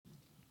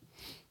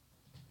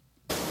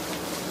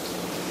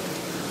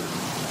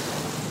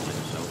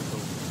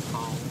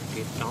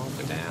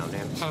honky-tonk down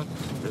in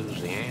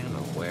Louisiana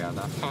where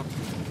the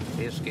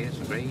biscuits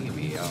and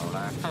gravy are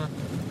like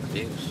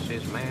this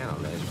is man,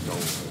 let's go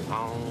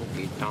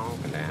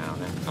honky-tonk down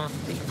in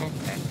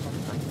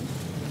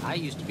I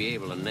used to be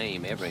able to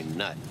name every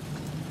nut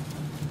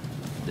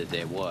that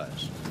there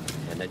was,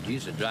 and that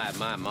used to drive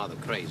my mother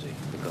crazy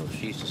because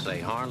she used to say,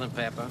 Harlan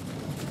Pepper,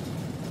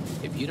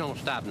 if you don't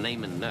stop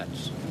naming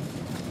nuts.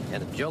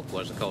 And the joke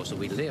was, of course, that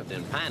we lived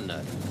in Pine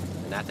Nut,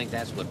 and I think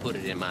that's what put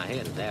it in my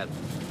head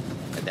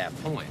at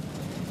that point.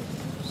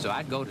 So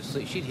I'd go to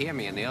sleep. She'd hear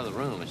me in the other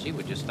room, and she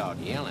would just start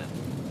yelling.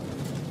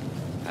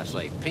 I'd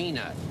say,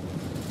 peanut,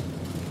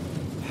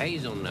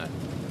 hazelnut,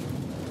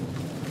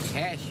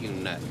 cashew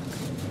nut,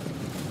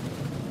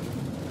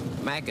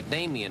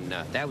 macadamia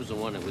nut. That was the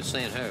one that would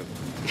send her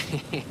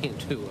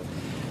into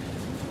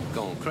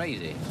going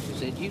crazy. She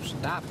said, you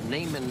stop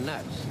naming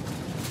nuts.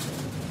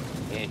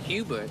 And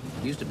Hubert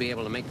used to be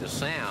able to make the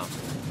sound,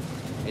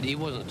 and he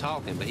wasn't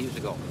talking, but he used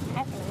to go,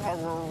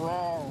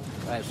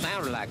 it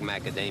sounded like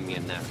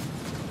macadamia nut.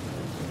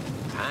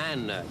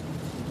 Pine nut,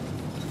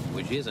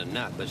 which is a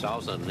nut, but it's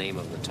also the name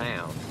of the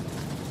town.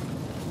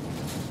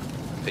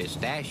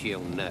 Pistachio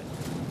nut,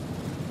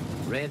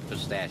 red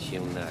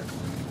pistachio nut,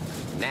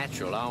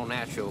 natural, all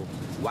natural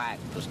white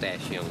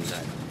pistachio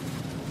nut.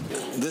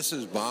 This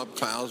is Bob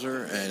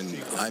Clouser, and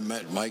I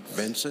met Mike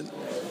Vincent,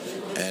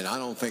 and I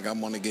don't think I'm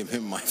going to give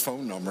him my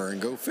phone number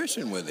and go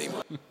fishing with him.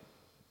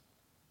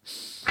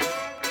 I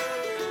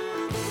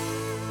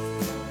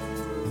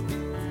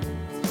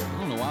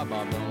don't know why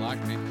Bob don't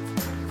like me.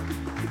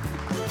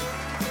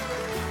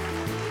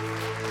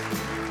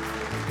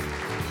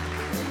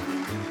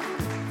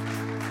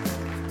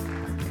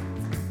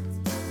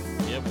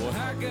 Yeah, boy.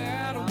 I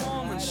got a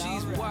woman,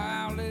 she's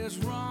wild as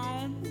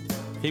wrong.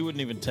 He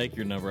wouldn't even take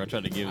your number. I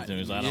tried to give it to him.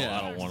 He said,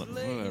 I don't want it.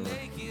 Whatever.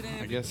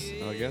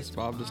 I guess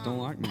Bob just don't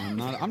like me.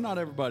 I'm not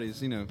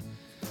everybody's,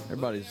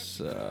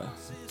 everybody's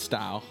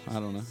style. I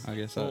don't know. I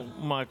guess. Well,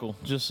 Michael,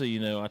 just so you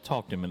know, I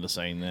talked him into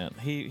saying that.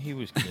 He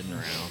was kidding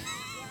around.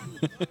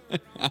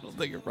 I don't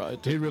think it probably.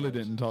 He really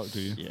didn't talk to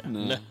you. Yeah.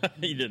 No.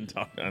 He didn't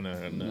talk. I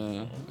know.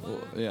 No.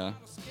 Well, yeah.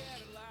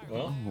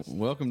 Well,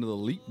 welcome to the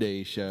Leap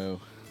Day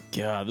show.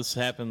 God, this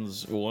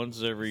happens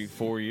once every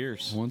 4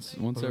 years. Once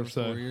every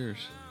 4 years.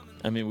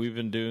 I mean, we've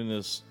been doing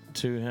this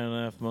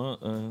 2.5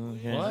 months.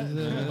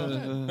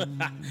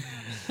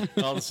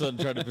 What? All of a sudden,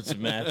 trying to put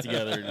some math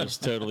together and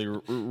just totally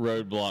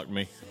roadblocked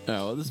me.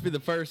 Oh, well, this will be the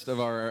first of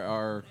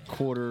our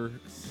quarter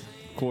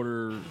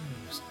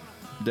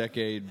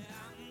decade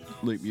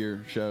leap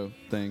year show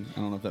thing. I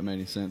don't know if that made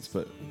any sense,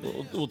 but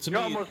well to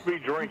Y'all me, must be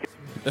drinking.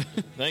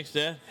 Thanks,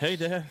 Dad. Hey,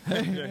 Dad.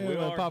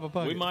 Papa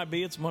Puckett. We might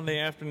be. It's Monday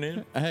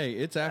afternoon. Hey,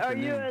 it's Are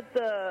afternoon. you at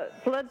the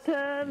flood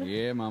tub?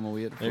 Yeah, Mama,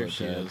 we at the There flood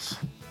she tub. is.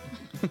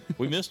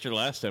 We missed her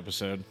last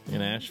episode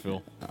in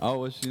Asheville. Oh,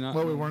 was she not?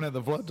 Well, we weren't at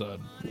the flood tide.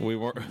 We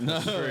weren't. No,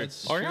 That's true.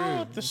 it's Are true.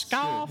 y'all at the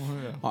scoff?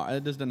 Oh,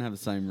 it just doesn't have the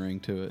same ring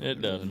to it. It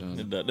really doesn't.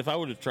 It doesn't. If I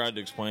would have tried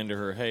to explain to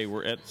her, hey,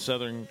 we're at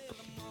Southern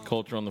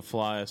Culture on the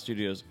Fly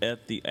Studios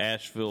at the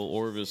Asheville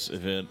Orvis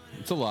event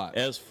It's a lot.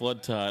 as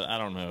Flood Tide, I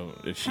don't know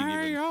if she'd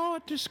even. y'all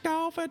at the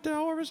scoff at the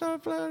Orvis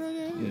of Flood.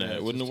 No,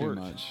 it wouldn't have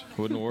worked.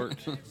 Wouldn't have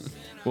worked.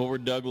 Well, we're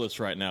Douglas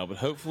right now, but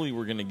hopefully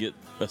we're going to get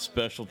a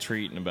special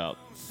treat in about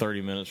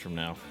 30 minutes from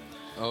now.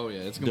 Oh yeah,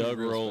 it's gonna Doug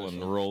be real rolling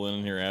special. rolling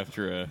in here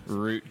after a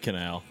root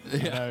canal.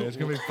 Yeah, it's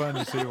gonna be fun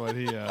to see what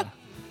he.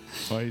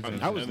 What he's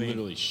I was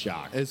literally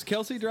shocked. Is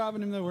Kelsey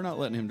driving him though? We're not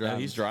letting him drive. Yeah,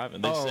 he's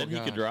driving. They Oh, said he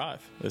God. could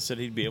drive. They said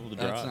he'd be able to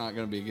drive. That's not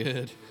going to be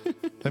good.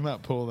 They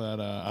might pull that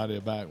idea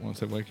back once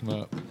they wake him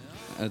up.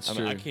 That's I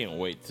true. mean, I can't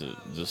wait to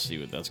just see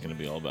what that's going to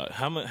be all about.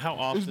 How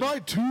often? Is my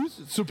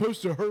tooth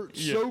supposed to hurt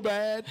so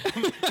bad?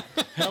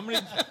 How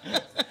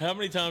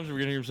many times are we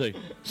going to hear him say,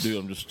 "Dude,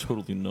 I'm just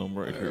totally numb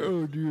right here.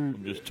 Oh, dude.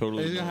 I'm just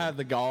totally." He's gonna numb." have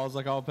the gauze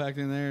like all packed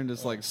in there and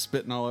just like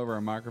spitting all over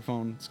our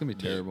microphone. It's gonna be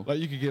terrible. Like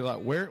you could get like,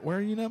 where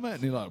are you numb at?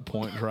 And he like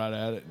points right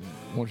at it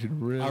and wants you to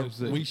realize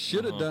that. We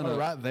should have done Oh, it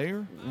right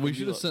there. We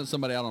should have sent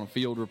somebody out on a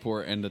field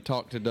report and to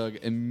talk to Doug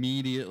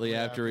immediately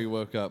after he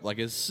woke up. Like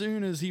as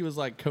soon as he was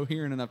like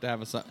coherent enough to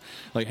have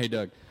like, hey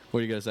Doug, what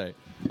are you gonna say?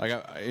 Like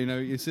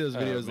you see those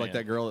videos like man.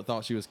 that girl that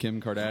thought she was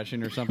Kim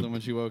Kardashian or something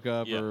when she woke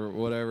up Yep. or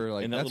whatever.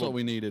 Like And that that's little- what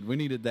we needed. We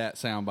needed that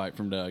soundbite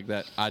from Doug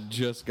that I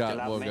just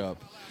woke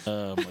up.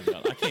 Oh my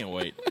god, I can't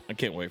wait. I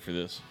can't wait for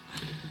this.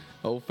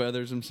 Old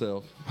Feathers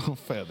himself. Oh,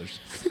 feathers.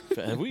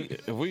 Have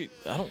we?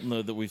 I don't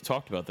know that we've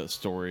talked about that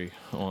story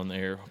on the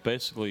air.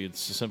 Basically,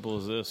 it's as simple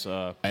as this.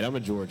 Right, I'm a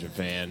Georgia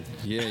fan.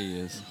 Yeah, he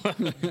is.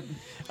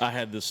 I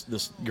had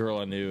this girl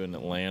I knew in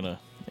Atlanta,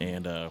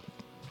 and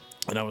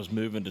I was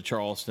moving to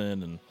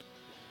Charleston, and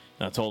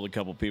I told a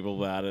couple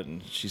people about it,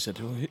 and she said,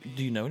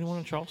 "Do you know anyone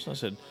in Charleston?" I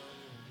said,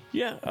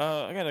 "Yeah,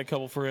 I got a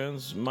couple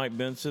friends, Mike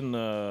Benson,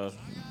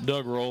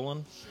 Doug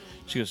Rowland."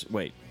 She goes,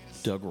 "Wait,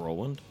 Doug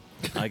Rowland?"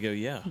 I go,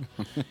 "Yeah."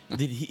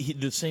 Did he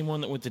the same one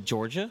that went to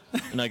Georgia?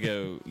 And I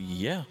go,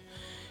 "Yeah."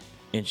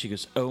 And she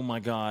goes, "Oh my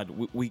God,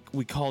 we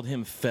called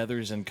him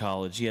Feathers in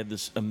college. He had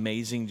this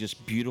amazing,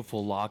 just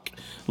beautiful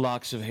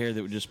locks of hair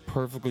that would just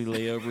perfectly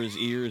lay over his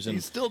ears, and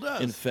He still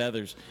does. and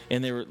feathers.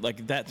 And they were like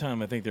at that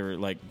time, I think they were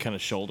like kind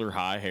of shoulder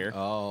high hair.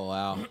 Oh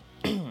wow,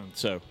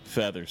 So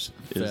Feathers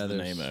is the Feathers.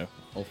 name-o.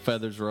 Old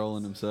Feathers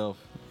rolling himself.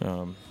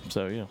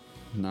 So yeah,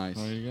 Nice.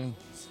 There you go.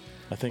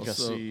 I think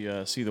Also-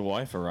 I see the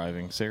wife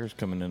arriving. Sarah's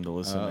coming in to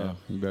listen now.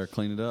 You better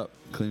clean it up.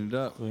 Clean it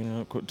up. Clean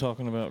up. Quit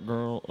talking about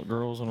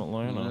girls in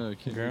Atlanta. No,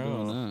 can't be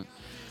Girl. doing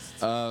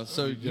that.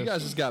 So you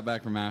guys just got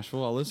back from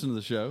Asheville. I listened to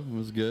the show. It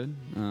was good.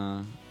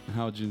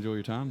 How did you enjoy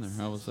your time there?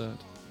 How was that?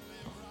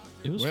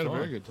 It was We had fun. a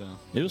very good time.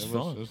 It was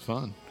fun. It was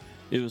fun.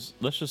 It was.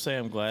 Let's just say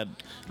I'm glad.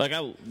 Like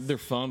they're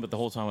fun, but the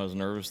whole time I was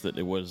nervous that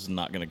it was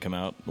not going to come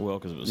out well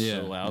because it was Yeah,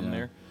 so loud in yeah.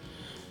 there.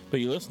 But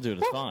you listen to it,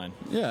 it's fine.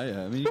 Yeah,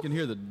 yeah. I mean, you can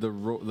hear the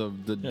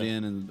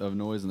din of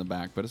noise in the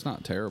back, but it's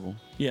not terrible.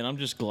 Yeah, and I'm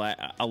just glad.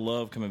 I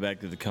love coming back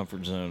to the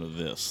comfort zone of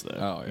this, though.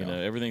 Oh, You yeah.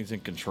 know, everything's in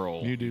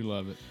control. You do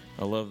love it.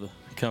 I love the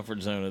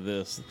comfort zone of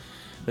this.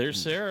 There's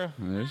Sarah.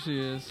 There she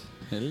is.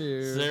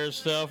 Hello. Sarah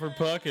Stafford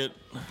Puckett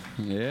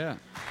Yeah.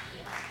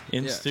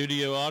 in Yeah.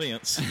 studio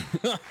audience.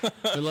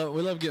 We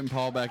love getting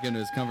Paul back into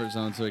his comfort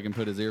zone so he can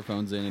put his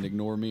earphones in and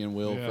ignore me and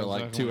Will Yeah, for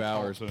like exactly 2 what Paul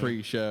hours said.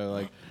 pre-show.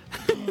 Like,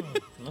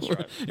 That's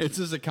right. it's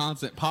just a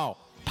constant Paul.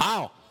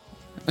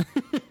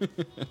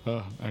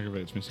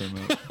 Aggravates me so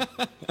much.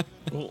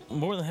 Well,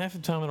 more than half the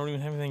time I don't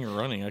even have anything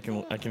running. I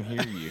can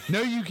hear you.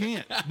 No, you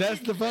can't. That's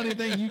the funny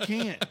thing. You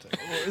can't.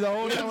 The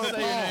whole time I Say your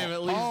name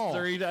at least Paul.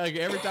 3 times. Like,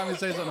 every time he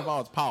says something to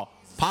Paul, it's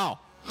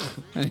Paul.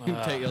 And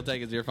he'll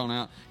take his earphone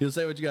out. He'll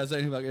say what you guys say.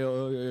 And he'll be like,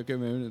 oh, yeah, okay,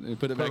 man, and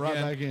put it back, right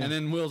in. back in. And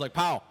then Will's like,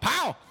 Paul.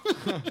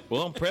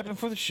 Well, I'm prepping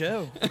for the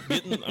show.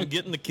 I'm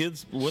getting the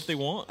kids what they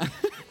want.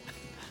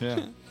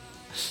 Yeah.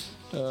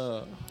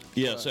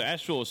 Yeah, so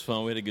Asheville was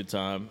fun. We had a good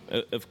time.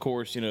 Of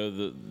course, you know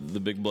the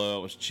big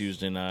blowout was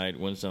Tuesday night.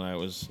 Wednesday night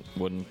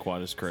wasn't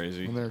quite as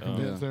crazy. And they're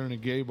convinced they're in a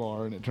gay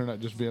bar, and it turned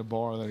out just to be a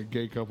bar that a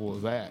gay couple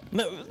was at.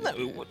 No, not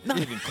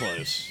even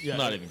close.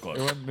 Not even It close.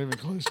 wasn't even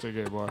close to a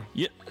gay bar.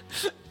 Yeah.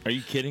 Are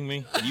you kidding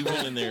me? You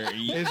went in there.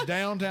 It's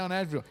downtown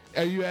Asheville.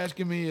 Are you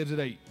asking me, is it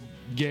a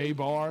gay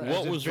bar? What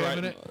Is it was right-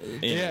 feminine?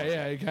 yeah.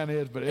 Yeah, it kind of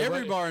is. But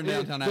Every bar in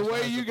downtown the Asheville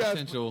way has you the guys,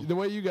 potential. the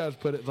way you guys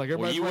put it, it's like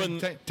everybody's you wearing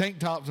wouldn't- tank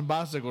tops and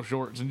bicycle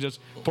shorts and just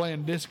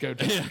playing disco.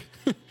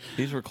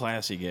 These were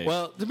classy gays.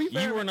 Well, to be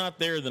fair, you were not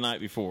there the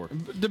night before.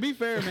 To be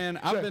fair, man,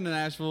 I've been to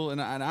Nashville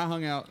and I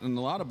hung out in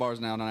a lot of bars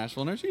now in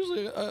Nashville, and there's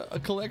usually a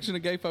collection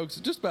of gay folks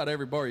at just about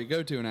every bar you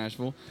go to in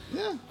Nashville.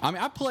 Yeah. I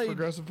mean, I played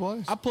Progressive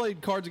place. I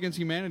played Cards Against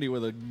Humanity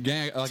with a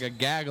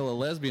gaggle of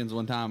lesbians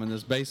one time in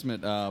this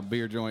basement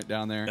beer joint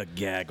down there. A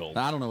gaggle.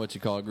 I don't know what you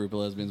call a group of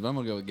lesbians, but I'm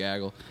gonna go with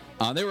gaggle.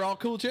 They were all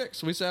cool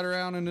chicks. We sat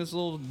around in this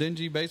little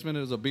dingy basement.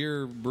 It was a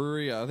beer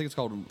brewery. I think it's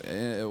called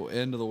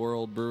End of the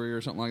World Brewery or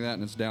something like that,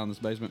 and it's down this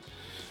basement.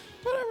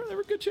 Whatever, they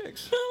were good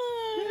chicks.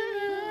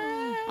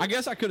 I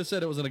guess I could have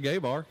said it was in a gay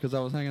bar because I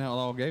was hanging out with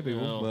all gay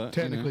people. Well, But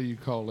Technically, you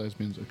call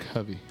lesbians a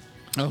covey.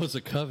 oh, it's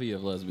a covey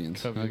of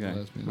lesbians. Covey Okay. of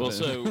lesbians. Well,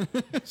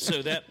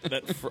 so that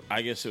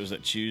I guess it was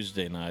that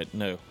Tuesday night.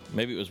 No,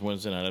 maybe it was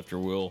Wednesday night after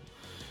Will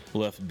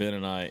left Ben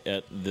and I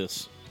at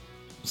this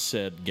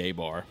said gay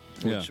bar.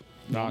 Yeah. Which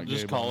Not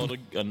just gay call bar.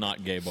 it a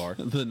not gay bar.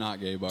 The not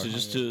gay bar. So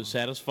just to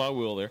satisfy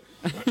Will there.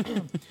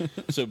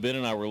 So Ben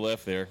and I were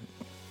left there,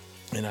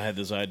 and I had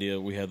this idea.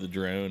 We had the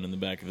drone in the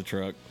back of the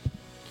truck,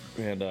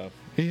 and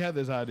He had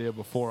this idea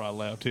before I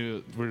left.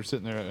 We were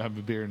sitting there having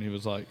a beer, and he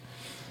was like,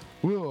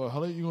 "Will, how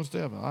late you gonna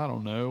stay up?" I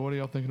don't know. What are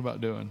y'all thinking about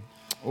doing?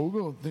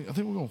 Oh, I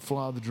think we're gonna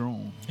fly the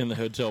drone. in the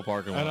hotel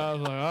parking And lot. I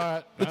was like, "All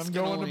right, I'm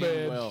going to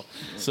bed." Well,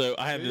 So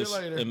I had See you this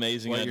later.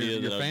 amazing like idea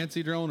your that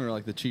fancy drone or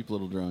like the cheap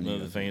little drone? no, you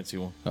the got? fancy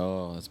one.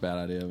 Oh, that's a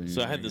bad idea.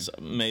 So I had this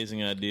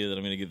amazing idea that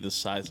I'm going to get this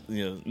size,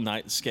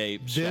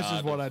 nightscape. This shot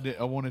is what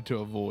I wanted to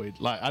avoid.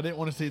 Like, I didn't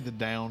want to see the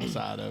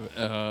downside of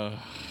it.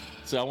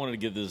 So I wanted to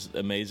get this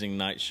amazing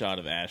night shot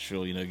of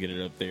Asheville. Get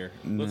it up there.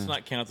 Let's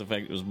not count the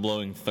fact it was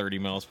blowing 30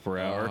 miles per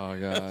hour. Oh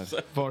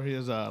god. For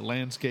his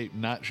landscape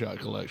night shot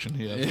collection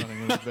he has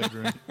running in his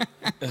bedroom.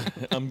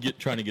 I'm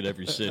trying to get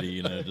every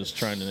city, just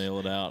trying to nail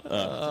it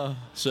out.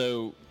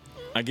 So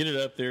I get it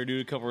up there, do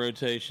a couple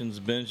rotations.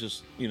 Ben's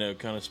just,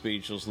 kind of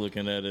speechless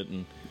looking at it.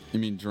 And You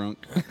mean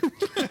drunk?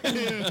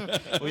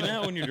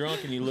 well, when you're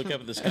drunk and you look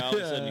up at the sky, all of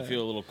a sudden you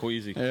feel a little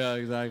queasy. Yeah,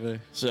 exactly.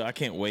 So I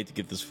can't wait to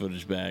get this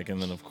footage back.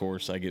 And then, of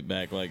course, I get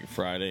back like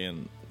Friday,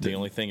 and the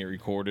only thing it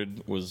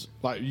recorded was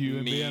Like you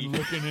and Me. Ben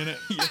looking in it.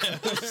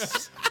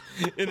 yes.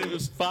 And it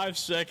was 5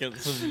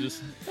 seconds of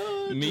just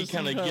me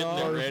kind of getting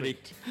it ready.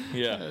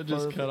 Yeah.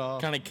 Just cut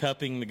off. Kind of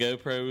cupping the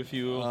GoPro, if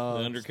you will,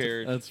 the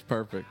undercarriage. That's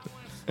perfect.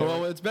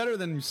 Well, it's better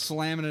than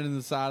slamming it in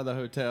the side of the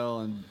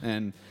hotel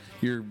and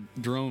your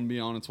drone be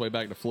on its way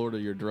back to Florida.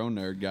 Your drone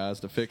nerd guys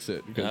to fix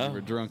it because Oh. you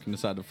were drunk and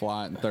decided to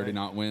fly it in 30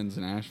 knot winds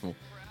in Asheville.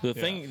 The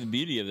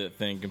beauty of that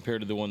thing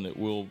compared to the one that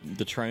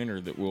the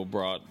trainer that Will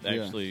brought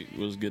actually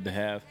was good to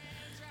have.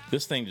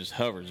 This thing just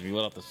hovers. If you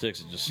let off the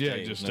sticks, it just stays. Yeah,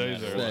 it just no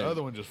stays matter there. what. The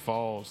other one just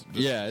falls.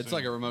 Yeah, it's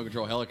like a remote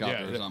control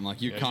helicopter or something.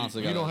 Like you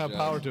constantly. You don't gotta have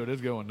adjust. power to it.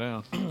 It's going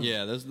down.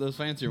 Yeah, those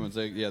fancier ones,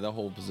 they'll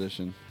hold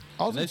position.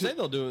 Also, And they say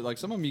they'll do it. Like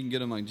some of them, you can get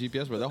them like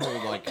GPS, where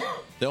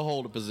they'll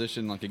hold a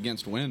position like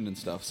against wind and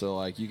stuff. So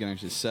like you can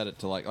actually set it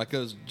to like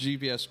those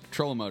GPS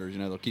trolling motors.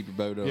 They'll keep your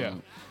boat. Yeah.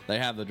 They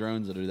have the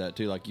drones that do that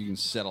too. Like you can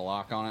set a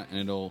lock on it, and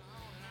it'll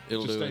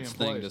Just do stay its in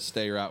thing place. to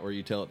stay right where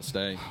you tell it to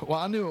stay. Well,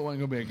 I knew it wasn't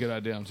going to be a good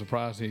idea. I'm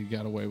surprised he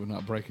got away with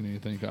not breaking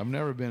anything. I've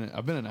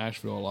been in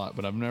Asheville a lot,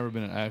 but I've never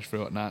been in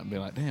Asheville at night and be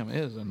like, damn, it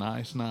is a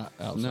nice night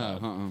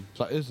outside. No, It's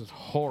like, this is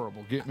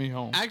horrible. Get me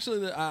home.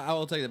 Actually, I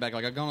will take that back.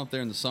 Like I've gone up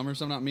there in the summer.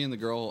 So not me and the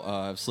girl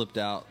have slipped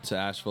out to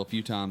Asheville a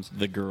few times.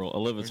 The girl. I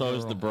love it's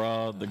always the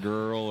broad, the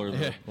girl, or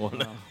the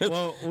one.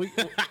 Well,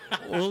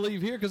 we'll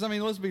leave here because I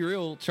mean, let's be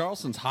real.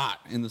 Charleston's hot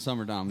in the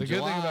summertime. The good thing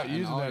July about and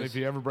using that, August. if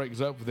he ever breaks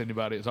up with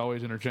anybody, it's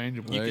always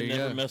interchangeable. You There can you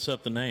never go. mess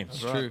up the name. It's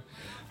true.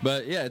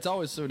 But yeah, it's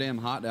always so damn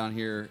hot down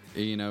here,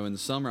 in the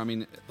summer. I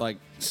mean, like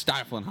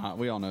stifling hot.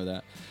 We all know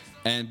that.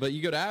 But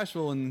you go to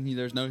Asheville and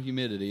there's no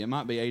humidity. It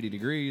might be 80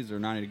 degrees or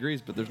 90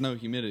 degrees, but there's no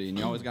humidity, and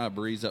you always got a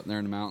breeze up there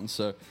in the mountains.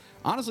 So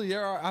honestly,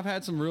 I've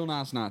had some real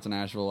nice nights in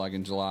Asheville, like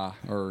in July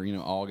or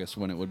August,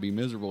 when it would be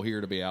miserable here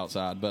to be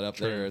outside. But up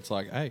there, it's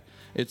like, hey,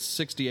 it's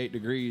 68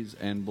 degrees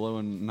and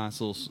blowing nice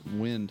little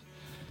wind.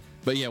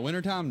 But yeah,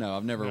 wintertime, no,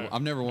 I've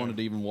never wanted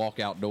to even walk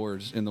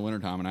outdoors in the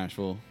wintertime in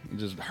Asheville. It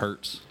just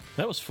hurts.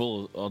 That was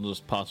full of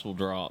just possible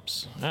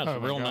drops. That's Oh,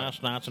 my real God.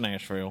 nice nights in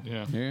Asheville.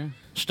 Yeah. Yeah,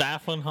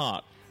 Stifling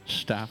hot.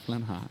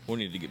 stifling hot. We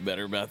need to get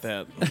better about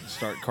that.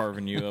 Start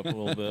carving you up a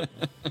little bit.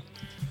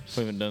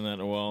 We haven't done that in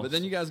a while. But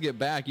then you guys get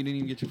back. You didn't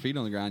even get your feet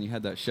on the ground. You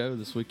had that show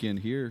this weekend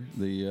here.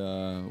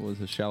 The what was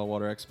the Shallow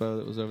Water Expo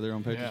that was over there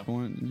on Patriots Yeah.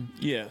 Point.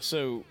 Yeah,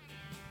 so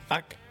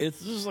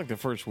this is like the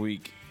first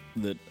week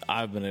that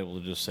I've been able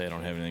to just say I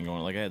don't have anything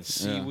going. Like I had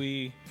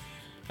Seawee,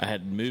 I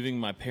had moving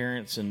my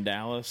parents in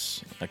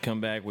Dallas. I come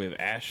back, we have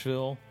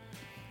Asheville,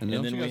 and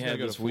don't then you we guys gotta had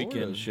go this to Florida?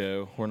 weekend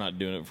show. We're not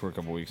doing it for a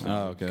couple weeks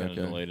now. Oh, okay, Kind of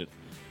okay. delayed it.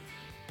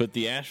 But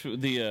the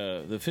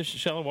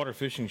shallow water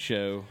fishing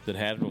show that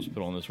Hadril's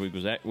put on this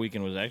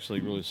weekend was actually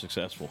really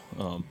successful.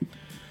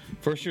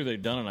 First year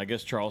they've done it. I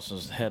guess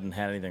Charleston's hadn't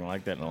had anything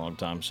like that in a long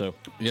time. So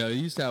Yeah, we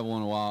used to have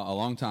one a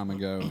long time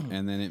ago,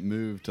 and then it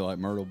moved to like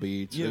Myrtle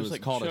Beach. Yeah, it it was was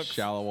like called Chuck's- a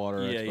Shallow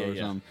Water Yeah, Expo yeah, or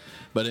yeah. something.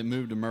 But it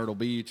moved to Myrtle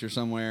Beach or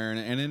somewhere,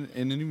 and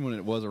even when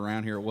it was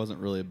around here, it wasn't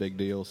really a big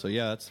deal. So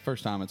yeah, that's the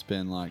first time it's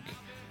been like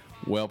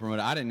well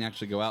promoted. I didn't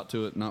actually go out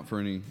to it, not for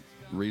any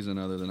reason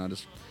other than I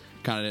just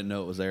kind of didn't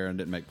know it was there and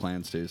didn't make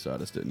plans to, so I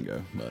just didn't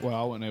go. But Well,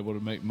 I wasn't able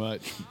to make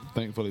much.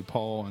 Thankfully,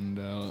 Paul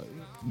and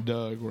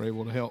Doug were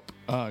able to help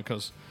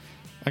because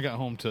I got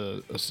home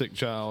to a sick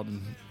child,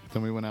 and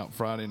then we went out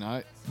Friday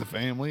night, the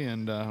family,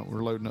 and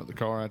we're loading up the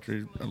car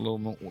after a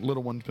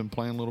little one's been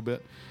playing a little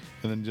bit,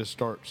 and then just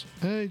starts,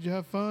 hey, did you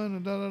have fun?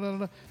 And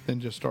da-da-da-da-da. Then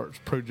just starts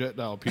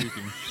projectile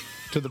puking.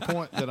 To the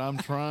point that I'm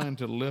trying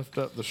to lift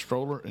up the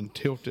stroller and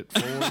tilt it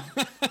forward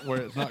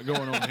where it's not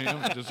going on him,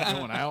 it's just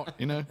going out,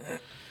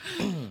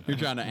 you're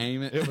trying to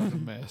aim it. It was a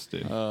mess,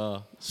 dude.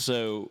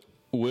 So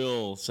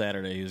Will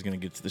Saturday he was going to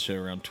get to the show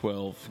around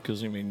 12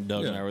 because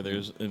Doug and I were there.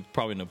 There's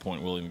probably no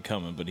point Will even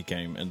coming, but he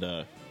came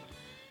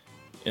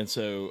and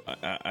so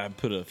I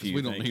put a few.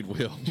 We don't need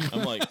Will.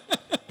 I'm like,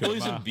 well,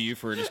 he's in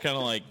Buford. It's kind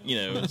of like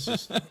it's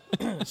just.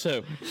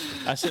 So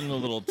I sent him a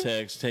little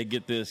text. Hey,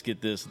 get this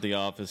at the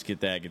office.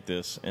 Get that. Get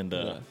this. And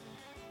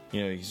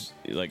he's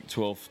like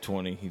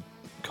 12:20. He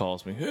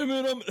calls me. Hey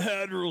man, I'm at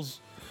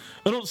Hadril's.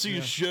 I don't see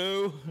a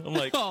show. I'm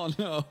like, Oh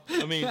no!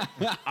 I mean,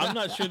 I'm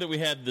not sure that we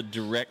had the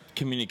direct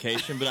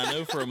communication, but I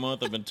know for a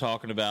month I've been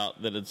talking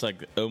about that it's like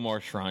the Omar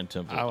Shrine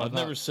Temple. I was I've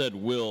not- never said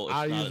Will. It's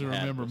I not usually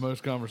at remember Hadril's.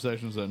 most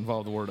conversations that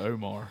involve the word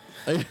Omar.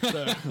 so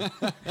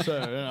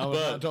I was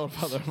not talking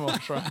about the Omar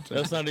Shrine.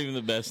 That's not even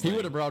the best thing. He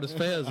would have brought his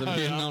fez if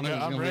he had known it was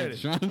I'm going to be ready. at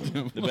Shrine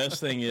Temple. The best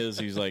thing is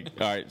he's like,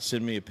 all right,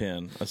 send me a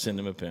pen. I send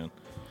him a pen.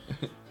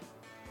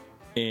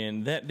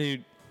 And that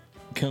dude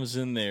comes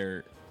in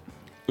there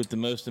with the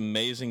most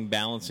amazing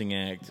balancing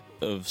act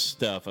of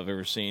stuff I've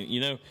ever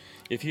seen.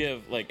 If you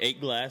have like 8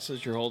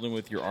 glasses you're holding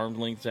with your arm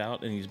lengths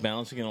out and he's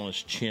balancing it on his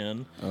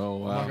chin. Oh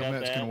wow! Like a Got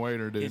Mexican that.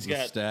 waiter, dude. He's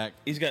got stack.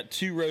 He's got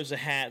 2 rows of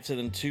hats and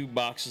then 2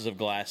 boxes of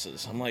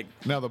glasses. I'm like,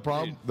 Now the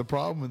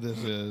problem with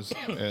this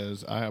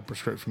is I have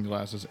prescription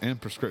glasses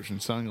and prescription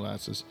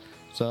sunglasses.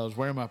 So I was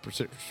wearing my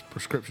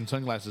prescription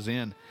sunglasses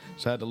in,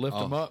 so I had to lift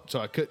them up so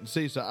I couldn't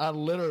see. So I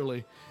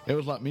literally, it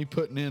was like me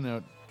putting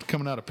in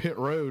coming out of Pit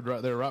Road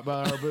right there, right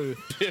by our booth.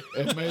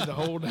 It made the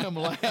whole damn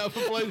lab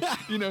place,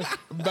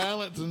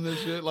 balancing this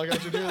shit. Like I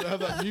should have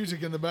that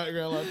music in the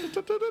background, like.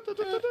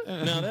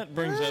 now that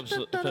brings up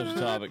such a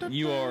topic.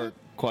 You are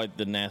quite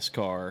the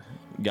NASCAR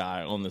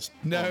guy on this.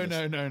 No. on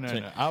this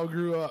team. I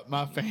grew up.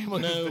 My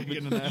family No, was but thinking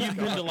of you've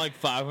been NASCAR. to like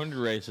 500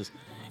 races.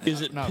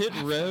 Is it No, Pit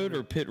Road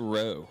or Pit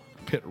Row?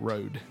 Pit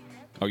Road.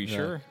 Are you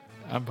sure?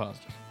 I'm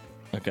positive.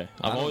 Okay,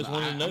 I've always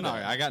wanted to know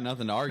that. I got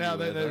nothing to argue Now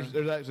with.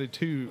 there's actually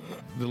 2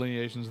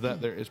 delineations.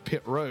 That there is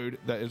Pit Road,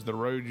 that is the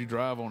road you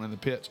drive on in the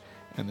pits,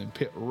 and then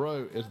pit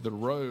row is the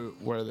row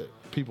where the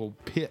people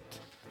pit.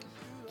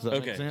 Does that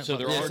Okay, make sense? so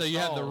there Yeah, are so you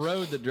have the stalls.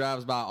 road that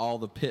drives by all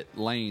the pit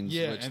lanes,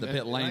 Yeah, which and- the and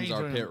pit lanes lanes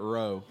are are in- pit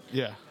row.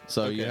 Yeah,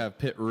 So you Okay. have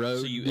pit road.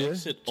 So you yeah.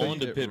 exit So you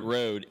onto get- pit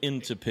road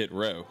into pit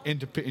row.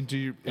 into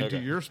Okay.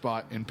 your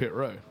spot in pit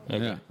row.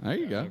 Yeah, there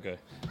you go. Okay.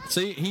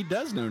 See, he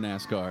does know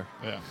NASCAR.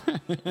 Yeah,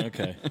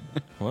 Okay.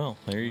 Well,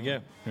 there you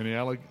go. any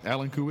Alan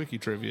Kowicki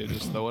trivia,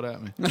 just throw it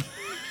at me.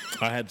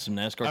 I had some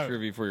NASCAR Oh.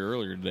 trivia for you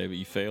earlier today, but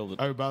you failed it.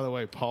 Oh, by the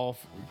way, Paul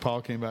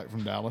came back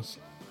from Dallas.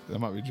 That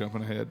might be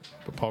jumping ahead,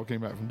 but Paul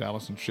came back from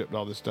Dallas and shipped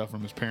all this stuff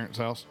from his parents'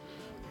 house.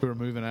 We were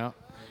moving out,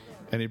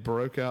 and he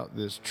broke out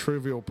this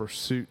Trivial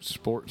Pursuit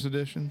Sports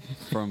Edition.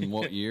 From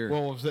what year?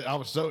 Well, I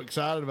was so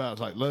excited about it.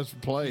 It's like, let's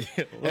play.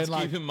 Let's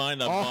And, keep in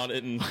mind I all- bought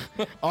it and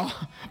all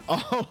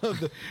of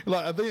the,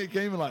 like, I think it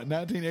came in like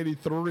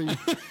 1983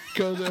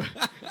 because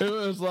it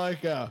was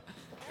like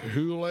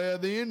who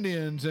led the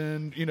Indians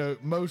and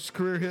most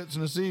career hits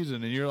in a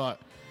season, and you're like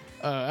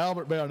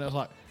Albert Bell, and it's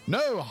like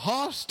no,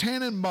 Haas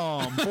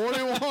Tannenbaum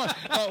 41. Like,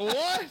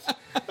 what?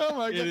 Oh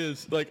my god! it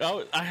is like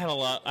I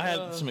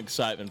had some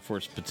excitement for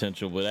its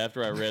potential, but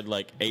after I read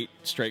like 8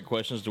 straight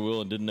questions to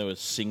Will and didn't know a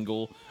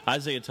single,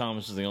 Isaiah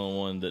Thomas is the only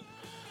one that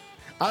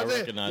I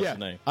recognize the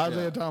name.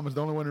 Isaiah Thomas,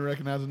 the only one who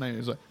recognized the name.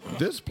 He's like,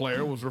 this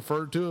player was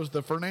referred to as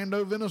the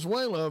Fernando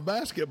Venezuela of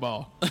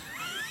basketball.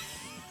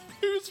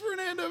 Who's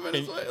Fernando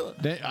Venezuela?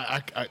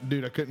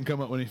 Dude, I couldn't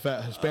come up with any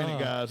fat Hispanic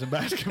guys in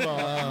basketball.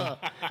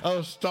 I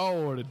was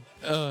stalwarted.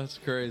 Oh, that's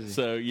crazy.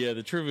 So yeah,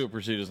 the Trivial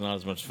Pursuit is not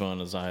as much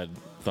fun as I had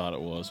thought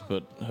it was,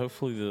 but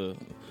hopefully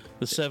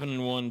the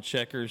 7-1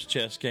 checkers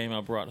chess game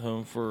I brought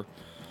home for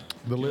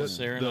The lit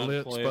Sarah and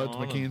I play Spuds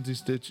on.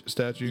 McKenzie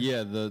statue.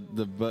 Yeah, the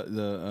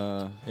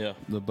Yeah.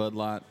 Bud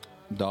Light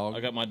dog.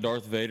 I got my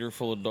Darth Vader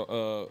full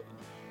of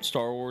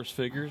Star Wars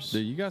figures.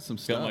 Dude, you got some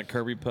Got stuff. my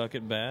Kirby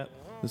Puckett bat.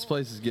 This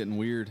place is getting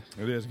weird.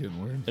 It is getting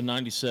weird. The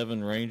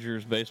 97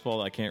 Rangers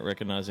baseball. I can't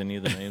recognize any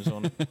of the names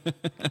on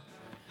it.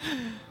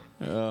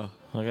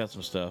 I got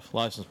some stuff.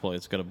 License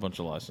plates. Got a bunch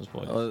of license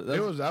plates. I was you need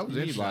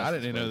interested. I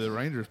license didn't know plates. the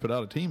Rangers put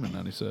out a team in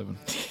 '97.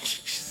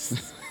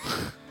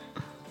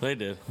 They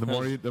did. The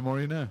more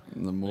you know.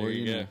 The more There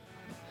you you go. know.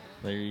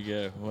 There you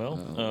go.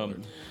 Well,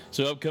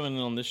 so upcoming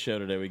on this show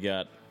today, we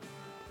got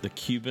the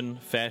Cuban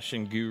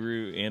fashion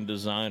guru and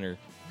designer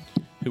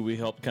who we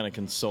helped kind of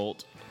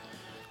consult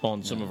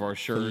on some of our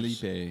shirts.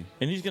 Felipe.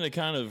 And he's going to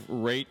kind of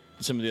rate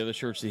some of the other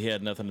shirts that he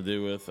had nothing to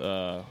do with.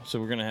 So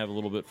we're going to have a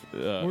little bit.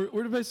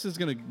 We're basically just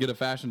going to get a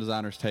fashion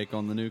designer's take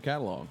on the new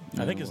catalog.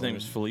 I think his name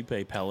is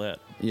Felipe Palette.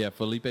 Yeah,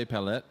 Felipe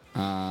Palette.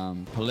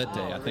 Palette,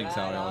 I think is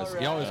how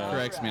he always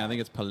corrects me. I think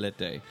it's Palette.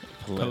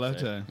 Palette.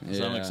 So I'm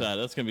Yeah.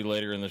 excited. That's going to be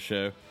later in the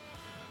show.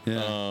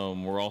 Yeah.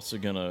 We're also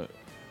going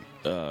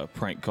to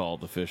prank call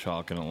the Fish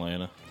Hawk in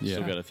Atlanta. Yeah.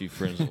 Still got a few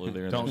friends that live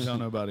there. Don't tell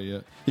nobody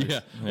yet. Yeah.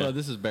 Well,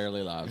 this is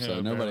barely live, so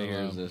Yeah, nobody barely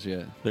hears live. this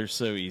yet. They're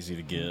so easy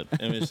to get.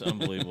 I mean, it's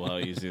unbelievable how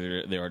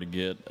easy they are to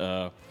get.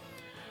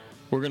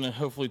 We're going to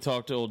hopefully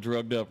talk to old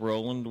drugged up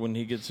Roland when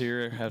he gets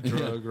here. After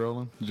Drug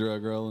rolling.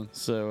 Drug rolling.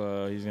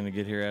 So he's going to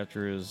get here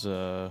after his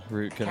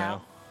root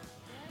canal.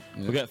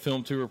 We got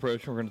film tour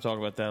approaching. We're going to talk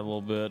about that a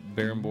little bit.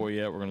 Baron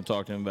Boyette, we're going to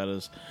talk to him about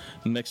his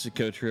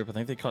Mexico trip. I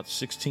think they caught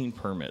 16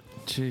 permit.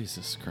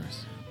 Jesus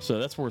Christ. So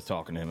that's worth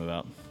talking to him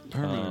about.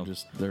 Permit are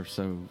just they're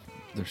so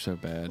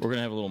bad. We're going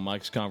to have a little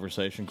Mike's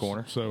Conversation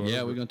Corner. So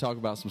Yeah, we're going to talk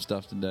about some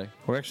stuff today.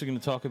 We're actually going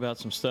to talk about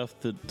some stuff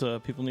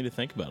that people need to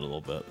think about a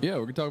little bit. Yeah,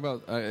 we're going to talk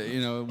about,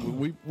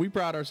 we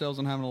pride ourselves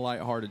on having a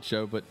lighthearted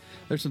show, but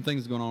there's some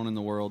things going on in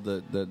the world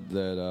that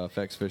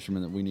affects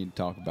fishermen that we need to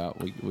talk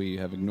about. We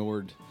have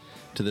ignored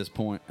to this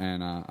point,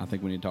 and I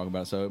think we need to talk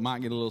about it. So it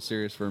might get a little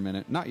serious for a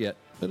minute. Not yet,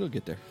 but it'll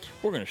get there.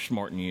 We're going to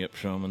smarten you up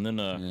some, and then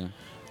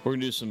we're going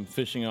to do some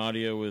fishing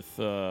audio with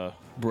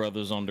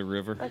Brothers on the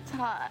River. That's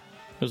hot.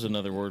 There's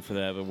another word for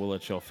that, but we'll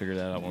let y'all figure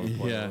that out when we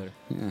play later.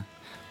 Yeah.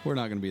 We're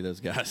not going to be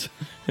those guys.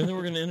 And then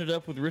we're going to end it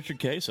up with Richard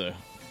Queso.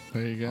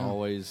 there you go.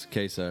 Always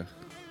queso.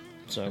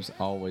 So There's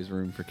always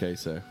room for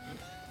queso.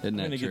 Isn't I'm that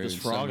going to get true? this in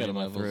so frog many out of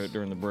my levels? throat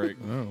during the break.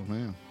 Oh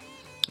man,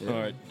 All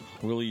right.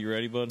 Willie, you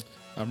ready, bud?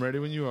 I'm ready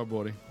when you are,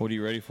 buddy. What are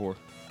you ready for?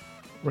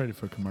 Ready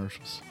for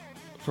commercials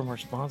From our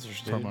sponsors,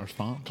 dude. from our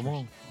sponsors. Come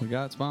on. We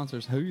got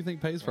sponsors. Who do you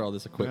think pays for all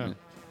this equipment?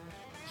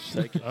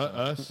 Take it.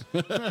 Us.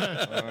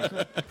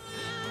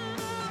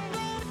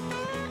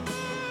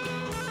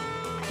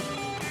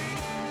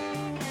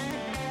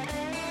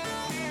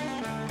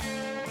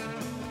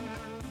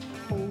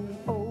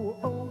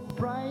 Oh,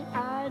 bright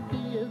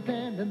ideas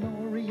and an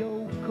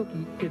Oreo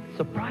cookie. It's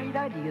a bright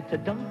idea to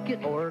dunk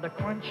it or to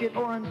crunch it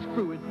or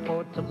unscrew it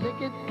or to lick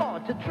it or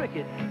to trick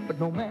it. But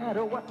no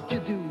matter what you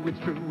do, it's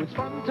true. It's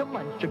fun to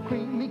munch a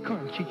creamy,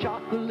 crunchy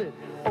chocolate.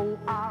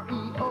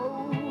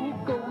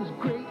 Oreo goes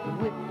great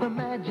with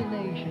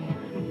imagination.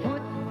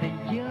 Put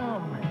the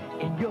yum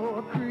in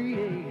your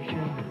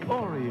creation.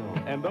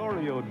 Oreo and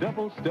Oreo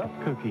double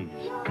stuffed cookies.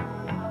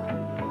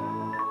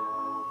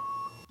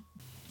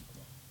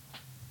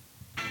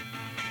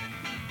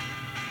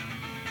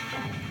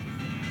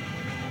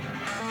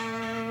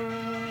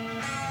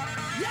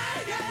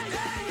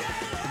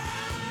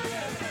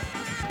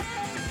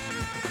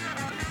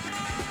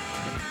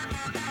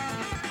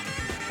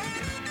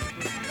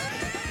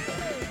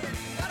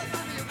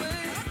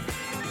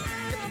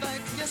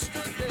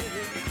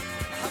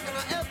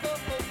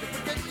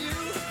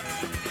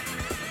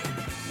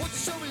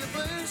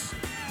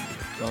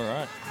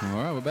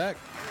 right, we're back.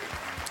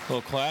 A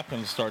little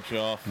clapping to start you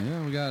off.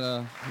 Yeah, we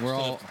got we're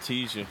all to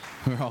tease you.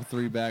 We're all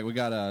three back. We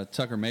got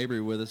Tucker Mabry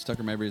with us.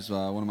 Tucker Mabry is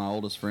one of my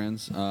oldest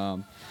friends.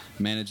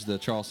 Managed the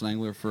Charleston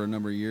Angler for a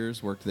number of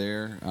years. Worked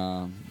there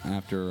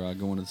after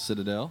going to the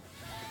Citadel,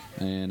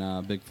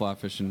 and big fly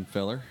fishing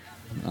feller.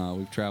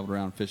 We've traveled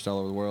around, fished all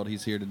over the world.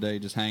 He's here today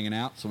just hanging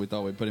out, so we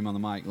thought we'd put him on the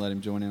mic and let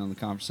him join in on the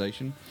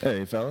conversation.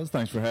 Hey, fellas,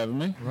 thanks for having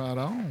me. Right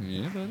on.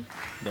 Yeah, buddy.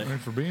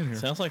 Thanks for being here.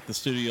 Sounds like the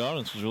studio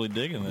audience was really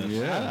digging this.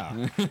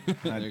 Yeah.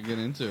 They're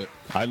getting into it.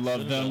 I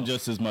love them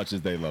just as much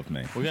as they love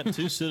me. We got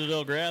 2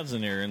 Citadel grads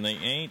in here, and they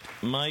ain't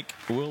Mike,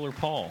 Will, or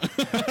Paul.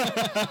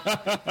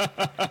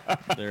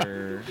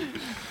 They're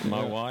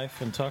my wife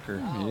and Tucker.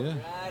 Yeah.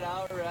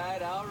 All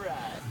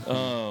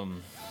right.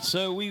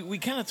 So we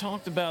kind of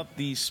talked about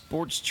the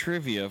sports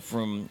trivia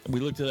we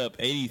looked it up.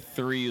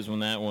 83 is when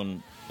that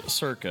one,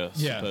 circa,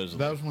 Yeah, supposedly.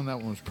 that was when that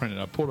one was printed.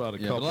 I pulled out a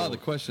Yeah, couple. but a lot of the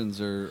questions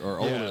are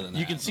older than that.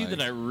 You can see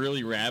that I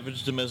really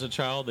ravaged them as a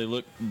child. They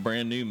look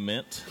brand new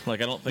mint.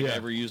 Like, I don't think I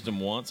ever used them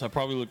once. I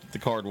probably looked at the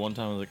card one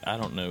time and was like, I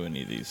don't know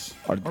any of these.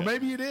 Or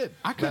maybe you did.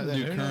 I couldn't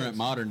Who do knows? current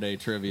modern day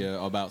trivia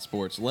about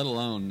sports, let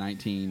alone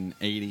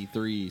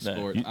 1983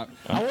 sport.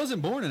 I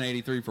wasn't born in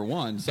 83 for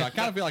one, so I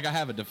kind of feel like I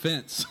have a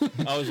defense.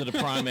 I was at a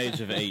prime age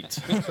of 8.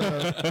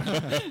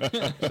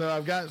 So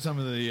I've got some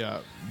of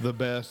the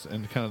best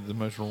and kind of the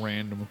most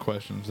random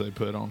questions they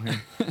put on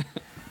here.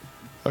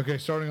 Okay,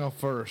 starting off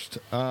first.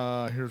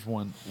 Here's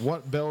one.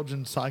 What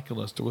Belgian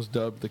cyclist was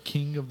dubbed the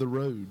King of the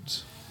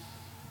Roads?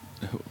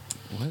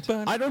 What?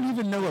 I don't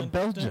even know a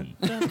Belgian.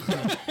 Do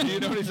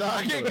you know what he's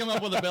I can't come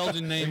up with a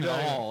Belgian name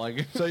at all.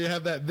 Like, So you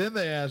have that. Then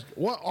they ask,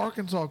 what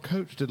Arkansas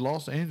coach did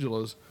Los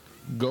Angeles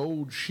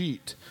Gold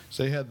Sheet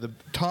say had the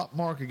top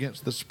mark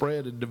against the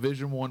spread in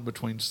Division I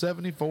between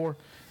 74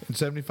 and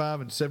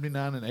 75 and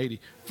 79 and 80?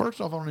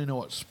 First off, I don't even know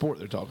what sport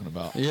they're talking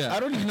about. yeah, I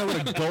don't even know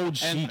what a gold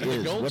sheet the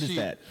is. gold What is sheet-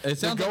 that? It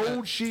sounds the like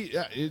Gold Sheet.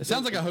 Yeah, it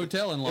sounds like a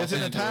hotel in Los It's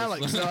in Angeles.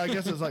 italic, so I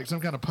guess it's like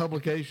some kind of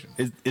publication.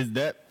 Is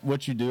that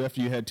what you do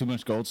after you had too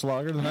much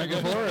Goldschlager the night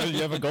before? Or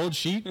you have a gold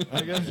sheet?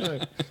 I guess so.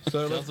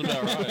 So Sounds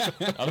about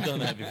right. I've done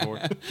that before.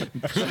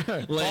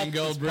 laying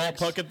gold Paul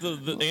bricks. Puckett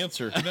the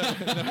answer.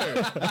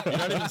 You're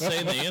not even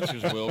saying the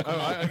answers, Will. Come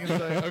on. I can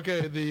say,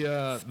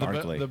 okay,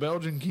 Sparkly. the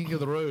Belgian King of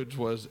the Roads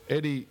was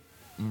Eddie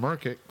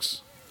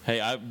Merckx. Hey,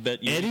 I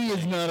bet you. Eddie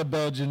is not a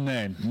Belgian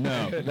name.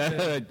 No.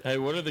 Hey,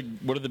 what are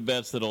the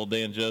bets that old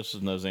Dan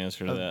Joseph knows the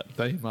answer to that?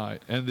 They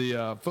might. And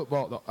the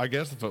football, the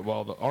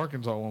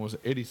Arkansas one was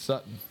Eddie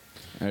Sutton.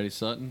 Eddie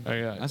Sutton. Oh,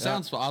 yeah. That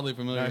sounds oddly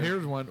familiar. Now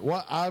here's one.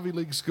 What Ivy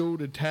League school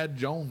did Tad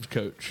Jones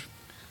coach?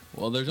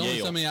 Well, there's only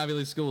Yale. so many Ivy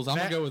League schools.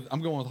 I'm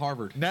going with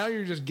Harvard. Now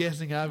you're just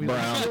guessing Ivy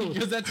Brown. League schools.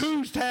 Because that's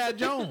Who's Tad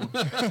Jones?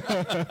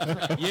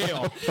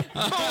 Yale.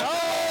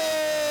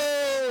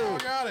 Oh,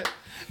 got it.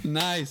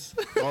 nice.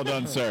 Well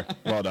done, sir.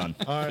 Well done.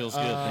 All right, Feels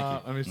good,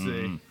 thank let me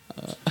see.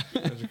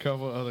 There's a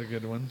couple other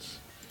good ones.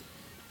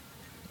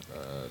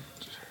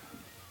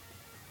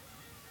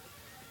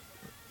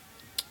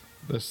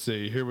 Let's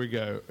see. Here we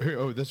go.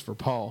 This is for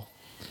Paul.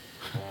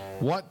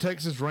 What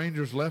Texas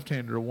Rangers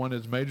left-hander won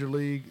his major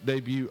league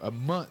debut a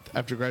month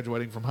after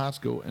graduating from high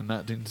school in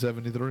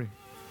 1973?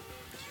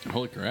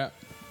 Holy crap.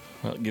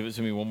 Well, give it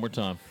to me one more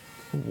time.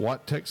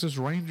 What Texas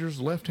Rangers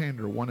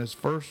left-hander won his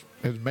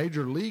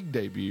major league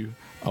debut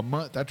a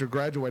month after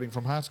graduating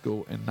from high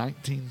school in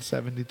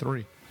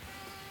 1973?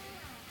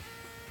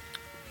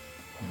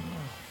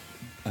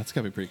 That's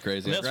gotta be pretty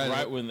crazy. That's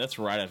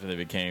right after they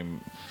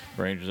became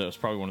Rangers. That was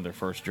probably one of their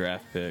first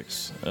draft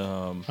picks.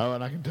 Oh,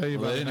 and I can tell you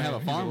Well, about they didn't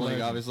have a farm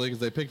league, obviously, because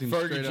they picked him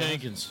Fergie straight up.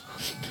 Jenkins.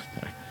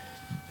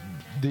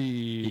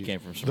 He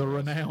came from the somewhere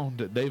else.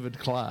 renowned David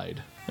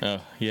Clyde.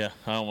 Oh, yeah,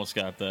 I almost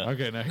got that.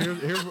 Okay, now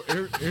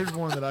here's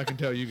one that I can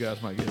tell you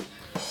guys might get.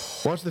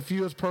 What's the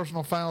fewest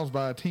personal fouls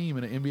by a team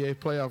in an NBA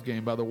playoff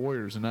game by the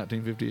Warriors in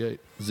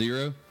 1958?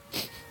 0.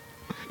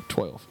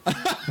 12.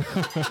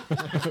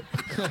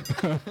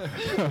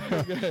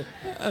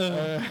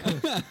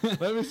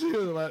 Let me see.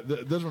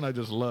 This one I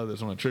just love.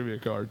 This one, a trivia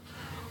card.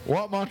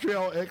 What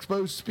Montreal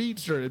Expo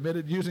speedster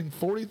admitted using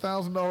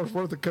 $40,000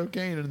 worth of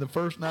cocaine in the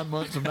first 9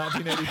 months of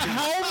 1982?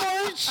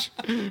 How much?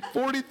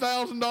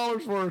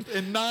 $40,000 worth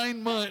in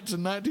 9 months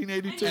in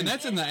 1982. And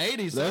that's in the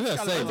 80s. So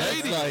That's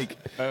that's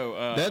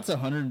that's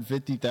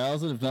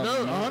 150,000. If not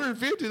no, more.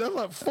 150. That's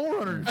like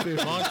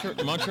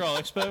 450. Montreal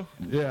Expo?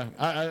 Yeah.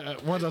 I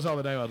once I saw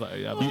the name, I was like,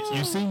 yeah.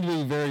 You seem to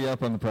be very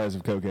up on the price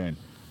of cocaine.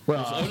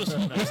 Well, Was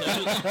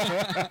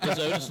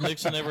Otis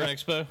Nixon ever an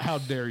Expo? how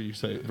dare you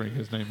bring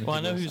his name? Well, I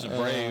into know this. he's a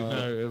Brave.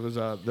 No, it was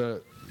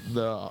the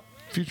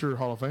future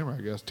Hall of Famer,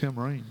 I guess, Tim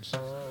Raines.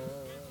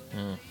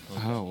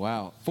 Oh,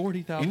 wow.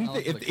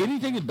 $40,000.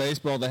 Anything in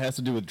baseball that has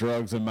to do with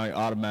drugs, and my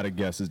automatic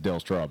guess is Dale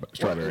Strawberry.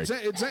 It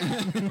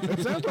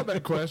sounds like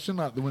that question,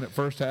 like when it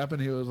first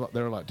happened, they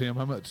were like, Tim,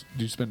 how much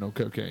do you spend on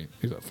cocaine?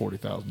 He's like,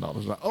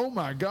 $40,000. Like, oh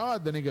my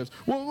God. Then he goes,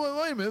 well,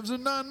 wait a minute, it was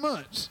in 9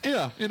 months.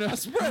 Yeah. I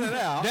spread it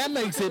out. That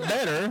makes it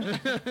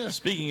better.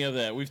 Speaking of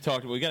that, we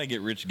got to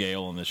get Rich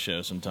Gale on this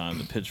show sometime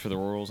to pitch for the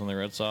Royals and the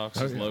Red Sox.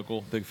 He's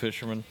local, big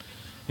fisherman.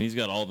 He's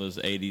got all those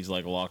 80s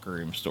like locker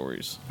room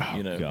stories,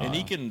 you know. God. And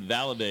he can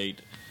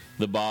validate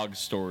the Boggs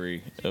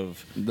story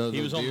of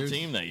he was on the beers?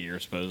 team that year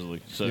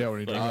supposedly. So Yeah, when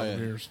he drank all the yeah.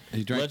 beers.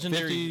 He drank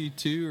Legendary-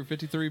 52 or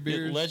 53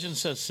 beers. Legend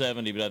says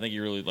 70, but I think he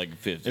really like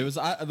 50. It was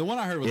the one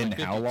I heard was In like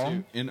 52 how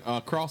long? in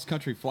a cross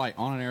country flight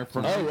on an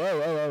airplane.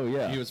 Oh,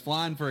 yeah. He was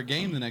flying for a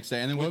game the next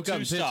day, and then woke up two and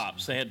pitched.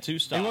 stops. They had two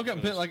stops. He woke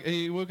up and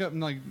he woke up and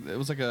like it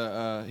was like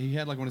he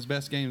had like one of his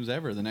best games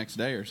ever the next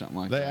day or something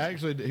like They that.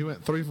 actually he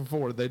went 3 for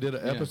 4. They did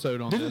an episode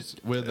on this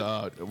with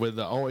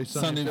the Always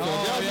Sunny. Sunny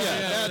Oh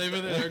yeah.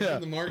 They're doing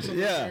the marks. On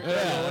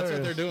that's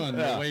what they're doing.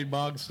 Yeah. The Wade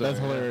Boggs stuff. That's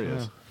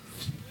hilarious.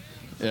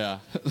 Yeah.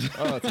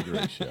 Oh, that's a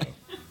great show.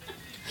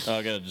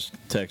 I got just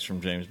text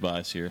from James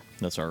Bice here.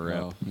 That's our rep.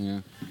 Oh,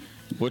 yeah.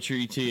 What's your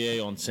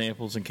ETA on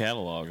samples and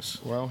catalogs?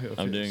 Well, if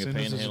I'm it doing a sends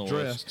us his panhandle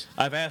address. list.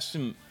 I've asked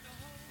him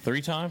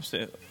 3 times.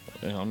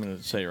 I'm going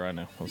to say it right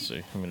now. Let's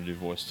see. I'm going to do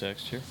voice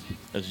text here.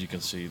 As you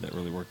can see, that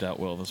really worked out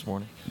well this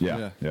morning.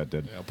 Yeah, it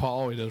did. Yeah, Paul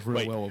always does real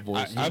Wait, well with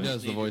voice. He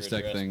does the voice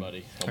tech thing.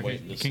 I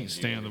can't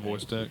stand the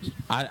voice text.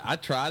 I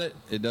tried it.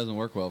 It doesn't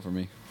work well for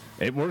me.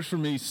 It works for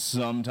me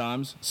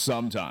sometimes.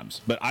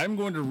 But I'm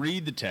going to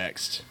read the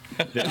text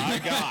that I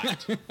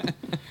got.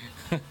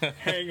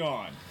 Hang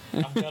on.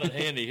 I've got it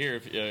handy here.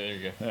 There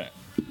you go.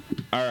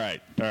 All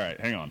right.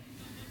 Hang on.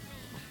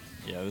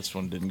 Yeah, this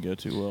one didn't go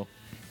too well.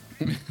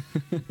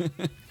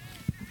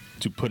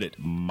 To put it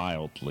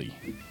mildly.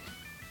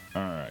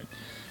 All right.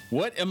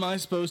 What am I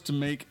supposed to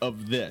make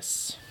of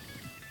this?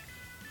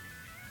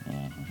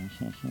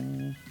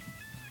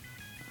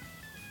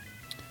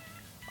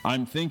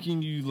 I'm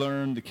thinking you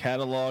learn the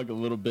catalog a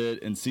little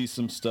bit and see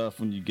some stuff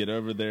when you get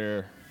over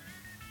there.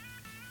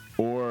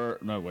 Or,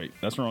 no, wait,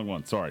 that's the wrong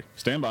one. Sorry.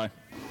 Stand by.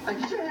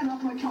 Get your hand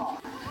off my car.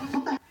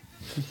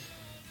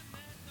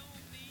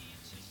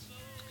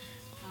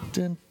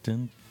 Dun,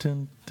 dun,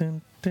 dun,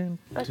 dun, dun,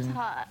 That's dun.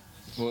 hot.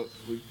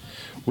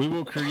 We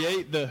will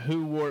create the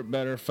Who Wore It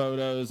Better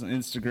photos on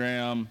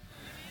Instagram.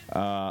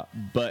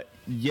 But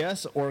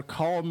yes, or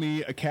call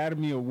me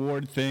Academy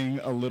Award thing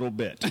a little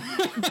bit.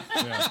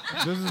 Yeah.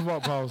 This is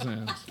what Paul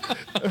says.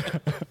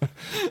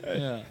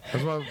 Yeah.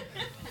 That's what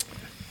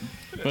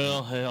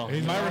Well, hell.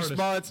 he's My an artist.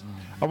 response,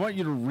 I want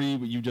you to read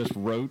what you just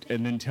wrote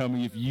and then tell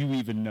me if you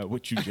even know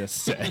what you just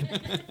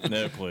said.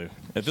 No clue.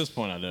 At this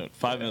point, I don't.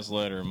 5 minutes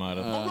later, I might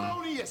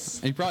have.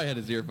 He probably had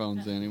his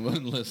earphones in. He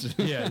wouldn't listen.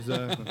 Yeah,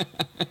 exactly.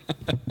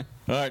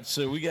 All right,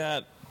 so we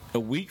got a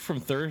week from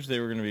Thursday.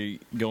 We're going to be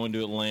going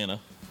to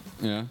Atlanta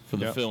Yeah. for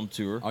the film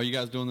tour. Are you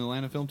guys doing the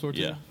Atlanta film tour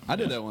too? Yeah. I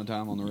did that one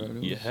time on the road. It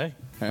was- Yeah, hey,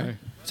 Hey.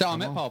 That's how I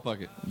met Paul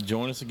Puckett.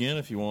 join us again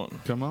if you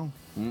want. Come on.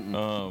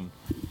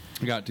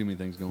 I got too many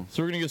things going.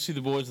 So we're going to go see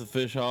the boys of the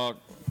Fish Hawk,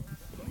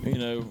 you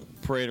know,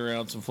 parade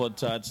around some flood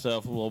tide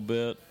stuff a little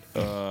bit.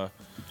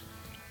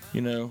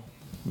 You know,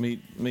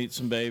 meet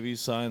some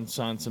babies, sign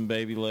some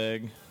baby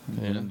leg.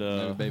 And baby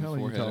What the hell are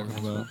you forehead.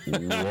 talking about?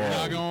 You're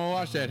not gonna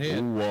wash that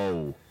head.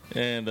 Whoa.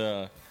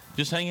 and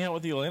just hang out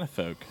with the Atlanta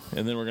folk.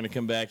 And then we're going to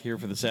come back here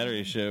for the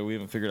Saturday show. We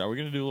haven't figured out. Are we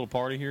going to do a little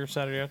party here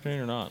Saturday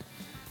afternoon or not?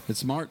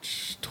 It's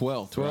March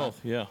 12th. 12th, right?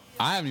 yeah.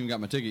 I haven't even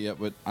got my ticket yet,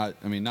 but I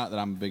mean, not that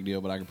I'm a big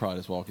deal, but I could probably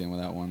just walk in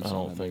without one. It's I not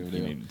don't that big think of a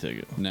you deal. need a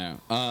ticket.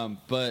 No.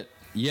 But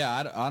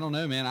yeah, I don't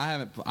know, man.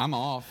 I'm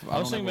off. I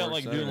was don't thinking ever about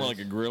work like doing like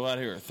Saturdays. a grill out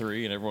here at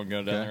 3 and everyone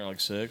go down Okay. there like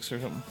 6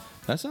 or something.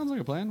 That sounds like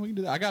a plan. We can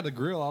do that. I got a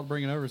grill. I'll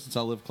bring it over since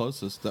I live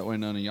closest. That way,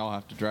 none of y'all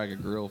have to drag a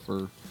grill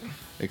for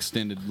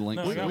extended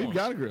length. No, We've one.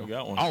 got a grill. We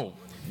got one. Oh,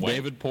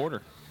 David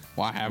Porter.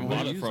 Well, I haven't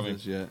Bought it used from him.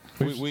 this yet.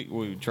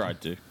 We tried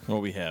to.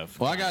 Well, we have.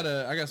 Well, I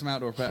got some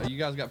outdoor patio. You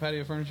guys got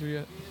patio furniture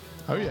yet?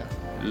 Oh, yeah.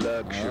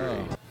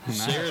 Luxury.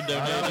 Sarah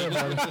donated.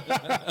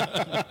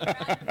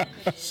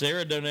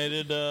 Sarah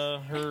donated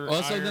her.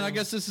 Well, so iron. then I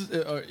guess this is.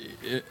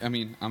 I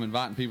mean, I'm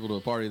inviting people to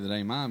a party that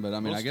ain't mine, but I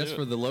mean, Let's I guess do it.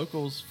 for the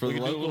locals, for We the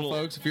could do a local little-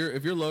 folks, if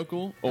you're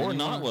local Or and you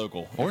not wanna-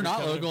 local. If or you're not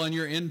coming- local, and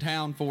you're in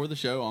town for the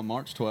show on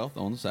March 12th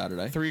on the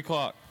Saturday, 3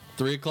 o'clock.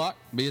 3 o'clock,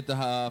 be at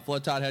the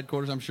Flood Tide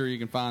headquarters. I'm sure you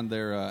can find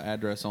their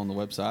address on the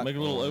website. Make a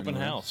little or open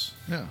anywhere. house.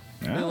 Yeah.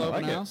 Be a little I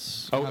open like it.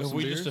 house. Oh, have have some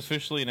we beers. just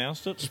officially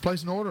announced it? Just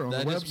place an order on the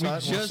That is- we website.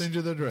 and we'll just- send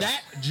you the address.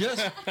 That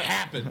just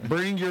happened.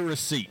 Bring your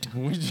receipt.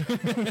 We just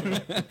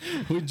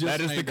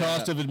That is the made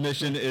cost that of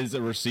admission is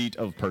a receipt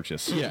of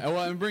purchase. Yeah,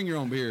 well, and bring your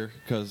own beer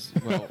because,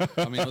 well,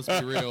 I mean, let's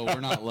be real,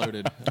 we're not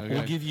loaded. Okay?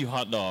 We'll give you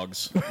hot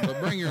dogs. But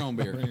bring your own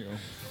beer.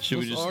 Should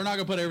we just? We're not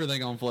gonna put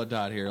everything on Flood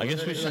Tide here. I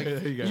guess we should.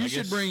 There you go. You I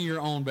should guess- bring your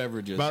own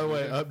beverages. By the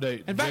way,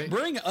 update. in fact,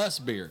 bring us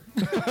beer.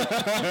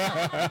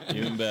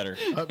 Even better.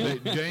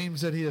 Update. James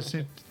said he has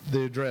sent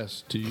the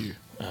address to you.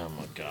 Oh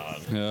my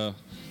God. Yeah,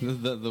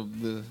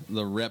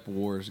 the rep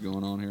wars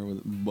going on here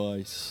with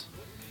Bice.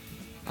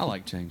 I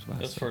like James Bice.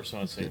 That's the first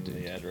time I've seen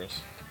the address.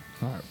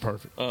 All right,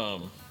 perfect.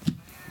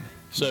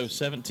 So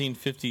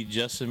 1750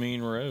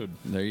 Jessamine Road,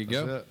 There you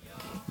go. That's it.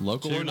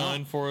 Local or not,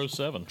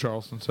 29407.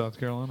 Charleston, South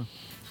Carolina.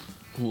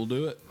 we'll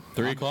do it.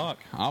 3 o'clock.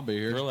 I'll be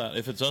here. Grill out.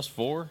 If it's us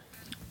 4,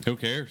 Who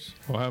cares?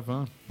 We'll have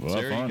fun. Well,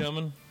 Sarah, you fun.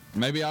 coming?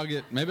 Maybe I'll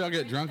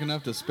get drunk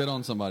enough to spit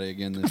on somebody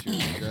again this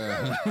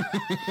year.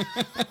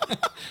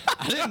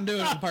 I didn't do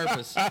it on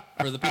purpose.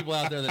 For the people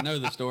out there that know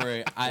the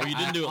story, Well, you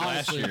didn't do it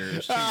last year. It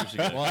was 2 years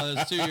ago. Well, it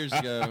was 2 years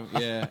ago.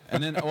 Yeah,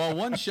 and then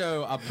one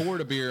show I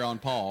poured a beer on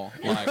Paul,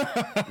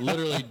 like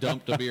literally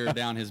dumped a beer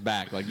down his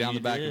back, like down the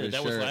back of his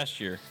that shirt. was last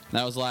year.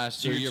 That was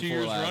last year. So you're 2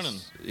 years running.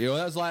 Yeah, well,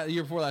 that was the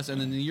year before last, and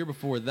then the year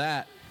before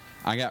that,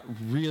 I got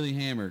really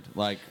hammered,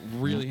 like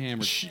really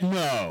hammered.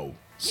 No.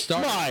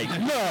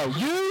 Mike, no,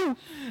 you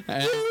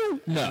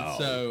no.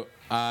 So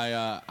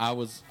I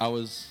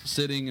was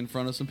sitting in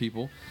front of some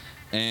people,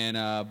 and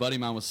a buddy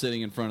of mine was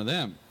sitting in front of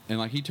them, and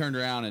like he turned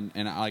around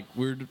and I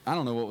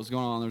don't know what was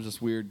going on. There was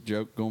this weird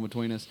joke going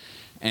between us,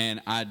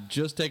 and I'd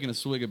just taken a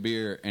swig of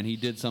beer, and he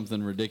did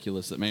something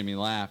ridiculous that made me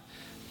laugh.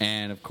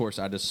 And of course,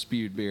 I just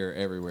spewed beer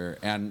everywhere.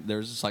 And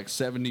there's this like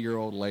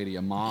 70-year-old lady,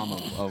 a mom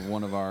of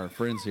one of our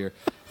friends here,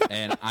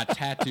 and I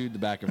tattooed the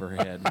back of her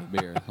head with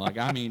beer. Like,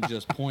 I mean,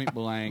 just point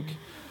blank,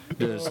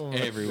 just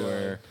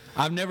everywhere.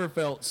 God. I've never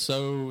felt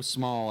so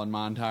small in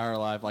my entire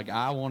life. Like,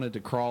 I wanted to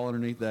crawl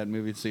underneath that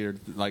movie theater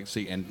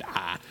seat and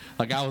die.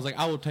 Like, I was like,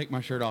 I will take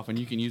my shirt off and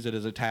you can use it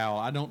as a towel.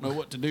 I don't know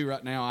what to do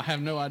right now. I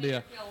have no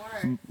idea.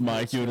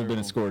 Mike, you would have been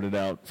escorted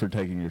out for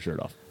taking your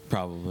shirt off.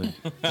 Probably.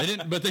 They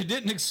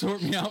didn't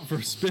escort me out for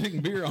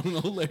spitting beer on an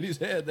old lady's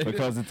head.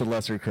 Because it's a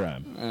lesser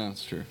crime. Yeah,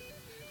 that's true.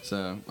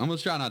 So I'm gonna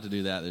try not to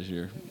do that this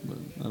year.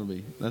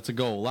 But that's a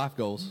goal. Life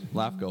goals.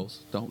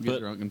 Don't get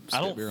drunk and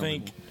spit beer on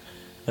people.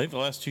 I think the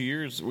last 2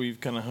 years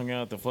we've kind of hung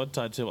out at the Flood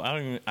Tide table. I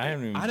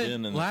haven't even been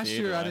in the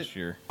theater last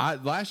year.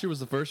 Last year was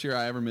the first year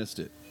I ever missed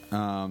it.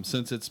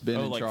 Since it's been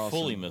in Charleston.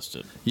 Fully missed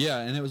it. Yeah,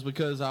 and it was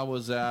because I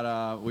was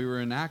we were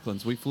in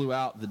Acklands. We flew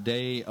out the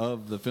day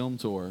of the film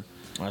tour.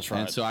 That's right.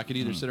 And so I could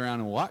either sit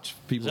around and watch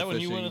people fishing. Is that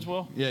when you went as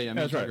well? Yeah, me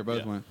and Tucker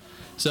both went.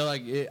 So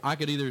I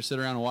could either sit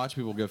around and watch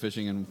people go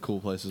fishing in cool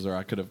places, or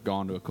I could have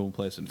gone to a cool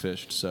place and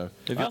fished. So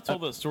have y'all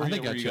told that story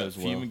where you got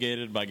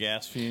fumigated by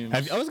gas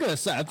fumes? I was gonna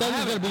say, I thought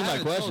that was gonna be my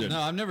question. No,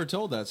 I've never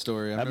told that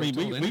story.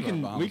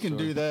 We can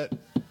do that.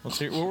 Let's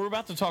hear. Well, we're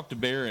about to talk to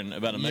Barron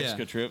about a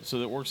Mexico trip, so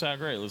that works out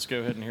great. Let's go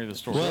ahead and hear the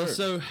story. Well,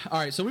 all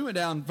right. So we went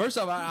down. First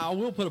off, I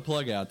will put a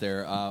plug out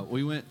there.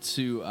 We went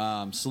to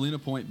Salina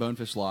Point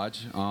Bonefish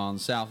Lodge on the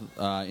south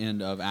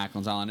end of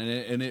Acklands Island,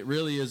 and it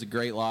really is a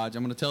great lodge.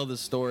 I'm going to tell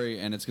this story,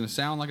 and it's going to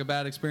sound like a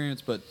bad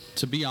experience, but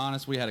to be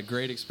honest, we had a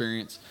great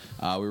experience.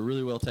 We were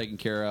really well taken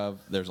care of.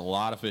 There's a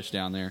lot of fish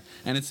down there,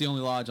 and it's the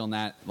only lodge on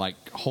that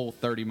whole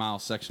 30-mile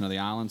section of the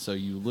island. So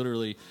you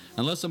literally,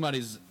 unless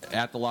somebody's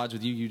at the lodge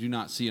with you, you do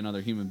not see another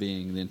human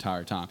being the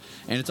entire time.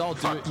 And it's all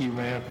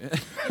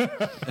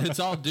it's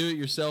all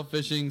do-it-yourself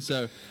fishing.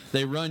 So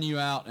they run you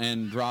out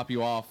and drop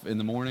you off in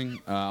the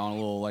morning on a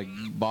little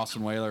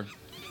Boston whaler.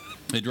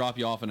 They drop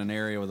you off in an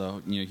area with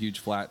a huge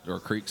flat or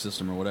creek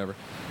system or whatever,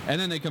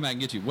 and then they come back and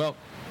get you. Well,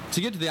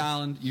 to get to the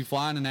island, you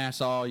fly into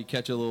Nassau, you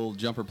catch a little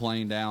jumper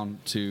plane down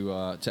to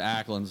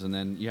Acklands, and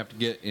then you have to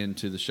get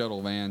into the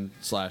shuttle van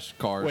 /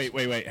 cars.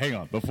 Wait, hang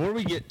on. Before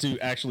we get to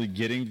actually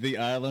getting to the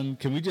island,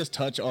 can we just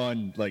touch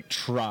on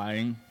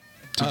trying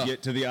to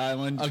get to the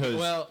island? Okay,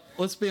 well,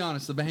 let's be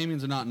honest. The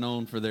Bahamians are not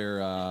known for their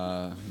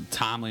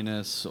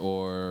timeliness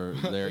or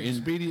their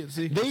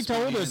expediency. They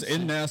told us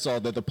in Nassau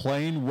that the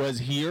plane was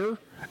here,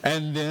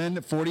 and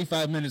then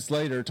 45 minutes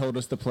later told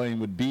us the plane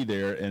would be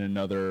there in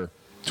another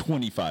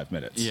 25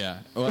 minutes. Yeah.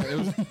 Well, it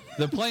was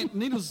the plane.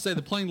 Needless to say,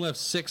 the plane left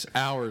 6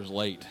 hours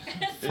late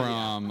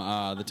from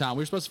the time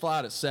we were supposed to fly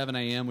out at 7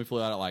 a.m. We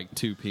flew out at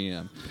 2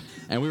 p.m.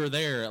 and we were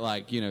there at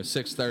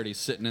 6:30,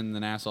 sitting in the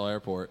Nassau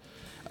airport.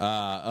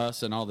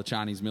 Us and all the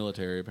Chinese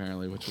military,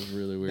 apparently, which was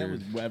really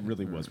weird. That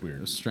really was weird.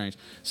 It was strange.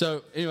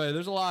 So anyway,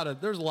 there's a lot of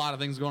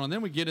things going on.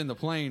 Then we get in the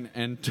plane,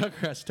 and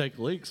Tucker has to take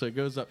a leak, so it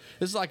goes up.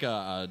 This is like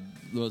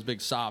those big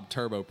Saab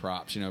turbo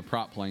props,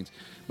 prop planes,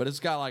 but it's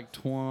got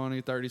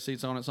 20, 30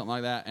 seats on it, something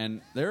like that.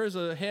 And there is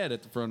a head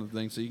at the front of the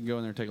thing, so you can go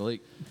in there and take a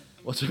leak.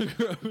 Well,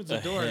 Tucker opens the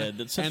door. Head.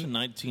 That's such a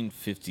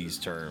 1950s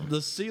term.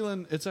 The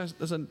ceiling, it's a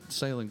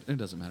sailing. It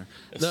doesn't matter.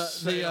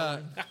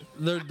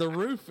 The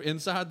roof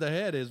inside the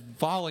head is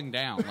falling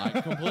down,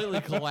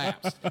 completely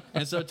collapsed.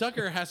 And so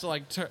Tucker has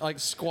to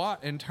squat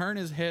and turn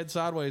his head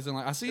sideways, and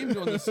I see him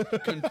doing this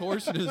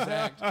contortionist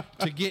act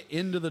to get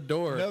into the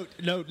door.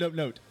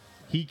 Note.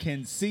 He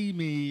can see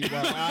me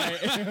while I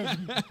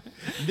am.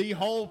 The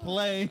whole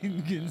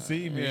plane can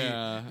see me.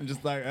 Yeah. I'm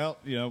just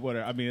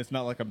whatever. I mean, it's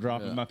not like I'm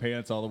dropping my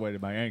pants all the way to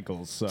my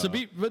ankles. So. To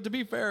be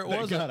fair, it was.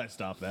 Thank God I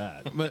stopped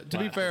that. But to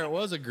be fair, it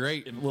was a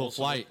great little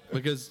flight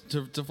because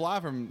to fly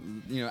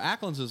from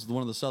Acklands is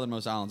one of the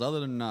southernmost islands,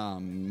 other than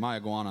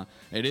Mayaguana.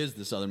 It is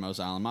the southernmost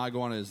island.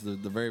 Mayaguana is the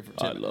very tip.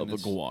 I love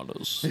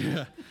iguanas.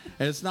 Yeah,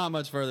 and it's not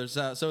much further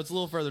south, so it's a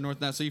little further north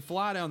than that. So you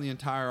fly down the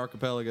entire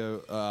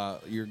archipelago.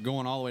 You're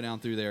going all the way down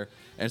through there.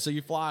 And so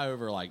you fly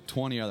over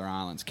 20 other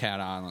islands: Cat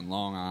Island,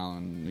 Long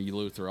Island,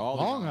 Eleuthera, all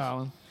the Long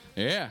Island.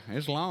 Yeah,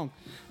 it's long.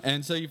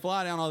 And so you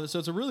fly down all this. So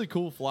it's a really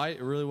cool flight.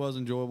 It really was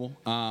enjoyable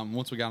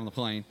once we got on the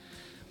plane.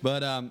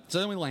 But so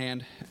then we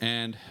land,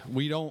 and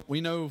we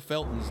know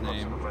Felton's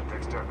name.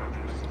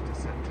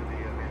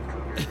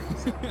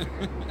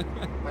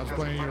 I was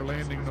playing your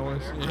landing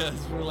noise. Yes,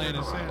 we're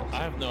landing. I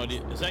have no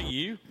idea. Is that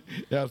you?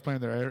 Yeah, I was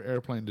playing their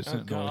airplane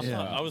descent God,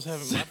 noise.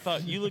 I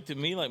thought you looked at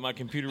me like my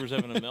computer was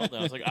having a meltdown.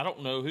 I was like, I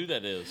don't know who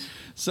that is.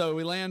 So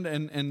we land,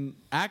 and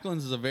Acklands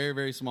is a very,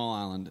 very small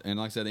island, and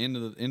like I said, the end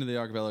of the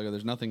archipelago,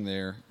 there's nothing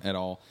there at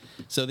all.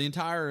 So the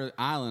entire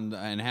island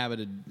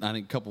inhabited, I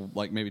think, a couple,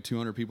 like maybe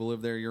 200 people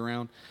live there year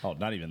round. Oh,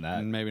 not even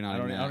that. Maybe not. I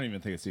even that. don't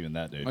even think it's even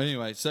that, dude.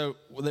 Anyway, so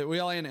we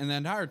all land, and the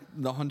entire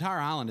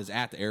island is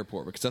at the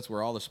airport because that's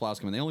where all the supplies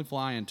come in. They only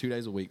fly in 2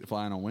 days a week. They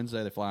fly in on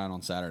Wednesday. They fly in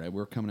on Saturday.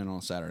 We're coming in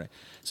on Saturday.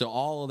 So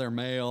all of their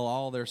mail,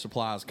 all their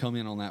supplies come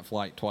in on that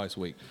flight twice a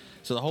week.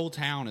 So the whole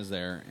town is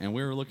there, and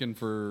we were looking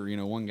for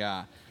one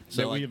guy.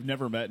 So that we have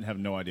never met and have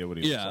no idea what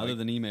he looks like. Yeah, other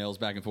than emails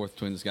back and forth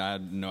between this guy, I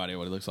had no idea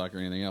what he looks like or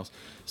anything else.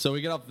 So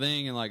we get off the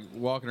thing and like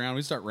walking around,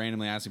 we start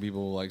randomly asking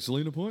people like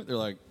Selena Point. They're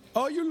like,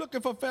 "Oh, you're looking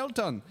for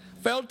Felton?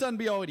 Felton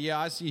be over? Yeah,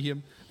 I see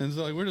him." And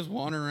so like we're just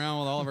wandering around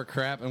with all of our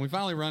crap, and we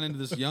finally run into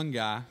this young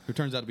guy who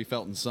turns out to be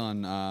Felton's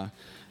son.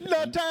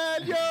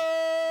 Nathaniel.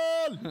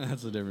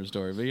 That's a different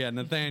story, but yeah,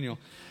 Nathaniel.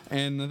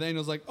 And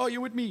Nathaniel's like, "Oh,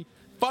 you're with me.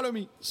 Follow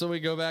me." So we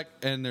go back,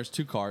 and there's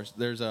two cars.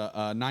 There's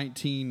a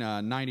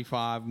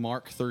 1995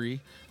 Mark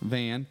III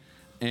van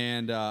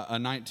and a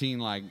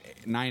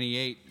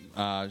 1998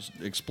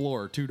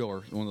 Explorer,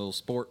 two-door, one of those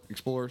sport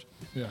Explorers.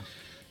 Yeah.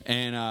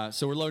 And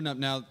so we're loading up.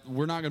 Now,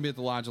 we're not going to be at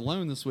the lodge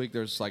alone this week.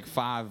 There's like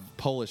 5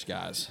 Polish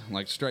guys,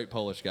 like straight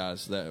Polish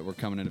guys that were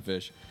coming in to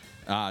fish.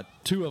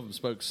 2 of them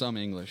spoke some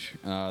English.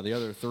 The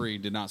other 3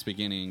 did not speak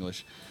any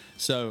English.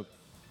 So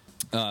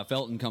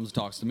Felton comes and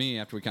talks to me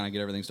after we kind of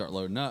get everything start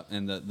loading up.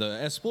 And the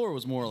Explorer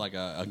was more like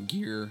a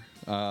gear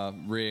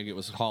rig. It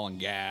was hauling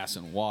gas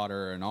and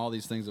water and all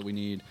these things that we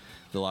need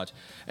the lodge.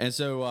 And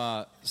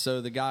so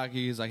the guy,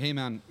 he's like, "Hey,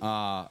 man,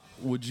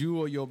 would you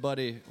or your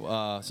buddy,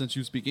 since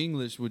you speak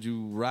English, would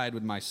you ride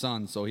with my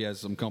son so he has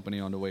some company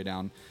on the way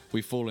down?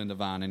 We full in the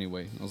van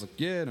anyway." I was like,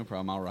 "Yeah, no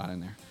problem. I'll ride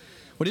in there."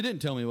 What he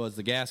didn't tell me was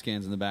the gas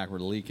cans in the back were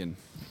leaking,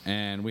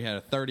 and we had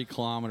a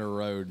 30-kilometer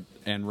road,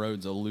 and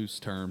road's a loose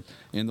term.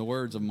 In the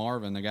words of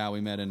Marvin, the guy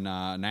we met in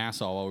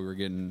Nassau while we were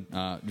getting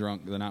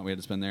drunk the night we had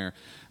to spend there,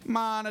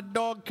 "Man, a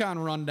dog can't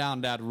run down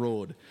that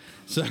road."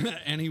 So,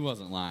 and he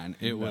wasn't lying.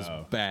 It was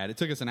bad. It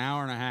took us an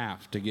hour and a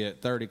half to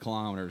get 30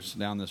 kilometers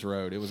down this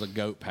road. It was a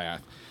goat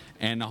path.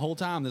 And the whole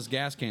time, this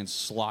gas can's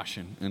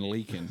sloshing and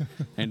leaking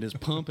and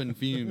just pumping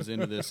fumes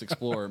into this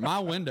Explorer. My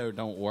window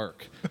don't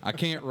work. I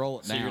can't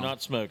roll it down. So you're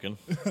not smoking?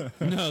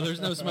 No,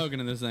 there's no smoking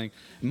in this thing.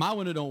 My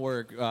window don't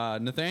work.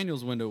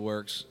 Nathaniel's window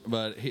works,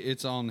 but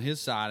it's on his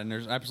side, and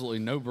there's absolutely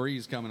no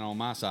breeze coming on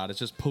my side. It's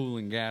just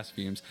pooling gas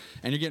fumes.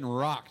 And you're getting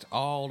rocked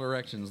all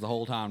directions the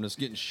whole time, just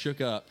getting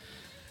shook up.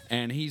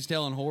 And he's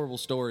telling horrible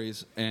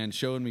stories and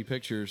showing me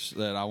pictures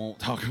that I won't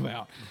talk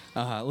about.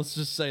 Let's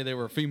just say they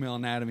were female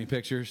anatomy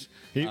pictures.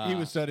 He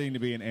was studying to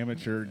be an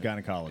amateur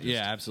gynecologist.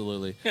 Yeah,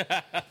 absolutely.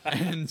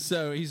 And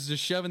so he's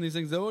just shoving these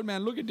things. "Oh,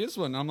 man, look at this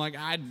one." I'm like,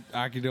 I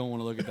don't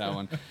want to look at that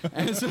one.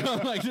 And so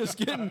I'm like just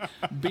getting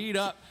beat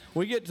up.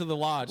 We get to the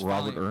lodge.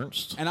 Robert finally,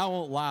 Ernst. And I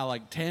won't lie,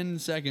 like 10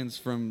 seconds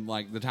from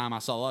like the time I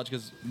saw the lodge,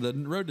 because the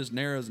road just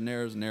narrows and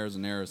narrows and narrows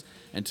and narrows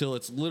until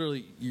it's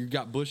literally, you've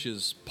got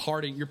bushes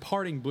parting. You're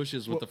parting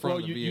bushes with the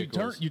front of the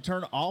vehicles. You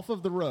turn off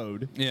of the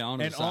road, onto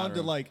and the side onto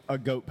road. like a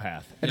goat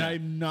path. And Yeah.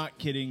 I'm not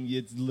kidding.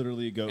 It's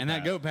literally a goat path. And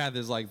that goat path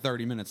is like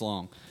 30 minutes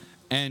long.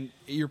 And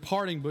you're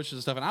parting bushes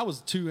and stuff. And I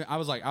was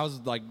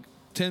like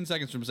 10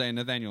 seconds from saying,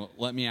 "Nathaniel,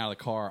 let me out of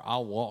the car.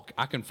 I'll walk.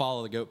 I can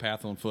follow the goat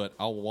path on foot.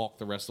 I'll walk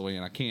the rest of the way,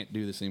 and I can't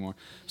do this anymore."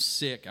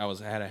 Sick. I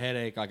had a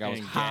headache. Like I was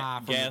And high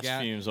from gas the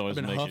gas. fumes always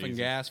I've been make it huffing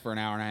easy. gas for an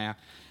hour and a half.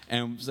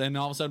 And then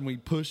all of a sudden we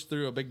pushed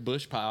through a big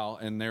bush pile,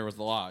 and there was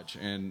the lodge.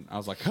 And I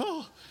was like,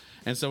 "Oh."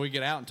 And so we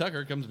get out, and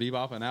Tucker comes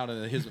bebopping out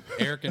of his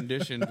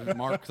air-conditioned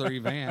Mark III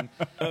van.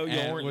 Oh, you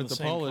and weren't in with the the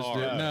same Polish car.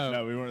 dude.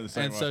 No, we weren't in the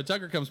same And one. so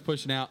Tucker comes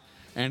pushing out,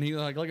 and he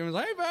like look at me,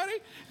 like, "Hey, buddy,"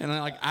 and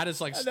I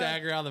just like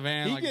stagger out of the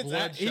van, He like gets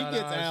bloodshot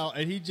eyes. out,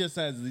 and he just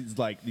has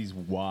these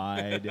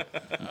wide,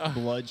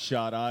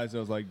 bloodshot eyes. I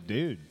was like,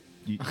 "Dude,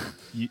 you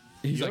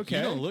He's you like, okay?"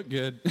 "You don't look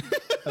good."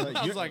 I was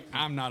 "You're- like,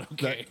 "I'm not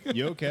okay."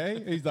 "You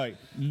okay?" He's like,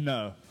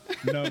 "No,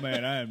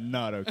 man, I am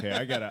not okay.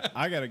 I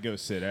gotta go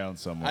sit down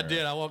somewhere." I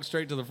did. I walked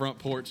straight to the front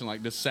porch and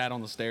like just sat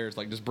on the stairs,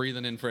 like just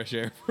breathing in fresh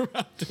air for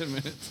about 10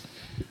 minutes.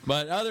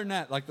 But other than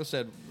that, like I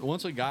said,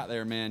 once we got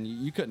there, man,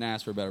 you couldn't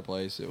ask for a better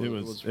place. It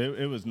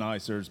was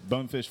nice. There's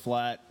Bonefish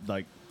Flat,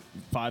 like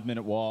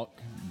 5-minute walk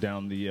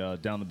down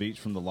the beach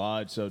from the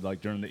lodge. So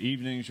like during the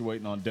evenings, you're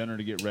waiting on dinner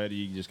to get ready.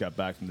 You just got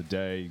back from the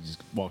day. You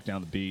just walk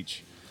down the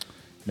beach,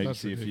 maybe That's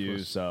see a few.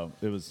 ridiculous. So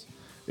it was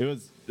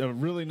a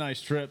really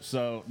nice trip.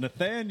 So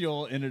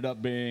Nathaniel ended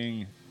up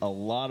being a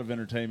lot of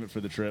entertainment for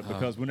the trip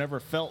because whenever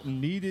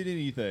Felton needed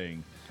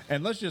anything,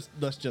 and let's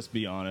just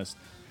be honest,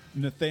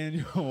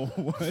 Nathaniel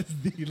was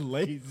the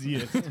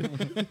laziest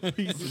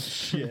piece of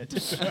shit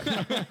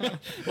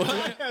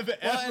I have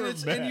ever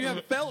met. And you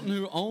have Felton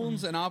who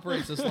owns and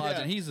operates this lodge,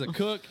 and he's the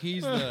cook,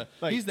 he's the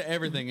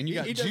everything, and you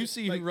got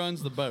Juicy who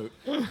runs the boat,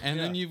 and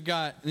then you've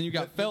got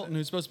Felton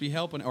who's supposed to be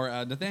helping, or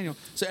Nathaniel.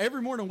 So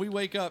every morning we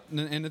wake up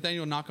and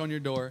Nathaniel will knock on your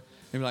door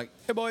and be like,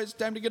 "Hey boys,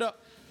 time to get up."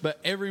 But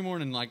every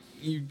morning, like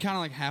you kind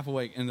of like half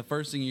awake, and the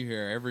first thing you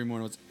hear every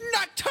morning was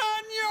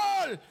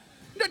Nathaniel,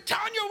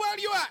 where are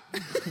you at?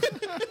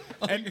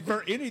 And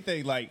for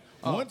anything, like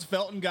once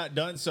Felton got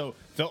done, so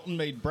Felton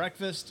made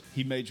breakfast,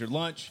 he made your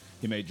lunch,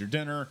 he made your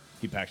dinner,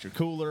 he packed your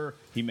cooler,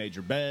 he made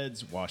your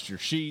beds, washed your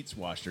sheets,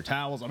 washed your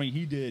towels. I mean,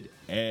 he did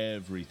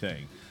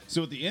everything.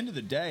 So at the end of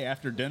the day,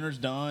 after dinner's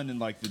done and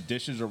like the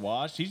dishes are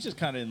washed, he's just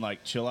kind of in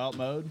like chill out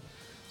mode.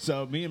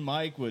 So me and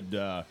Mike would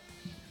be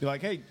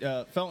like, "Hey,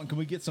 Felton, can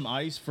we get some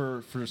ice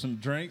for some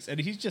drinks?" And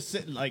he's just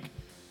sitting like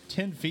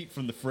 10 feet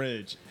from the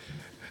fridge.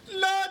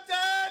 Nathaniel!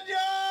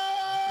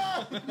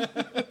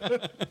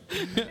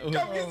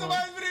 Come get some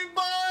ice cream,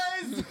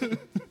 boys!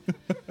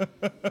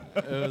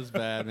 It was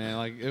bad, man.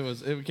 Like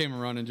it became a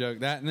running joke.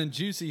 That and then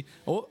Juicy.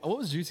 What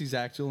was Juicy's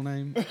actual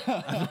name?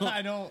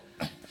 I don't.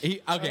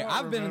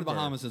 I've been in the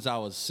Bahamas since I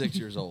was 6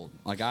 years old.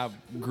 Like I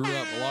grew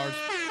up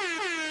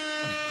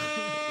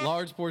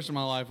large portion of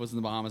my life was in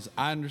the Bahamas.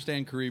 I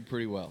understand Carib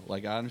pretty well.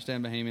 Like I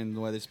understand Bahamian the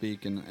way they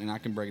speak, and I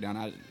can break it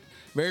down.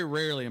 Very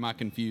rarely am I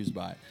confused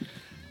by it.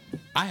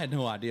 I had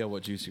no idea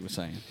what Juicy was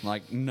saying.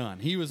 Like none.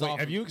 He was off.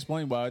 Have you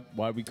explained why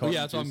we call him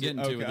that's what I'm Juicy?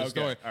 getting to with the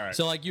story. All right.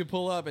 So like you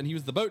pull up and he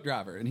was the boat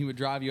driver and he would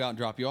drive you out and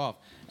drop you off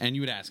and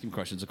you would ask him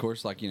questions, of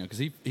course, like because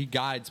he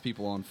guides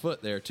people on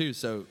foot there too.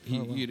 So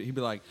he'd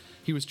be like,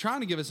 he was trying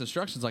to give us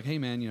instructions like, "Hey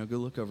man, go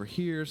look over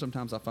here.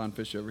 Sometimes I find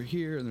fish over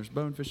here and there's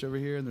bonefish over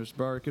here and there's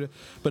barracuda."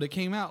 But it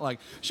came out like,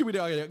 "Should we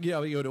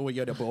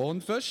the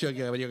bonefish?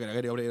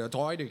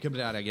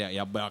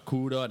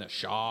 Barracuda and a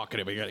shark."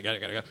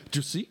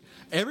 You see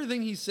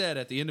everything he said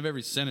at the end of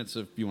every sentence,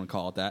 if you want to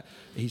call it that,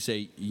 he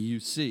say "you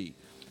see."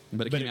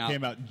 But it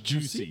came out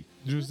juicy.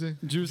 Juicy.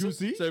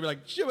 So they'd be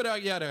like, "Yeah,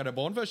 I got a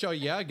bonefish. Oh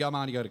yeah, come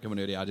on, you got to come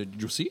in here.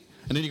 Juicy."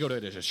 And then you go to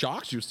the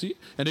sharks, juicy.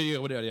 And then you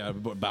go to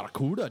the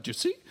barracuda,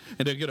 juicy.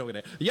 And then you get over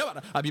there.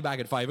 "Yeah, I'll be back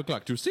at 5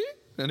 o'clock, juicy."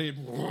 And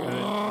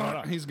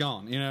he's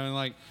gone. And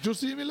like, "You'll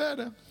see me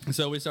later."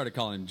 So we started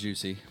calling him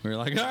Juicy. We were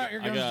like, "All right,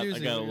 here comes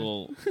Juicy." I got a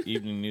little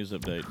evening news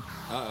update.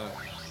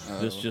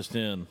 This just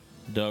in.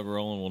 Doug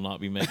Rowland will not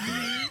be making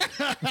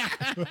it.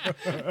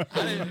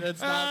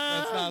 That's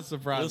not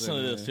surprising. Listen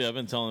to this, too. I've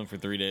been telling him for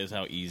 3 days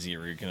how easy a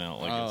root canal.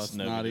 Like, it's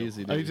not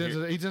easy.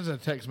 He sends a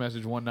text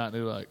message one night and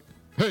they're like,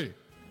 "Hey."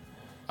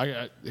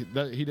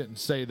 He didn't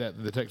say that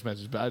in the text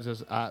message, but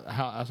that's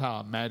how I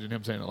imagine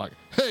him saying it. Like,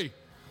 "Hey,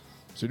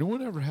 has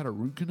anyone ever had a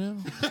root canal?"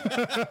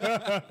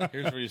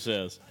 Here's what he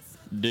says.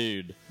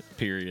 "Dude,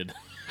 period.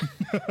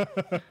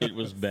 It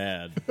was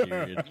bad,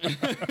 period.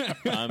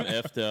 I'm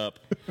effed up.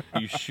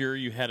 You sure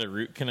you had a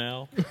root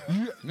canal?"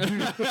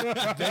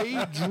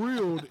 They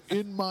drilled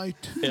in my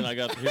tooth. And I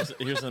got,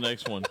 here's the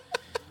next one.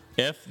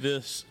 "F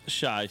this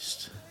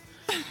shiest.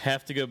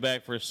 Have to go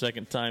back for a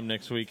second time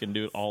next week and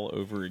do it all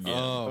over again."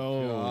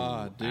 Oh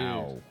God, dude.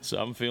 Ow. So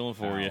I'm feeling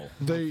for you.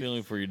 I'm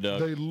feeling for you, Doug.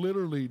 They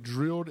literally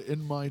drilled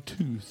in my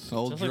tooth.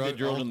 Sounds like they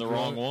drilled in the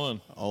wrong one.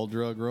 Old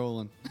drug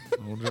rolling.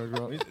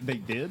 They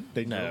did?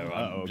 They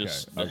no.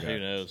 Okay. Who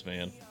knows,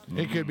 man?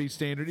 It could be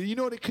standard. You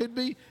know what it could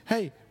be?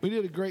 "Hey, we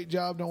did a great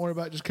job. Don't worry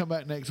about it. Just come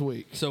back next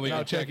week." So we I'll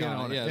can check in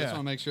on it. Yeah, just want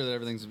to make sure that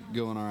everything's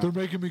going all right. They're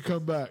making me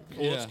come back.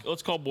 Well,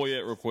 let's call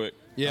Boyette real quick.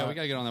 Yeah, we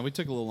got to get on that. We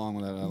took a little long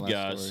with that last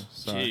guys,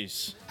 story.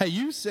 Jeez. Hey,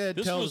 you said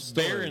this tell was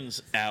the story.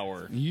 Barron's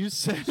hour. You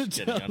said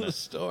tell the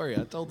story.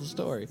 I told the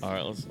story. All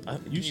right,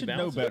 you should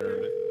know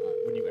better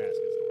when you ask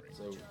a story.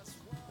 So,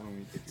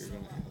 if you're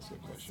going to ask a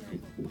question,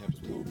 you have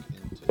to talk into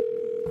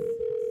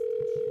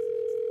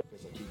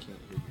because like he can't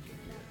hear you.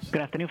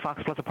 Good afternoon,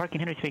 Fox Plaza Parking.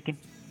 Henry speaking.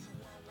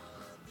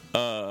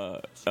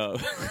 This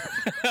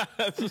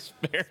is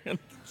Barron.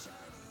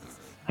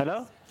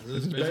 Hello?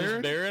 This is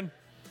Barron? Barron?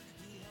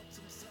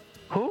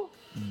 Who?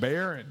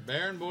 Barron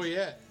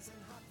Boyette.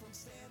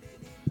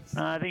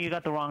 I think you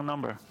got the wrong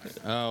number.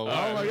 Oh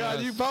my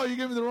God! You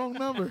gave me the wrong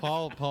number.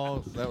 Paul,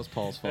 that was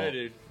Paul's fault. Hey,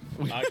 dude.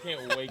 I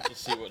can't wait to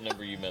see what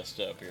number you messed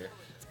up here.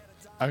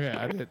 Okay,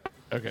 I did.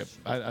 Okay,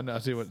 I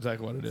see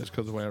exactly what it is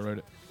because the way I wrote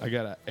it. I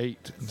got an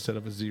 8 instead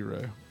of a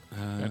 0,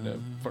 and the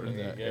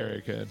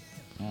area code.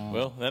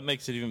 Well, that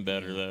makes it even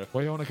better, though.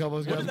 Well, you want to call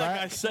those guys What did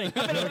back? that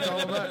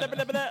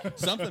guy say?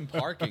 Something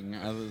parking.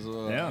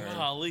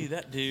 Golly,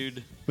 that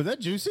dude. Was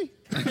that Juicy?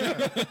 I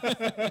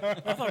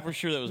thought for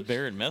sure that was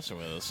Barron messing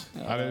with us.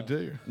 I did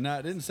too. No,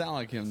 it didn't sound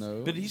like him,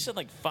 though. But he said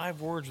like 5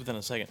 words within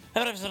a second.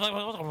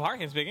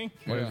 Parking speaking.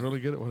 Well, he's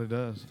really good at what he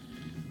does.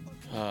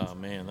 Oh,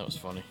 man, that was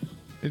funny.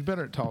 He's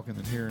better at talking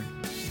than hearing.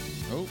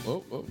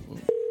 Oh.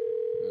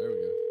 There we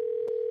go.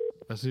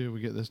 Let's see who we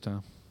get this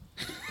time.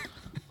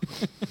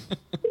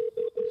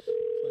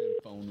 Playing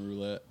phone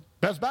roulette.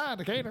 Best Buy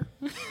indicator.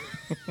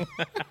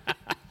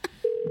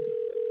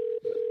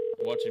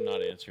 Watch him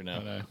not answer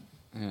now.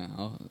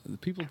 Yeah, the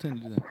people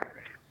tend to do that.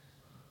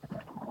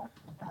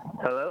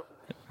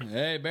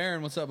 Hey,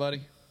 Baron, what's up,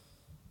 buddy?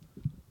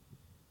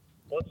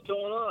 What's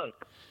going on?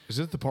 Is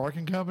it the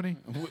parking company?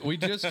 We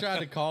just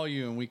tried to call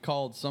you, and we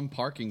called some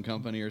parking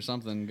company or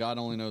something. God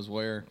only knows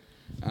where.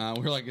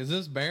 We're like, "Is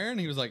this Baron?"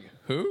 He was like,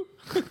 "Who?"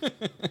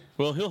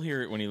 Well, he'll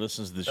hear it when he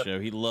listens to the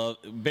show.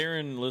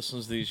 Baron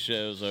listens to these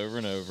shows over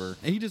and over.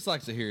 He just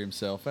likes to hear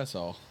himself. That's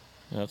all.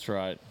 That's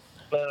right.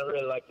 Man, I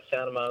really like the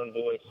sound of my own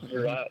voice.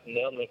 You're right.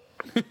 Nailed me.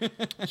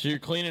 So you're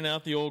cleaning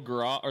out the old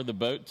garage or the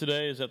boat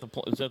today? Is that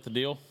the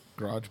deal?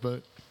 Garage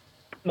boat.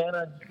 Man,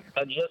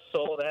 I just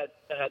sold. I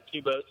had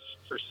 2 boats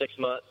for 6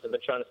 months. I've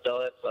been trying to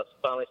sell it, so I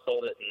finally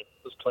sold it and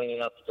was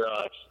cleaning up the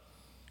garage.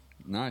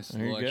 Nice.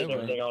 There you go, Getting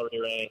everything already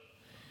ready.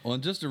 Well,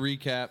 and just to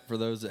recap, for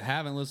those that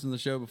haven't listened to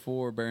the show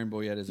before, Baron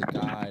Boyette is a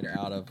guide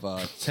out of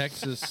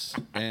Texas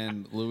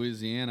and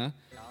Louisiana.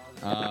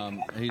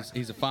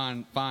 He's a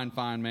fine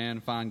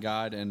man, fine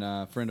guide,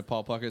 and friend of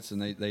Paul Puckett's,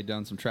 and they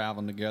done some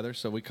traveling together.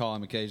 So we call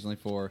him occasionally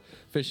for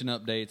fishing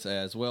updates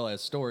as well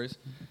as stories.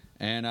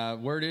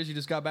 And word is you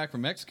just got back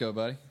from Mexico,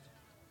 buddy.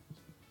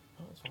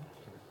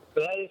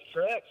 That is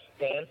correct,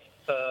 man.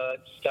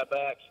 Just got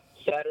back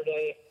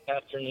Saturday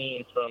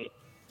afternoon from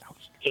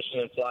fishing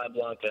in Playa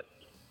Blanca,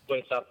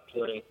 way south of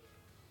Tulum.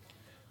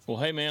 Well,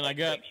 hey, man, I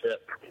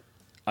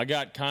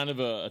got kind of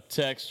a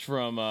text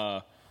from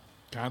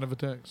kind of a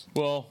text.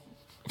 Well,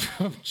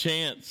 from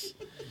Chance.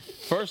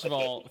 First of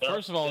all,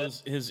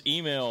 his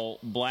email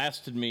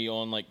blasted me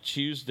on like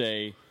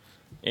Tuesday,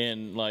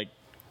 and like,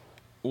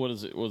 what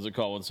is it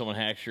called when someone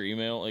hacks your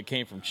email? It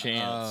came from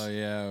Chance. Oh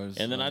yeah.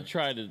 And then I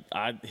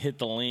hit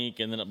the link,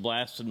 and then it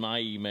blasted my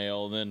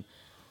email, and then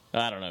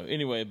I don't know.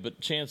 Anyway, but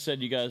Chance said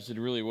you guys did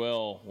really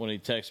well when he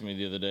texted me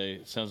the other day.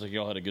 It sounds like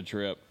y'all had a good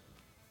trip.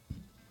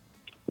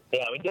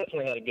 Yeah, we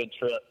definitely had a good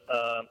trip.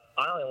 I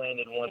only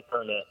landed 1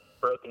 permit,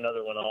 broke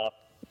another one off.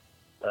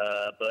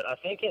 But I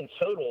think in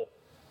total,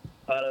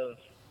 out of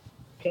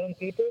 10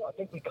 people, I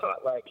think we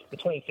caught like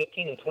between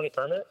 15 and 20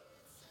 permits.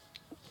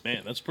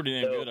 Man, that's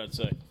pretty damn good, I'd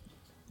say.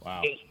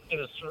 Wow. It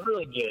was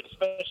really good,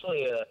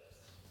 especially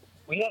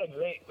we had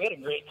a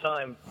great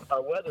time.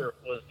 Our weather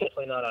was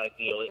definitely not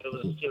ideal.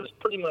 It was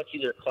pretty much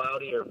either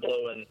cloudy or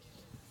blowing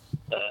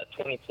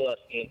 20 plus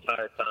the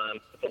entire time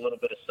with a little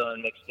bit of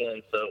sun mixed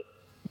in. So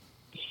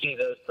to see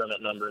those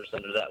permit numbers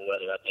under that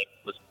weather, I think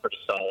was pretty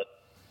solid.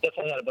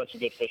 Definitely had a bunch of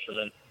good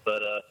fishermen,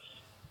 but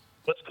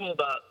what's cool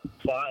about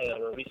Playa,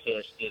 where we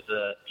fished, is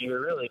you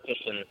were really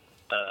fishing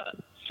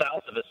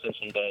south of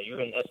Ascension Bay.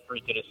 You're in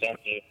Espiritu de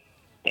Santo,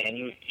 and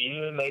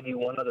you maybe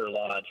one other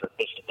lodge are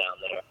fishing down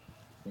there.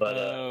 But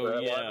where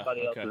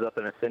everybody else is up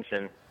in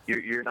Ascension,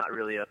 you're not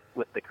really up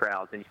with the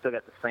crowds, and you still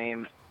got the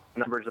same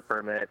numbers of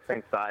permits,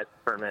 same size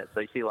permits, so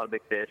you see a lot of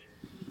big fish.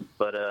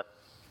 But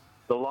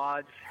the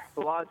lodge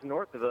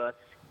north of us,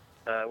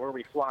 where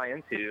we fly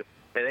into,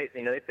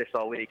 they fished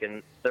all week,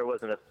 and there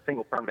wasn't a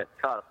single permit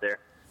caught up there.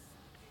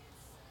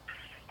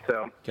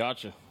 So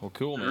gotcha. Well,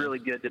 cool, man. It's really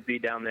good to be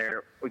down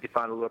there. We could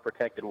find a little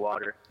protected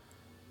water.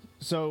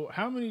 So,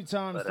 how many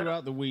times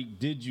throughout the week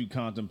did you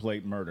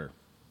contemplate murder?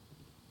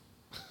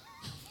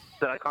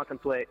 Did I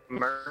contemplate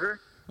murder?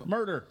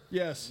 Murder,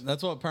 yes.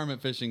 That's what permit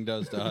fishing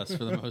does to us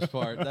for the most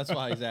part. That's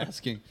why he's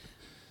asking.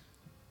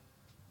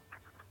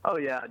 Oh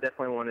yeah, I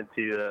definitely wanted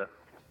to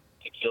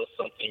kill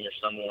something or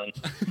someone.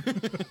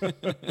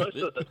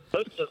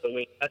 most of the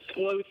week.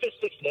 Well, we fished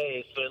 6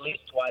 days, so at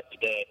least twice a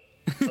day.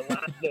 The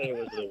last day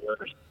was the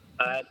worst.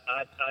 I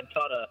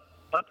caught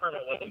my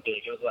permit wasn't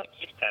big. It was like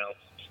 6 pounds.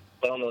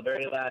 But on the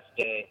very last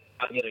day,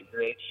 I get a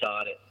great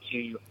shot at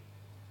 2,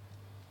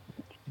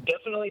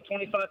 definitely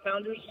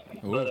 25-pounders,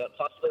 but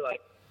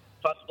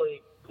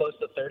possibly close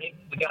to 30.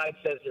 The guide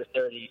says they're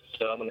 30,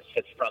 so I'm going to say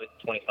it's probably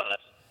 25.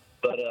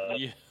 But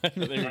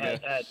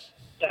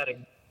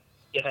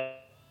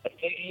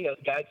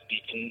guide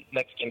speak, and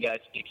Mexican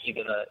guide speaks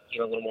even a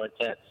little more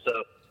intense.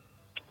 So,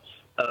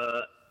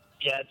 I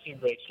had 2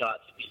 great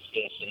shots at these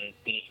fish, and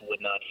these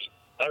would not eat.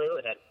 I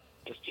really had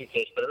just 2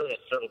 fish, but I really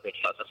had several great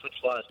shots. I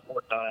switched flies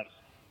 4 times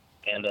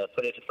and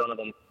put it in front of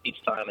them each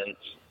time, and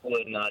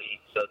would not eat.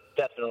 So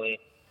definitely,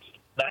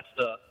 that's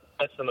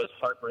the most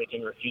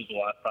heartbreaking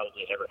refusal I've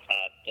probably ever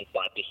had in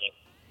fly fishing.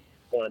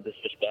 Wanted this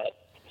fish bad.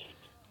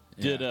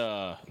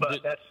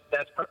 But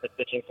that's perfect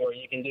fishing for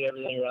you. You can do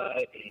everything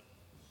right, and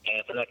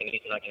if they're not going to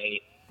eat, they're not going to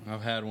eat.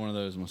 I've had one of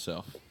those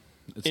myself.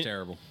 It's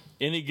terrible.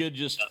 Any good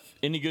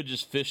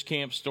just fish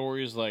camp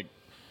stories? Like,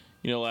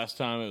 last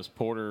time it was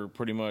Porter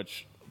pretty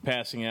much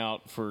passing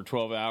out for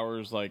 12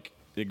 hours. Like,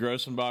 did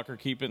Grossenbacher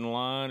keep it in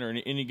line, or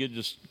any good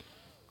just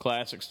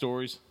classic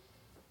stories?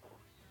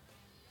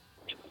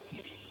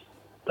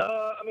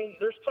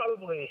 There's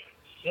probably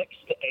 6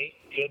 to 8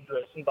 good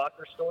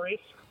Grossenbacher stories.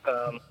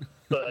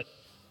 But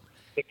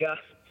the guy,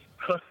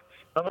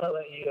 I'm gonna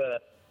let you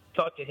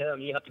talk to him.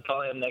 You have to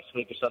call him next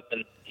week or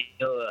something.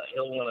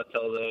 He'll want to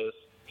tell those.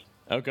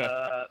 Okay.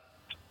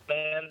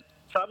 Man,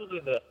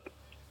 probably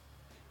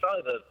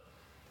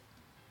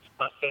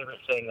my favorite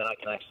thing that I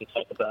can actually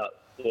talk about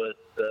was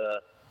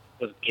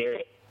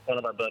Garrett, one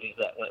of our buddies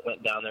that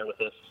went down there with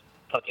us,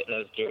 Puckett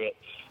knows Garrett.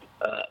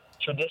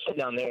 tradition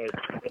down there is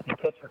if you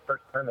catch your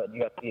first permit,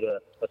 you have to eat a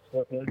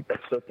scorpion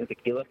that's soaked in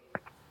tequila.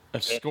 A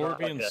it's not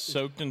scorpion like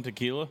soaked in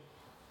tequila?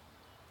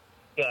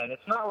 Yeah, and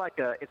it's not like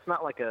a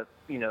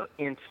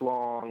inch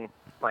long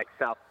like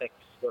South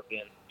Texas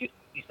scorpion. These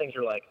things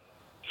are like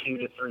 2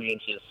 to 3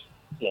 inches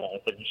long.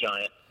 They're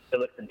giant. They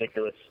look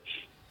ridiculous.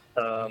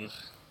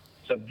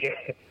 So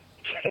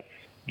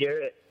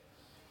Garrett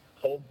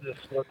holds this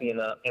scorpion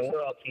up, and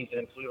we're all teasing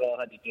him, so we've all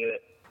had to do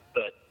it.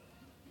 But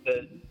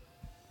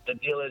the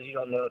deal is, you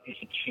don't know if you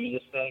should chew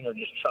this thing or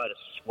just try to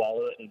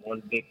swallow it in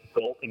one big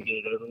gulp and get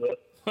it over with.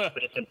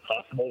 But it's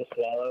impossible to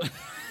swallow.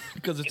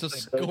 Because it's a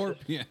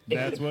scorpion.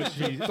 That's what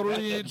she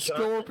 3-inch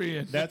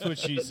scorpion. That's what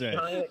she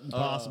said.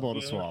 Impossible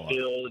to swallow.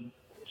 Filled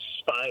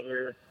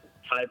spider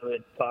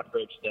hybrid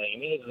cockroach thing. I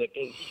mean,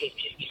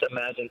 it's just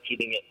imagine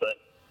eating it, but.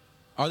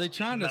 Are they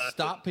trying to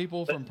stop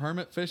people from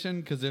permit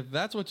fishing? Because if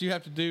that's what you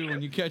have to do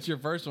when you catch your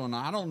first one,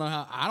 I don't know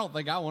how. I don't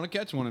think I want to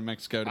catch one in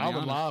Mexico. I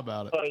would lie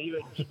about it. Oh,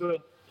 you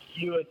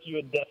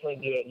would definitely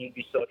do it, and you'd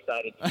be so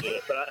excited to do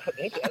it. But I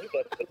think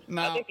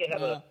they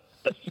have a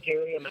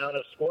scary amount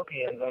of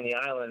scorpions on the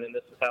island, and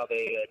this is how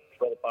they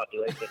control the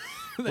population.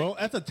 Well,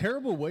 that's a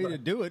terrible way to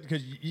do it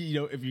because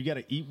if you got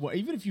to eat,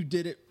 even if you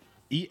did it,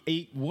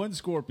 eat one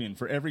scorpion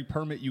for every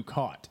permit you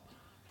caught.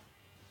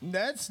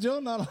 That's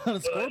still not a lot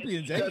of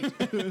scorpions.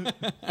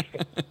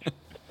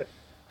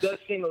 Does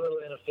seem a little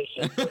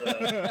inefficient.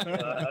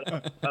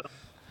 But,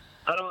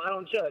 I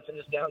don't judge. I'm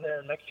just down there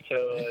in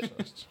Mexico,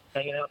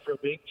 hanging out for a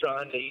week,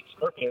 trying to eat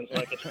scorpions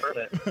like it's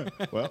permit.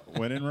 Well,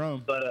 when in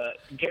Rome. But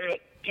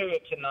Garrett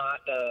cannot.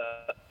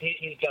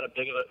 He's got a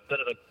bit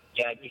of a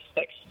gag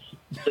reflex,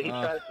 so he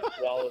tries to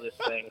swallow this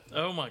thing.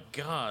 Oh my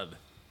God!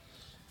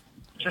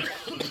 He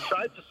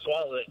tries to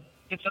swallow it.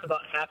 Gets it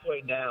about halfway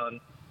down.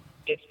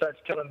 It starts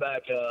coming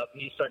back up.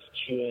 He starts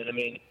chewing. I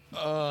mean,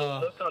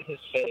 the look on his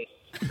face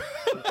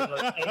was the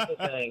most painful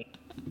thing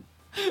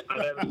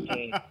I've ever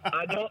seen.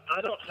 I don't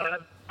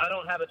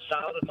have a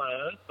child of my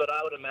own, but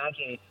I would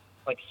imagine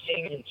like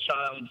seeing your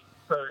child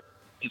hurt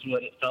is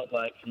what it felt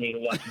like for me to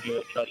watch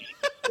Garrett try to eat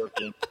the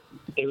scorpion.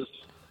 It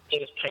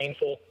was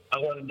painful. I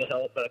wanted to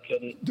help, but I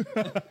couldn't.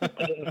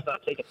 I didn't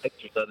stop taking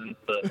pictures of him.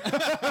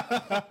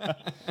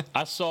 But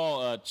I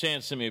saw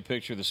Chance send me a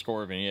picture of the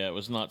scorpion. Yeah, it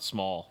was not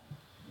small.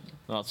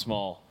 Not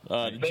small. They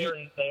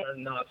are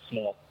not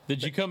small.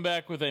 Did you come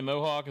back with a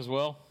mohawk as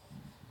well?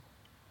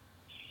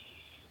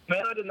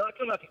 Man, I did not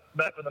come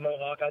back with a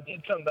mohawk. I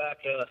did come back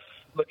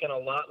looking a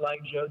lot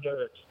like Joe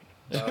Dirt.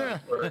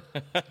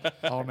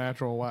 All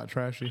natural, white,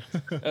 trashy.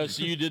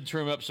 So you did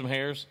trim up some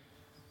hairs?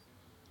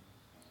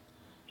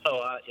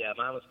 Oh, yeah,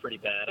 mine was pretty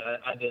bad.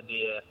 I did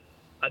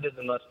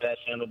the mustache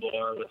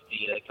handlebar with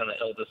the kind of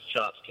Elvis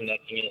chops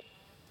connecting it.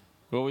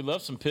 Well, we'd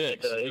love some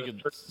pics. You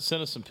could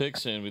send us some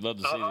pics soon. We'd love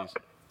to see these.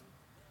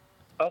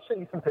 I'll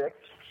send you some pics.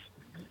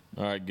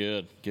 All right,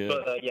 good.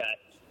 But yeah,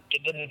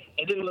 it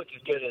didn't look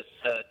as good as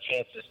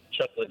Chance's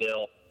Chuck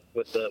Liddell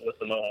with the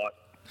mohawk.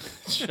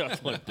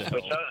 Chuck Liddell.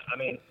 Which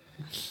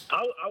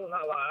I will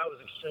not lie. I was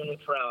extremely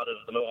proud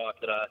of the mohawk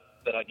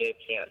that I gave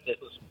Chance. It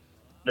was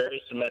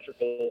very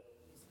symmetrical.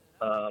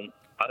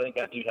 I think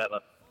I do have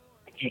a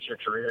future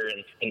career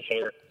in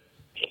hair.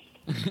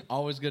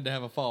 Always good to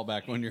have a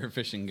fallback when you're a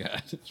fishing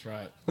guy. That's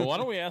right. Well, why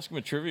don't we ask him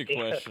a trivia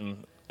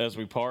question as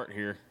we part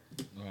here?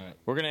 All right.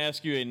 We're going to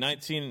ask you a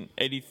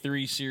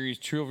 1983 series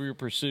Trivial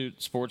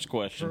Pursuit sports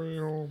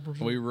question.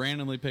 We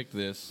randomly picked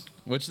this,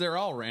 which they're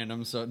all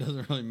random, so it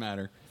doesn't really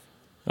matter.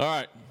 All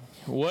right.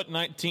 What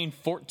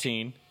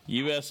 1914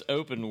 U.S.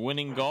 Open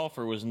winning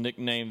golfer was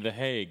nicknamed The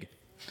Hague?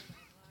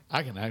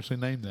 I can actually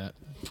name that.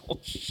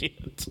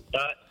 Bullshit.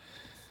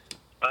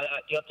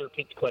 You have to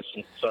repeat the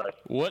question. Sorry.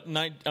 What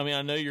night? I mean,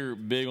 I know you're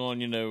big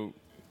on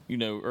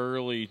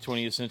early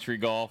 20th century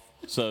golf,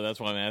 so that's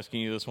why I'm asking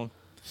you this one.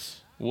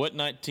 What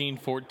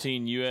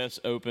 1914 U.S.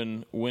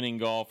 Open winning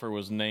golfer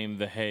was named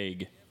The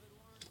Hague?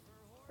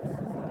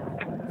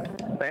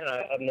 Man,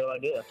 I have no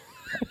idea.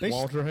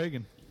 Walter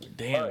Hagen.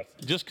 Damn. Right.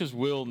 Just because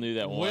Will knew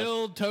that one.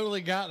 Will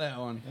totally got that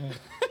one.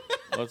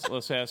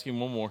 Let's ask him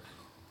one more.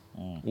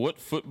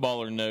 What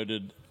footballer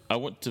noted, "I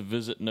went to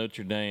visit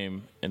Notre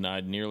Dame and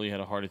I nearly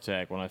had a heart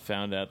attack when I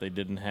found out they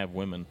didn't have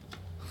women"?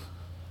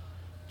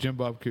 Jim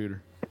Bob Cooter.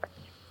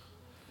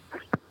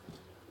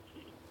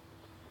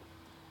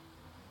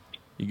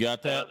 You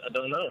got that? I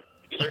don't know.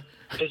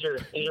 These are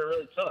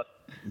really tough.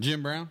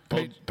 Jim Brown?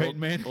 Peyton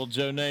Manning? Well,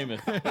 Joe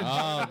Namath.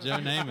 Oh, Joe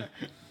Namath.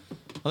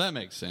 Well, that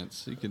makes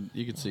sense.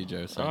 You could see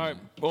Joe saying all right.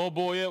 that. Well,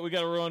 boy, yeah, we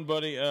got to run,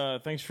 buddy.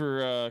 Thanks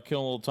for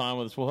killing a little time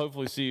with us. We'll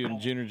hopefully see you in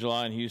June or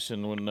July in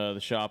Houston when the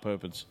shop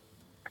opens.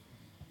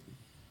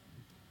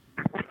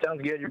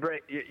 Sounds good.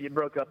 You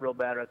broke up real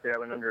bad right there. I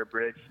went under a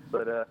bridge,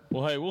 but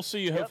well, hey, we'll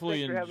see you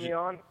hopefully thanks for having me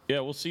on. Yeah,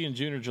 we'll see you in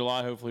June or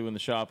July hopefully when the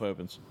shop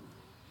opens.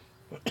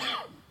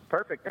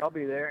 Perfect. I'll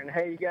be there. And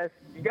hey, you guys,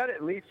 you got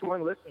at least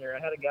one listener.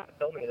 I had a guy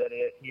tell me that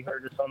he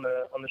heard us on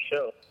the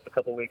show a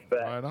couple weeks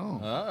back. Right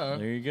on. Uh-oh.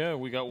 There you go.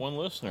 We got one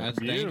listener. That's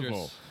beautiful.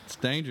 Dangerous. It's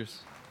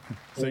dangerous.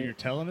 So you're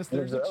telling us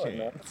there's a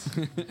chance.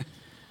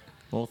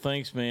 Well,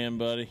 thanks, man,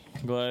 buddy.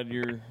 Glad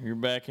you're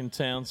back in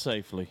town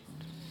safely.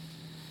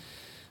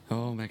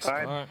 Oh, Mexico.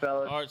 All right,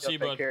 fellas. All right, see you,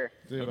 Y'all bud. take care.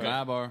 See you, Okay. bud.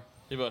 Bye, Bar.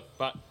 See you, bud.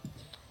 Bye.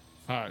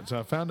 All right, so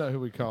I found out who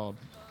we called.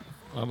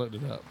 I looked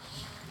it up.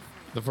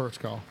 The first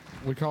call.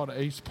 We called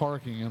Ace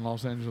Parking in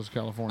Los Angeles,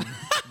 California.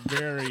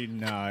 Very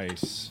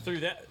nice. Through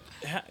that,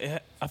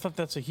 I thought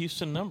that's a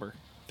Houston number.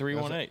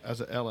 318. That's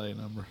an LA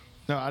number.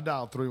 No, I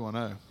dialed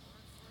 310.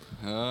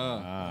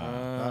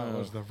 That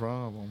was the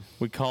problem.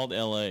 We called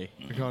L.A.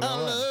 We called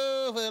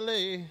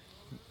LA.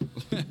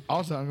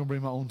 Also, I'm gonna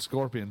bring my own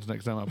scorpions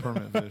next time I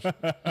permit fish.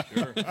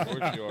 Sure, of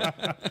course you are.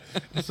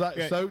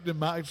 Soaked in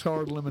Mike's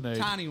Hard lemonade.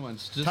 Tiny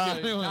ones. Just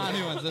Tiny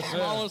tiny ones. The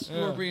smallest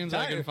scorpions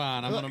I can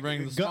find. I'm going to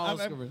bring the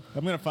smallest scorpions.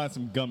 I'm going to find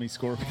some gummy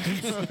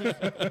scorpions.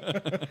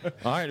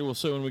 All right. Well,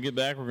 so when we get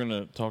back, we're going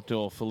to talk to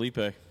old Felipe.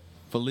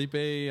 Felipe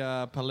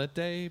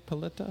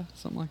Paletta,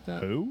 something like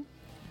that. Who?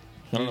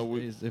 I don't know.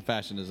 He's a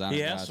fashion designer.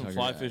 He guy, has some Tucker.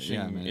 fly fishing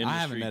Yeah, man. industry I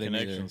haven't met him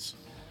either. connections.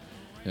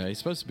 Yeah, he's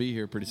supposed to be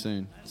here pretty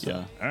soon. So.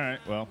 Yeah. All right.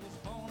 Well.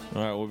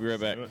 All right. We'll be right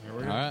back. All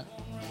right.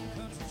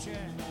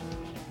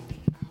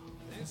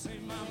 They say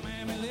my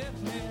mammy left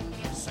me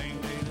same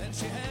day that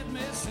she had me.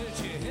 Said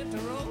she hit the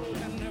road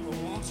and never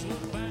once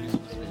looked back.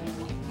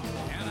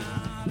 And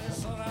I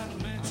just thought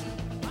I'd mention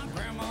my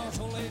grandma's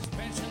old age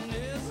pension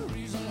is the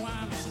reason why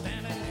I'm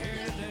standing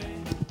here today.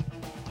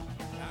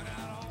 I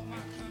got all my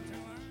country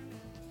learned.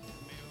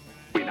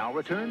 We now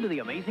return to The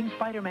Amazing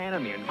Spider-Man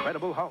and the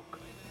Incredible Hulk.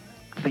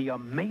 The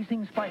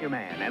Amazing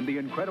Spider-Man and the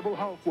Incredible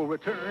Hulk will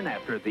return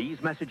after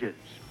these messages.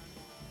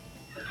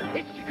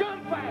 It's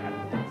gunfire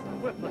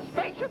with the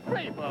special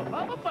flavor of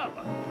Hubba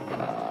Bubba.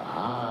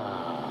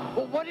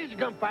 Well, what is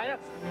gunfire?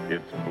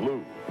 It's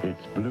blue.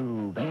 It's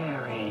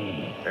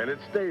blueberry. And it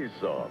stays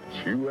soft,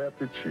 chew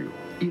after chew.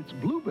 It's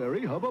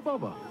Blueberry Hubba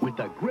Bubba with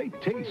the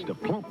great taste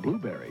of plump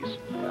blueberries.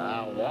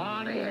 I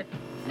want it.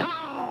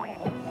 No!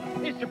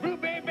 It's the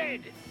Blueberry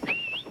Bandit.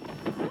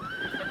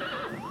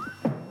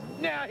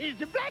 Now here's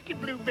the Black and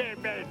Blueberry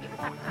Bandit.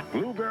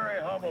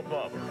 Blueberry Hubba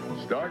Bubba.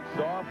 Starts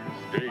soft,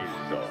 stays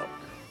soft.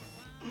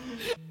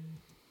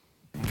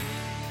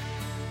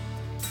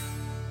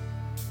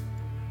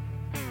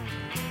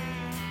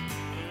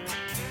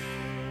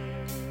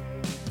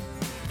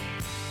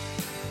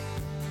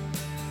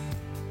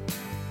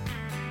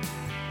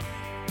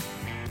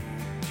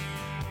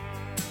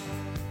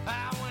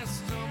 I went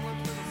stumbling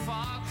through the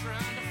fog trying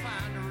to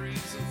find a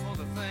reason for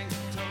the things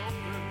I told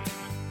her.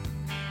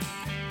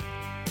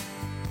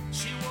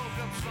 She woke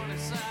up sunny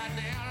side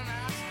down and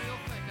I still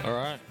think All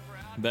right.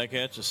 Back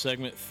at you.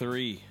 Segment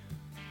 3.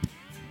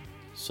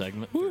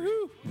 Segment 3.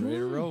 Woohoo! Ready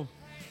to roll.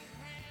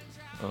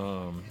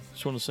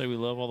 Just want to say we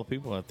love all the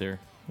people out there.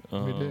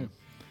 We do.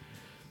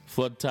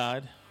 Flood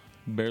Tide,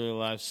 Barely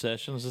Alive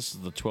Sessions. This is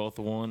the 12th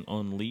one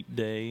on Leap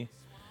Day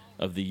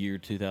of the year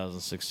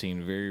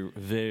 2016. Very,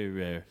 very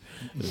rare.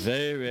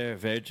 Very rare.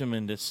 Very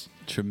tremendous.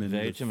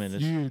 Very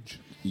tremendous. Huge.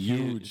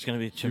 It's going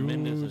to be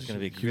tremendous. It's going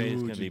to be great.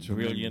 It's going to be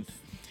brilliant.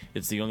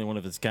 It's the only one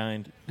of its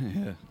kind.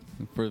 Yeah.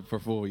 For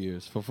 4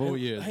 years. For 4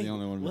 years, Hey, the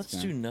only one of let's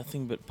its do kind.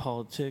 nothing but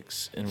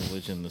politics and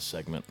religion this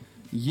segment.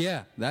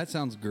 Yeah, that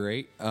sounds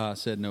great.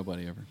 Said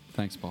nobody ever.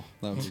 Thanks, Paul.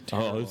 That would be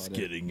terrible. I was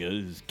kidding. I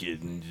was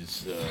kidding.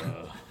 Just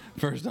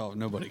First off,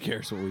 nobody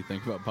cares what we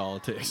think about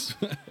politics.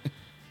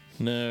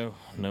 no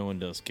one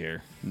does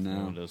care.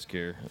 No. one does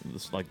care.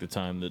 It's like the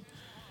time that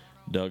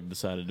Doug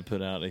decided to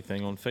put out a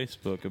thing on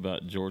Facebook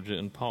about Georgia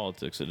and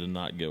politics. It did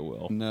not go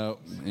well. No,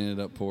 ended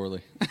up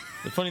poorly.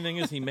 The funny thing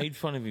is, he made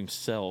fun of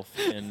himself,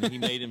 and he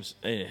made him.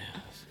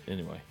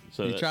 Anyway,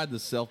 so He tried the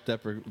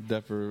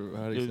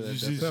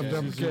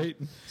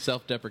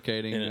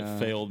self-deprecating, and it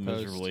failed post.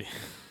 miserably.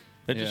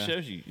 That just Yeah.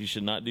 shows you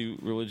should not do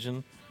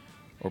religion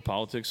or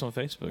politics on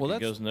Facebook. Well, it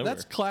goes nowhere.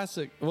 that's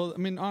classic. Well, I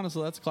mean,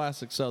 honestly, that's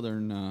classic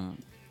Southern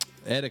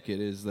etiquette.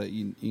 Is that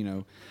you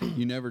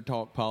never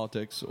talk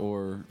politics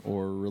or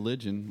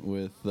religion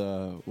with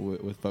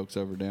folks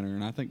over dinner,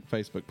 and I think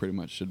Facebook pretty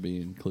much should be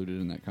included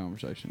in that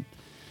conversation.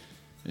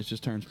 It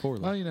just turns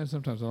poorly. Well,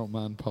 sometimes I don't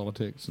mind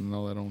politics and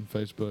all that on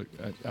Facebook.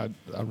 I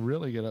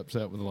really get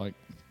upset with like,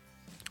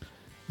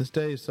 this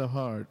day is so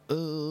hard.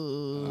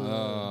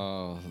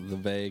 Oh, the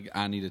vague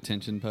 "I need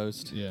attention"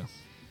 post. Yeah.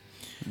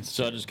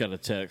 So I just got a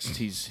text.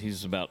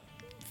 He's about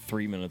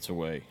 3 minutes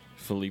away.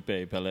 Felipe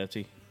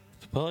Paletti.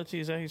 Paletti,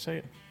 is that how you say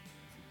it?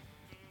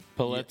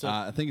 Paletta?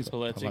 Yeah, I think it's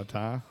Paletti.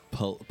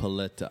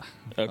 Paletta.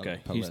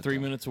 Okay. He's Paletta. 3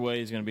 minutes away.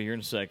 He's going to be here in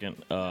a second.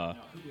 Who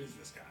is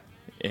this guy?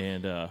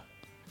 And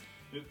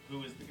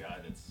Who is the guy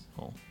that's?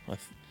 oh,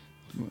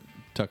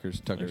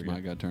 Tucker's we go.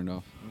 mic got turned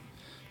off.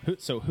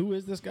 So who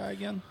is this guy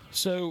again?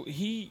 So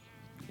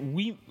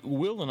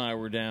Will and I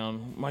were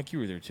down. Mike, you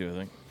were there too, I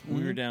think.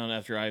 We were down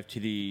after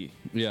IFTD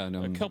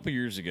a couple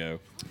years ago.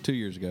 2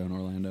 years ago in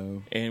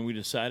Orlando. And we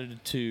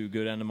decided to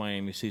go down to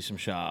Miami, see some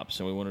shops,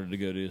 and we wanted to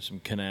go do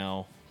some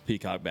canal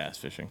peacock bass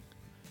fishing.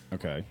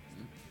 Okay.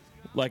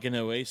 Like an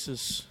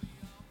oasis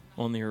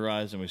on the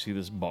horizon, we see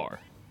this bar,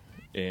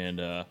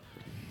 and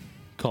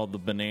called the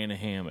Banana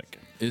Hammock.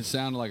 It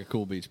sounded like a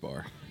cool beach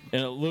bar.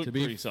 and it looked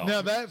pretty solid.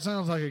 Now that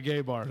sounds like a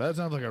gay bar. That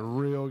sounds like a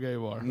real gay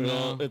bar.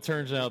 No, it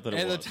turns out that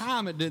At it the was.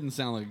 time, it didn't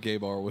sound like a gay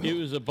bar. Will. It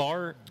was a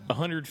bar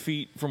 100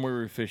 feet from where we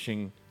were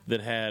fishing that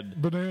had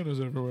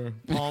Bananas everywhere.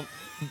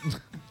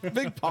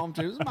 Big palm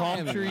trees.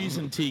 palm trees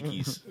and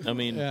tikis. I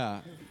mean,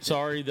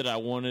 sorry that I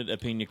wanted a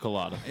pina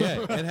colada.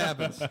 Yeah, it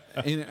happens.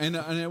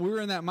 And we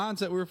were in that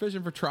mindset. We were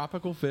fishing for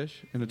tropical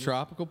fish in a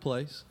tropical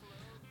place,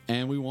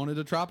 and we wanted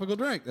a tropical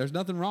drink. There's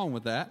nothing wrong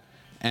with that.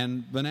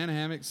 And banana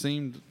hammock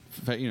seemed,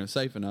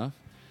 safe enough.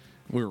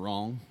 We were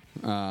wrong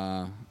in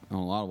a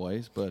lot of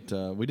ways, but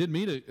we did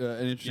meet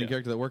an interesting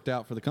character that worked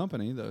out for the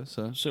company, though.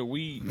 So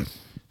we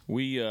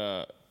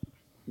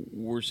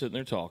were sitting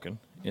there talking,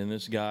 and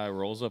this guy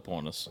rolls up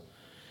on us,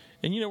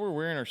 and we're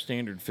wearing our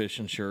standard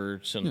fishing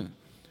shirts, and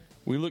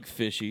we look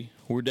fishy.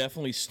 We're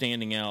definitely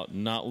standing out,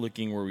 not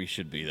looking where we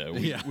should be, though.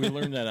 We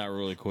learned that out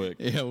really quick.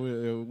 Yeah,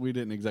 we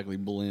didn't exactly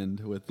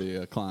blend with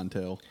the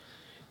clientele.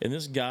 And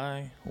this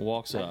guy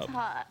walks up.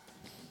 Hot.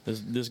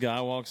 This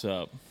guy walks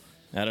up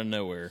out of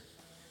nowhere,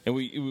 and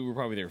we were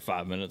probably there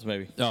 5 minutes,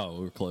 maybe. Oh,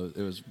 we were close.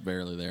 It was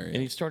barely there. And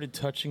he started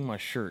touching my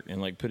shirt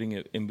and like putting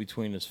it in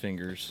between his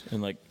fingers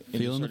and like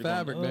feeling the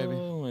fabric, baby.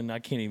 Oh, and I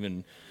can't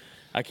even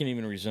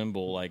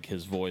resemble like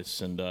his voice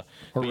and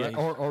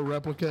or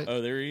replicate.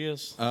 Oh, there he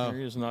is. There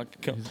he is.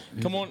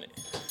 Come on.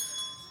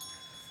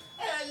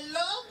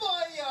 Hello,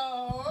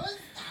 boyos.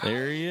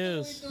 There he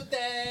is.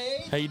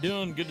 Today. How you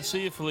doing? Good to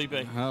see you, Felipe.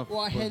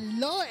 Well,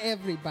 hello,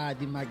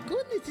 everybody. My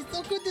goodness, it's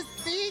so good to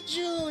see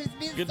you. It's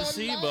been Good so to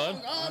see you, long.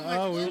 bud.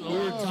 Oh, my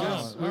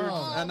goodness.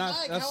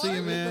 Nice to see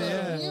you,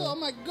 man. Oh,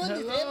 my goodness.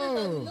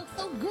 Everybody looks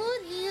so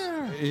good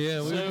here.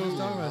 Yeah, we were just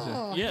talking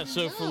about you. Yeah,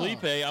 so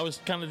Felipe, I was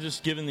kind of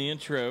just giving the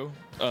intro,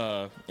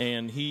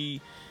 and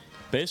he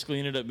basically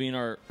ended up being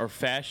our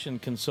fashion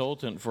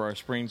consultant for our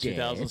spring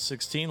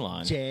 2016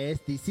 line. Yes,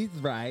 this is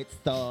right.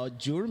 So,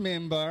 do you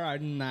remember our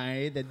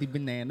night at the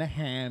banana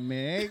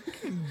hammock?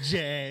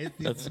 Yes,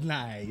 it's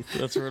nice.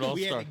 That's where it all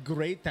We started. had a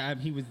great time.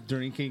 He was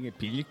drinking a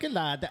pina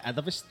colada out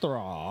of a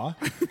straw.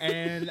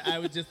 And I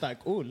was just like,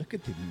 oh, look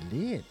at the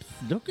lips.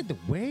 Look at the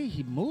way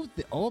he moves.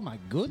 Oh, my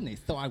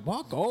goodness. So I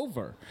walk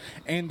over.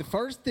 And the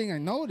first thing I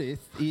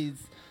noticed is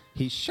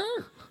his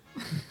shirt.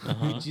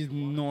 Which is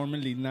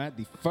normally not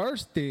the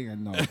first thing I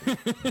know.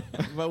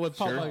 But with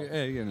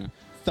Papa,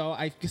 So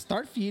I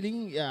start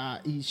feeling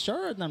his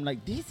shirt, and I'm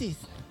like, this is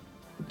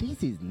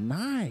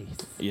nice.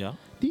 Yeah.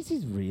 This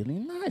is really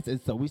nice. And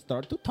so we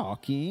start to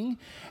talking,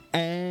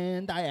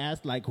 and I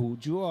asked like who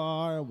you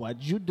are, what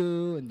you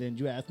do, and then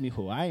you asked me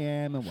who I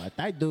am and what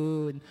I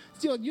do, and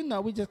so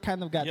we just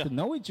kind of got to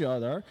know each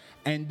other.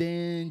 And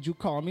then you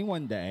call me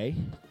one day,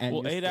 and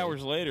Well, 8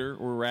 hours later,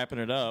 we're wrapping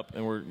it up,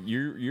 and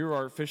you're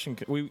our fishing.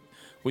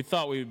 We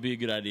thought we would be a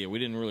good idea. We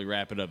didn't really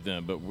wrap it up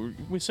then, but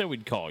we said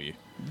we'd call you.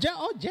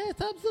 Oh, yes,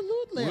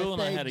 absolutely. Will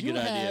and I had a good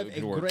idea. You It have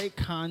could a work. great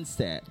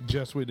concept.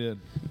 Yes, we did.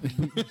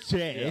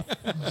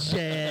 Yes,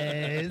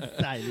 yes,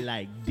 I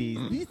like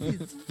this. This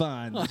is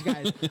fun.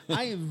 Guys,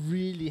 I am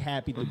really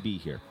happy to be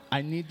here.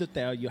 I need to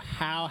tell you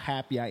how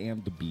happy I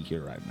am to be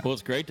here right now. Well,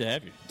 it's great to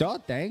have you. Oh,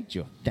 thank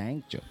you.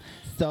 Thank you.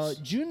 So,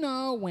 do you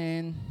know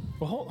when...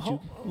 Well,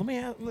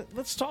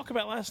 let's talk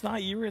about last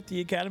night. You were at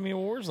the Academy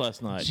Awards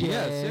last night.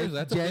 Yes,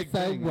 that's a big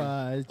thing.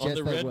 On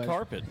the red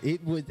carpet.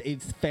 It was a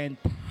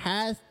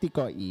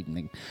fantastical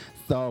evening.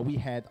 So we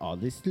had all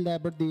the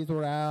celebrities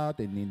were out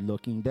and then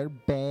looking their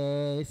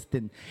best,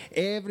 and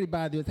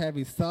everybody was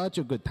having such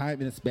a good time,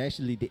 and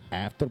especially the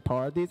after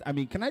parties. I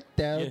mean, can I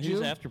tell you?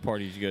 Whose after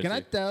parties you go Can to?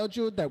 I tell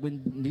you that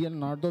when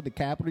Leonardo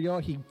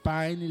DiCaprio, he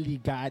finally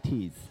got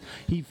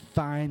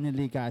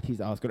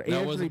his Oscar.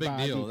 That was a big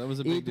deal. That was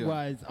a big deal. It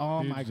was,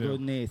 oh Huge my deal.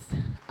 goodness.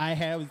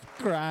 I was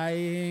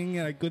crying,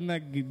 and I could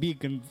not be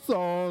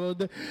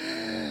consoled.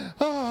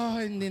 Oh,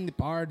 and then the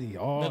party.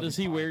 Oh, Now, does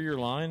he wear your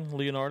line,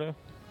 Leonardo?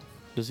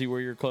 Does he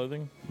wear your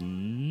clothing?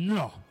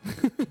 No.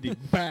 The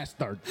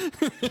bastard.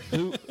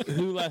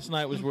 Who last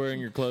night was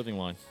wearing your clothing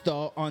line?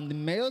 So on the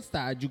male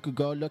side, you could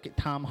go look at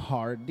Tom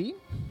Hardy.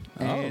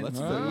 And that's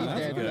see good.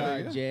 That's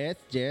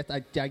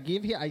that,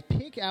 good. Yes. I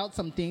pick out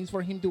some things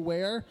for him to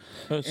wear.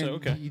 Oh, so, and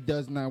okay. he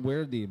does not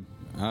wear them.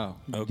 Oh,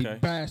 okay. The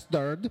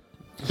bastard.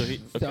 So,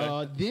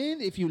 So then,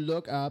 if you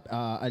look up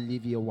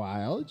Olivia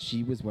Wilde,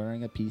 she was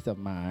wearing a piece of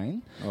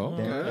mine. Oh,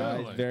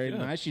 That is very good.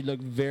 nice. She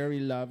looked very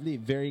lovely,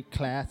 very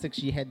classic.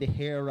 She had the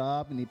hair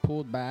up and it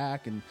pulled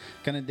back, and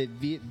kind of the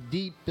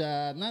deep,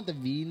 not the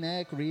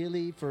V-neck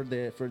really for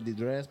the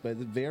dress, but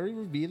it's very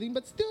revealing,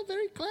 but still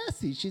very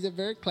classy. She's a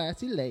very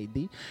classy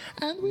lady,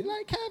 and we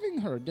like having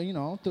her,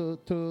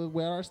 to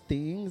wear our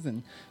things,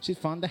 and she's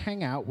fun to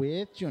hang out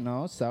with,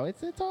 So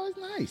it's always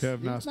nice. You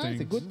have It's nice nice, a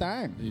things. good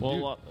time.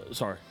 Well,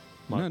 sorry.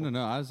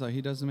 No. I was like, he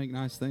doesn't make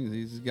nice things.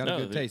 He's got a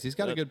good taste. He's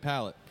got a good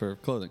palate for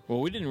clothing. Well,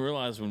 we didn't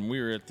realize when we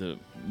were at the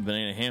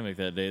Banana Hammock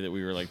that day that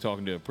we were like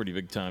talking to a pretty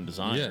big time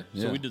designer. Yeah,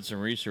 So yeah. we did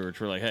some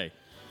research. We're like, hey,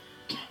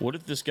 what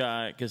if this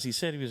guy? Because he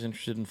said he was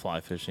interested in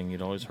fly fishing.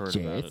 He'd always heard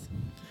about it.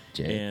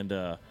 And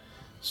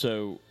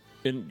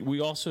and we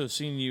also have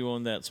seen you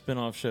on that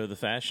spinoff show, The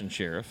Fashion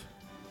Sheriff,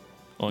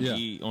 on Yeah.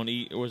 E on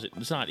E, or was it?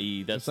 It's not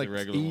E. That's It's like the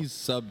regular one. E's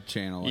sub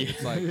channel. Like, Yeah.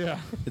 It's like Yeah.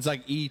 it's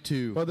like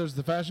E2. Well, there's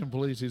the fashion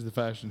police. He's the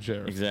fashion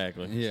sheriff.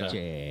 Exactly. Yeah.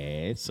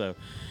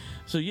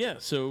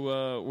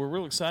 So we're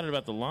real excited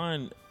about the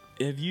line.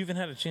 Have you even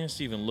had a chance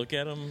to even look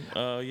at them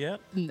yet?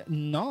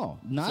 No,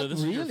 not So this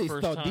is your really.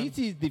 first So time? this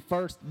is the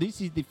first.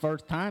 This is the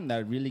first time that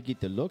I really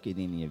get to look at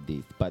any of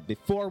this. But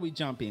before we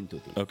jump into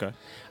this, Okay.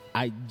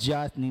 I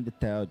just need to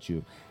tell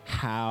you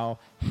how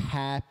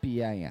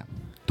happy I am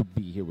to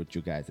be here with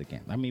you guys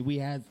again. I mean, we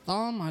had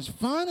so much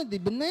fun at the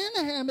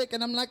banana hammock,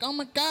 and I'm like, oh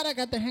my God, I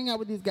got to hang out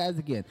with these guys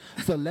again.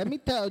 So let me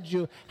tell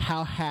you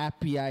how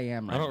happy I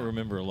am right I don't now.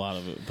 remember a lot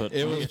of it, but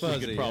It I was guess you could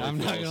fuzzy. probably I'm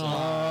not fill gonna us in.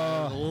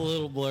 lie. It was a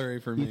little blurry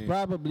for me. It's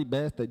probably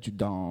best that you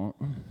don't.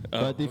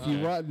 But if you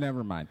okay. want,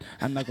 never mind.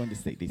 I'm not going to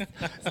say this.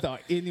 So,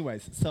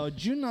 anyways, so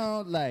you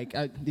know, like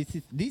this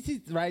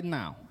is right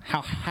now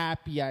how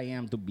happy I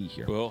am to be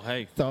here. Well,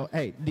 hey. So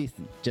hey,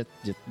 listen, just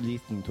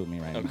listen to me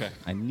right now. Okay.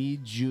 I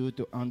need you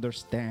to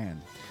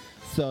understand.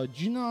 So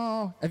do you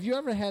know? Have you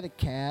ever had a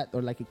cat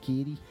or like a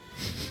kitty?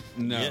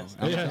 No. Yes.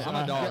 I'm, Yes, I'm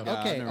a dog Yeah, guy.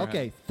 I've okay, never had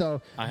okay. it.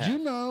 So I do have.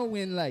 you know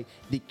when like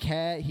the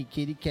cat,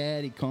 kitty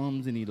cat, he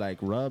comes and he like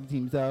rubs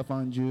himself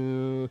on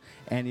you,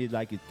 and he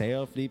like his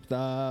tail flips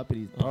up and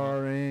he's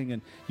purring,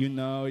 and you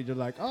know you're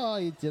like, oh,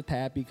 he's just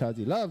happy because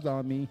he loves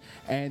on me,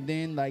 and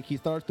then like he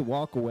starts to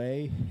walk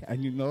away,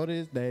 and you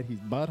notice that his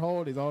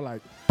butthole is all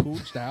like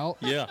pooched out.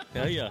 Yeah.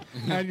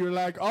 And you're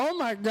like, oh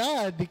my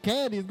God, the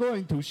cat is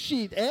going to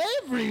shit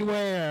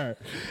everywhere.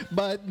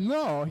 But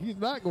no, he's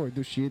not going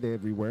to shit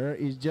everywhere.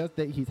 It's just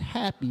that he's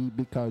happy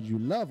because you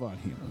love on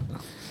him.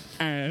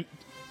 And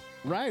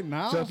right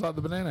now, Just like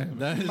the banana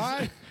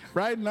hammock.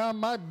 right now,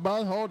 my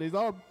butthole is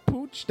all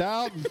pooched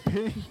out and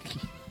pink.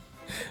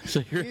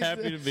 So you're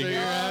happy to be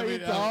here.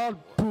 It's all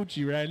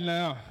poochy right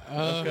now.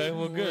 Okay,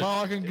 well, good.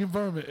 Paul, I can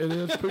confirm it. It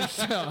is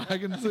pushed out. I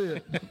can see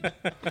it.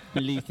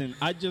 Listen,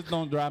 I just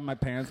don't drive my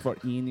pants for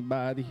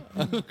anybody.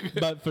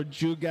 But for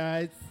you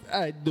guys,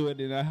 I do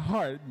it in a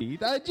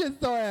heartbeat. I'm just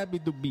so happy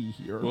to be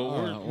here.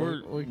 Well,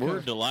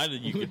 we're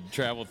delighted you could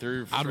travel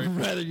through. I'd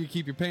rather you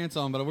keep your pants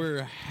on, but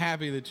we're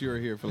happy that you are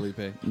here, Felipe.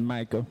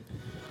 Michael,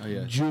 Oh,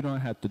 yeah. you don't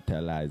have to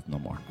tell lies no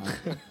more.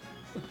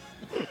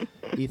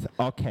 It's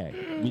okay.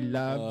 We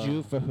love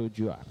you for who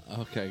you are.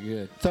 Okay,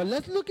 good. So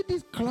let's look at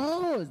these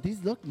clothes.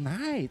 These look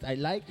nice. I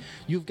like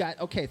you've got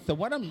okay, so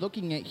what I'm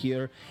looking at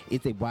here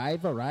is a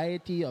wide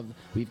variety of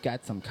we've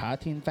got some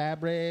cotton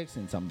fabrics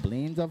and some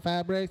blends of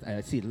fabrics.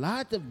 I see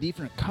lots of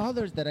different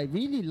colors that I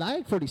really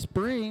like for the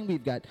spring.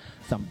 We've got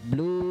some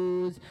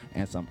blues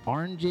and some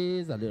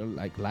oranges, a little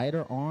like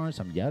lighter orange,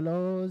 some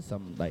yellows,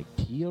 some like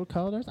teal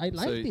colors. I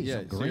like So, these. yeah,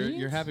 some so greens.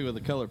 you're happy with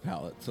the color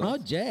palette. So Oh,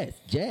 Jess.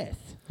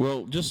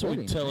 Well, just so we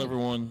Very tell nice.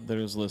 everyone that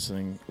is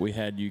listening, we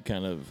had you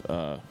kind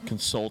of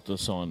consult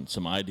us on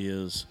some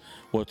ideas,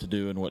 what to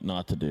do and what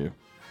not to do.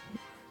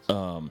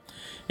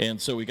 And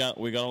so we got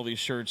all these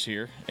shirts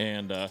here,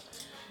 and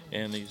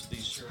these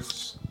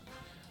shirts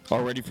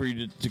are ready for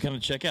you to kind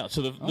of check out.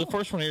 So the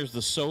first one here is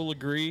the Soul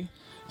Agree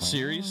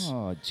series.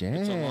 Oh, It's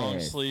a long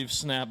Jess. sleeve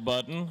snap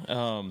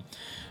button.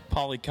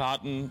 Poly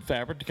cotton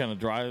fabric to kind of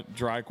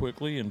dry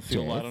quickly and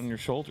feel light on your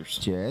shoulders.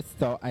 Jess,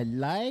 so I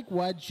like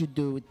what you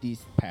do with this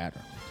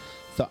pattern.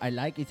 So I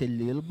like it's a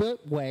little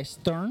bit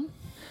Western,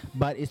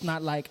 but it's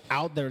not like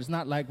out there. It's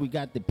not like we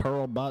got the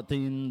pearl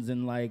buttons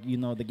and like, you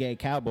know, the gay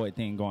cowboy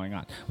thing going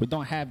on. We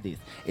don't have this.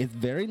 It's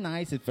very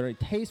nice. It's very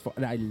tasteful.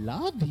 And I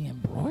love the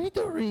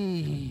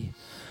embroidery.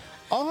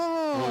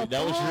 Oh, Well,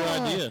 that was your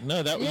fuck. idea.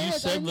 No, that was you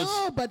Yes, I said let's.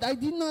 know, but I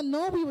did not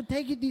know we would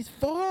take it this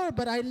far.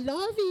 But I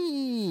love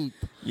it.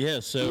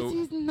 Yeah, so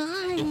This is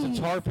nice. it's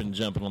a tarpon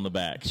jumping on the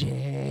back.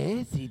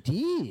 Yes, it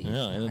is.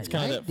 Yeah, and it's I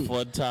kind like of that it.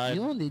 flood tide.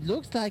 You know, it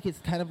looks like it's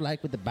kind of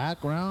like with the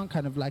background,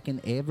 kind of like an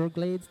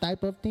Everglades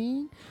type of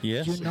thing.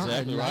 Yes, You know, I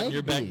exactly. Right in like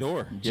your back this.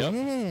 door. Yep.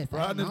 Yes, I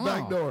Right in his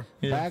back know. door.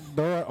 Yeah. Back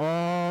door.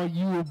 Oh,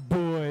 you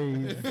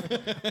boys.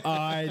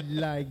 I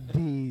like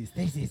this.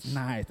 This is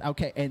nice.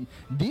 Okay, and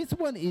this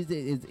one is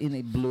in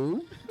a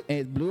blue.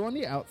 It's blue on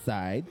the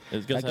outside.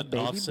 It's got a that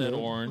baby offset blue,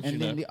 orange, And you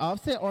then know. the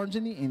offset orange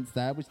on the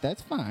inside, which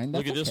that's fine.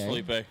 Look That's at this, okay.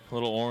 Felipe.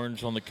 Little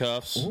orange on the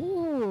cuffs.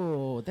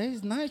 Oh, that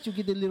is nice. You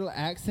get a little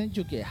accent.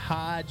 You get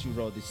hot. You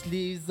roll the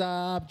sleeves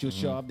up. You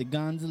show off the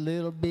guns a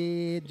little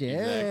bit.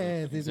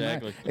 Yes, it's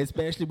exactly. nice.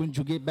 Especially when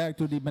you get back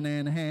to the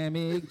banana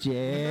hammock.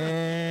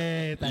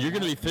 Yes. I You're going to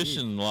be like it.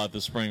 fishing a lot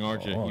this spring,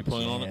 aren't you? Oh, You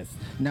planning on it? yes.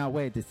 Now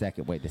wait a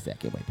second.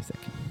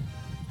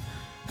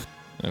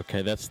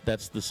 Okay, that's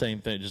the same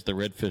thing, just the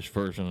redfish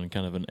version and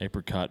kind of an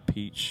apricot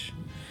peach.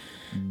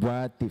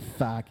 What the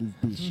fuck is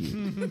this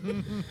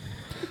shit?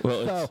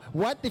 Well, So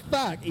what the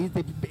fuck is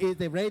the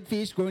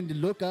redfish going to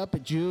look up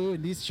at you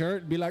in this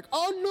shirt and be like,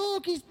 "Oh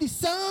look, it's the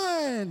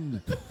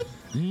sun"?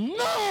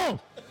 No.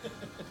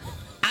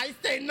 I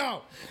say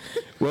no.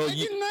 Well, I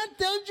did not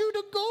tell you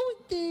to go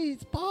with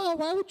this, Paul.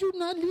 Why would you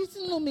not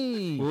listen to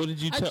me? What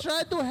did you I tell-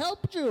 tried to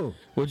help you.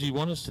 what do you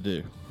want us to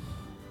do?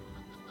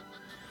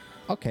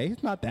 Okay,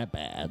 it's not that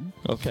bad.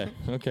 Okay.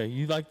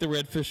 You like the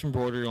redfish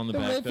embroidery on the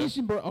back, red though? fish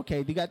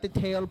okay, they got the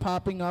tail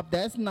popping up.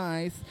 That's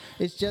nice.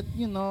 It's just,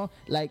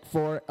 like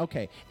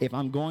if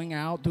I'm going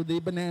out to the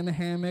banana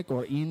hammock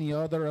or any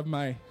other of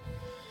my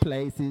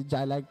places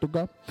I like to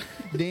go,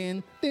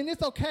 then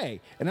it's okay.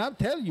 And I'll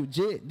tell you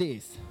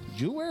this.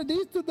 You wear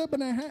this to the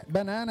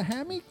banana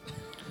hammock,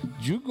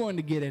 you're going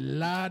to get a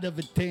lot of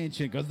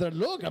attention because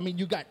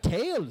you got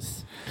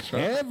tails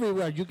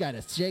everywhere. You got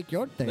to shake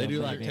your tail. They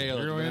do like tails.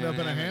 You're going to end up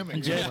in a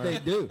hammock. Yes, they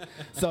do.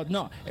 So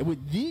no,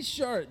 with this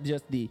shirt,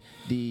 just the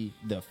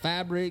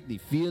fabric, the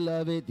feel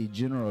of it, the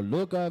general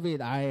look of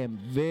it, I am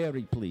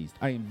very pleased.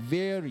 I am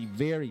very,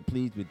 very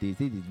pleased with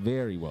this. It is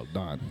very well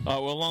done.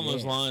 Well, along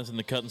those lines and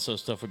the cut and sew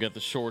stuff, we got the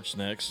shorts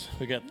next.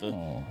 We got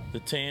the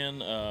tan.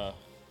 Let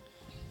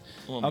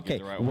me get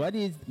the right one.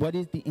 What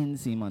is the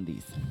inseam on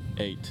these?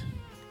 8.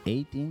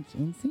 8-inch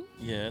inseam?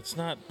 Yeah, it's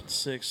not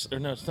 6 or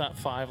no, it's not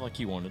 5 like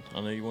you wanted.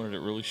 I know you wanted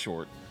it really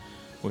short.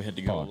 We had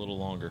to go a little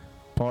longer.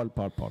 Paul.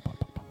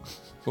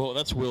 Well,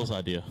 that's Will's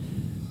idea.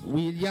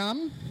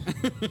 William,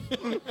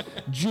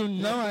 you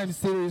know I'm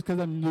serious because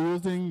I'm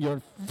using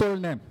your full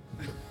name.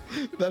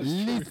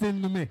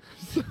 Listen to me.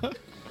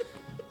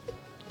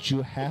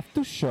 You have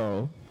to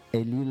show a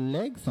little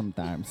leg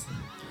sometimes.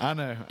 I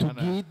know.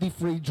 Get the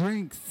free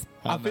drinks.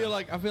 I feel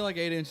like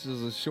 8 inches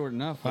is short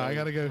enough. I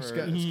gotta go.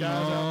 Skies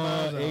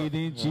out. 8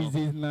 inches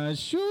is not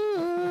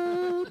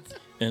short.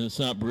 And it's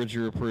not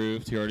Bridger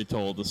approved. He already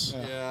told us.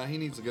 Yeah, he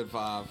needs a good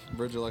 5.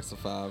 Bridger likes the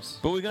 5s.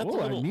 But we got the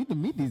little. I need to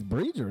meet this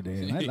Bridger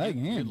then. I like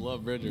him. You'd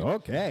love Bridger.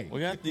 Okay. We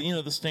got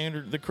the the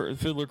standard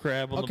fiddler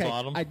crab on the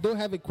bottom. I do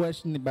have a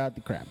question about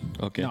the crab.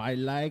 Okay. No, I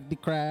like the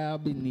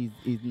crab and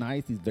he's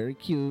nice. He's very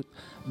cute.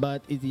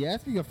 But is he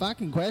asking a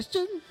fucking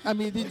question? I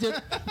mean, he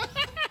just.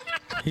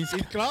 His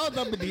claws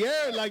up in the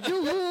air like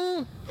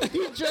you,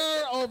 teacher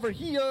over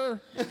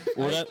here.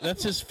 Well,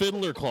 that's his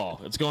fiddler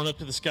claw. It's going up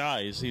to the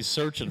sky. He's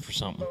searching for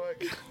something.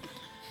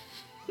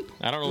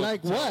 I don't know.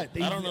 Like what?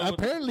 I don't know.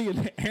 Apparently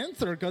an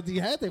answer because he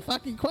had a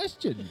fucking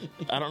question.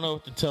 I don't know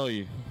what to tell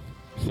you,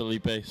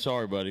 Felipe.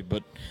 Sorry, buddy,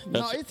 but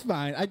no, it's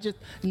fine. I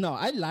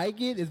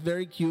like it. It's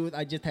very cute.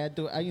 I just had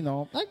to, I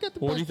got to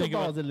bust the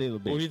balls a little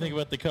bit. What do you think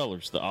about the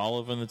colors, the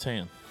olive and the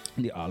tan?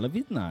 The olive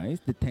is nice.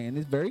 The tan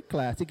is very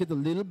classic. It's a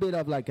little bit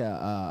of like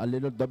a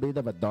little bit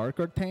of a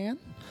darker tan.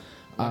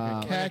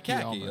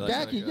 Khaki.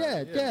 Khaki,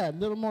 a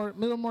little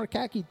more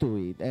khaki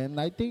to it,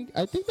 and I think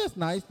that's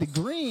nice. The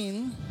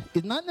green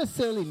is not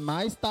necessarily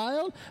my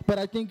style, but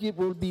I think it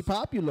will be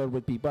popular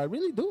with people. I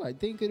really do. I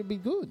think it'll be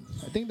good.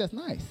 I think that's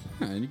nice.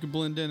 Yeah, and you can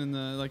blend in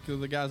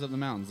the guys up in the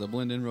mountains. They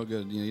blend in real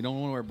good. You don't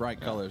want to wear bright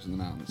colors in the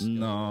mountains.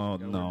 No.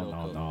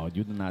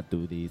 You do not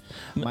do these.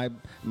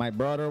 My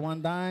brother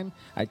one time,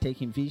 I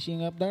take him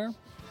fishing up there,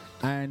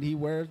 and he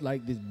wears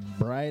like this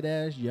bright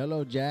ass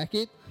yellow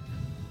jacket.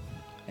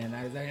 And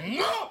I was like,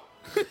 no!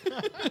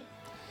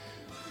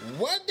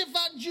 What the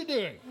fuck you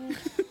doing?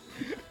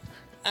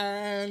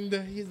 And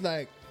he's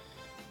like,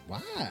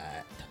 what?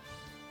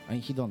 And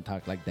he don't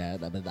talk like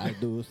that, but I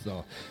do,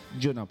 so,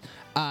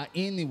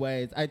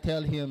 anyways, I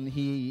tell him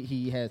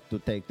he has to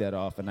take that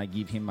off, and I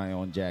give him my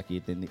own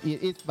jacket, and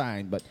it's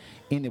fine. But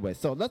anyway,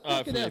 so let's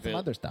look at some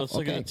other stuff. Let's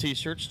look at the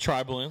T-shirts,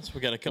 Tri-Blends.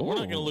 We got a couple. We're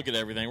not going to look at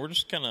everything. We're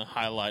just kind of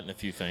highlighting a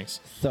few things.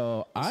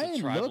 So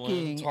I'm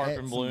looking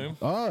Tarpon at Bloom.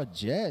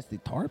 Yes, the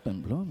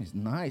Tarpon Bloom is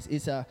nice.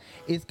 It's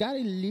got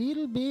a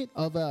little bit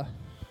of a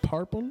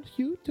purple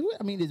hue to it.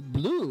 I mean, it's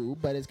blue,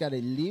 but it's got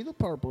a little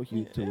purple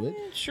hue to it.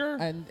 Sure.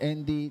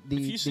 And the if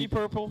you see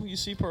purple, you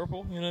see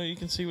purple. You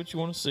can see what you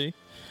want to see.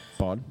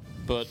 Paul.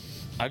 But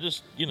I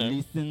just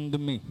listen to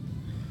me.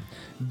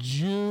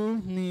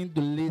 You need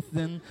to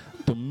listen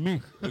to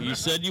me. You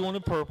said you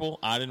wanted purple.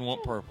 I didn't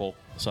want purple,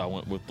 so I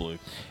went with blue.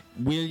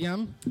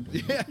 William.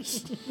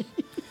 Yes.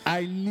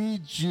 I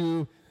need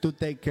you to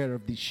take care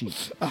of this sheep.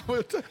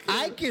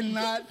 I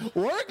cannot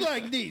work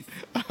like this.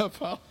 I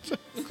apologize.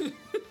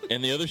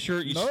 And the other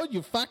shirt,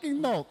 you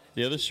fucking don't.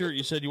 The other shirt,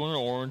 you said you wanted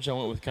orange. I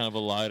went with kind of a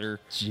lighter.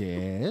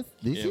 Yes,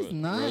 this is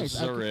nice.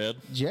 Roses are red.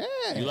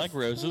 Yes. You like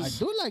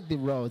roses? I do like the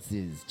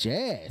roses.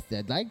 Yes,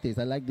 I like this.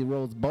 I like the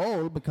rose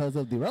bowl because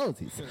of the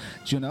roses.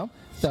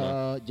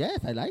 So yes,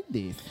 I like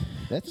this.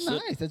 That's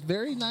nice. That's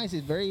very nice.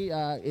 It's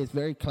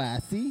very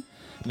classy.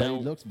 But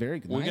it looks very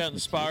nice. We got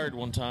inspired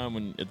one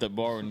time at that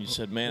bar when you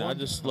said, man, I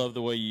just love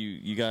the way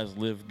you guys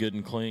live good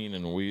and clean.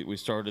 And we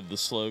started the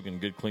slogan,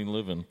 good, clean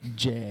living.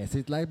 Yes,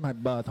 it's like my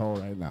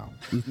butthole right now.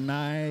 It's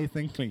nice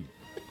and clean.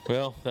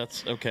 Well,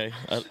 that's okay.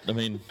 I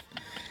mean,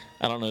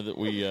 I don't know that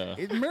we...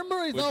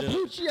 remember, it's all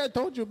Poochie. I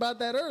told you about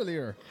that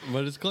earlier.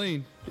 But it's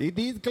clean. It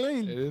is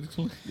clean. It's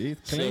clean.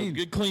 So,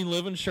 good, clean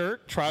living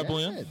shirt,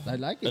 Tri-Blend. Yes, I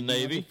like it. The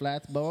Navy. The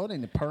flats boat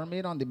and the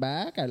permit on the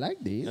back. I like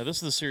this. Now, this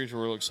is the series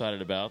we're real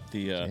excited about.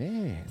 The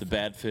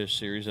Badfish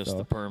series. That's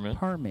the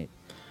permit.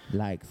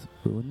 likes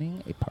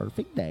ruining a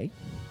perfect day,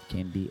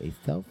 can be a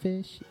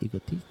selfish,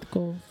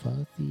 egotistical,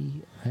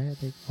 fussy,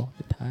 erratic,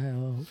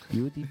 volatile,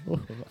 beautiful,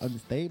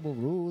 unstable,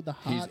 rude,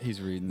 hot,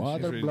 he's reading this.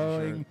 water He's reading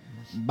blowing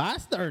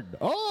bastard.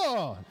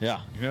 Oh,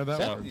 Yeah. You know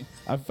that one?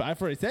 I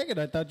for a second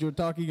I thought you were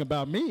talking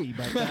about me,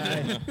 but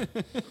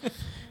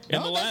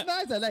no, that's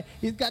nice. I like.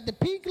 He's got the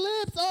pink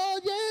lips. Oh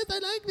yes, I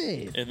like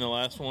this. And the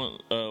last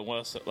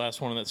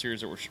one in that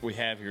series that we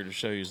have here to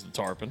show you is the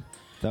tarpon.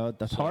 So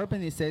the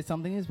tarpon, he says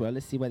something as well.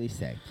 Let's see what he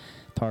says.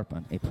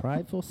 Tarpon, a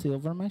prideful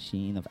silver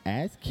machine of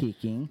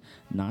ass-kicking,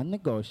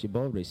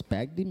 non-negotiable,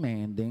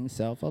 respect-demanding,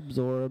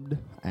 self-absorbed,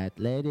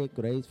 athletic,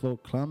 graceful,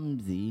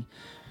 clumsy,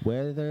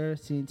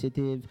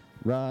 weather-sensitive,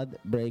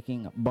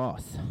 rod-breaking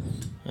boss.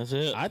 That's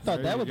it. I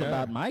thought that was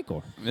about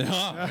Michael.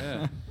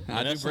 Yeah.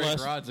 I do break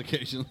rods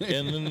occasionally.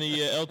 And then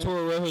the El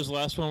Toro Rojo's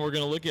last one we're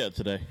going to look at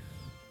today.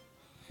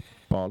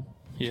 Paul.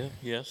 Yeah.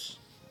 Yes.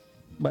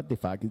 What the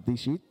fuck is this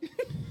shit?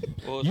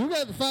 Well, You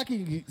got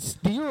fucking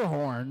steer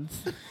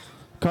horns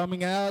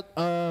coming out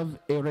of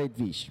a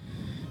redfish.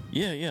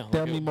 Yeah.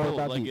 Tell like me a more bull,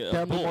 about like these. a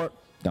Tell me bull. more.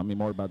 Tell me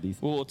more about these.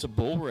 Well, it's a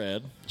bull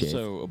red, Yes.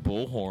 so a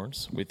bull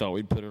horns. We thought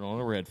we'd put it on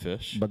a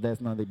redfish. But that's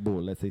not a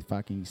bull. That's a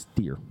fucking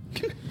steer.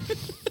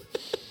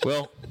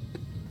 Well,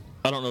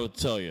 I don't know what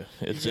to tell you.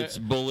 It's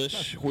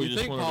bullish. We You just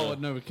think wanted Paul to-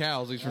 would know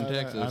cows? He's from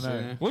Texas. I know.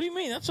 Yeah. What do you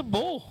mean? That's a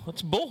bull.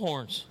 That's bull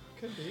horns.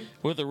 Could be.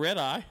 With a red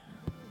eye.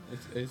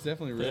 It's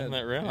definitely red.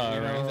 Definitely red eye,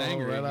 You know, right? He's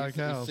angry. Red-eye He's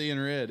cows. seeing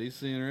red. He's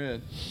seeing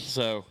red.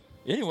 So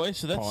anyway,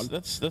 so Paul.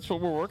 that's what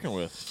we're working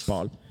with.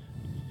 Paul.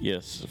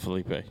 Yes,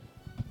 Felipe.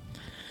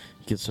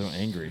 Get so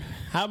angry.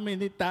 How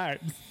many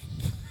times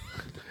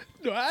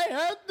do I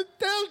have to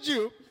tell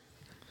you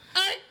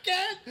I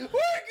can't work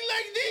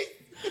like this?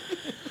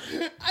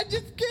 I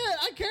just can't.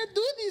 I can't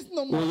do this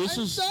no more. Well, this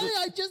I'm is sorry. the-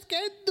 I just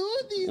can't do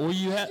this. Well,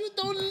 you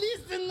don't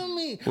listen to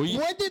me. Well, you-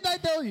 What did I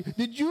tell you?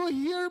 Did you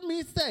hear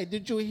me say?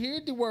 Did you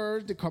hear the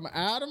words that come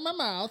out of my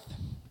mouth?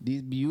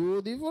 This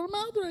beautiful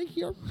mouth right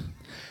here.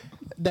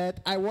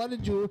 That I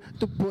wanted you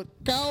to put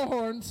cow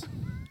horns.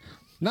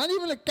 Not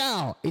even a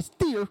cow, a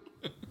steer.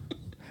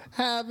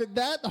 Have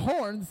that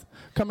horns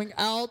coming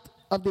out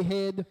of the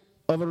head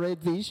of a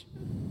redfish.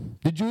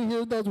 Did you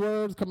hear those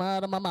words come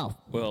out of my mouth?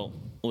 Well,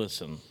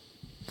 listen.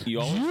 You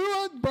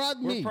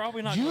brought me. We're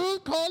probably not You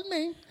called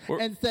me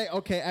and say,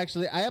 okay,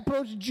 actually, I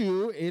approached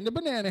you in the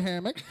banana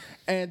hammock,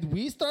 and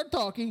we start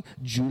talking.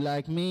 You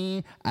like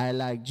me, I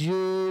liked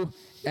you,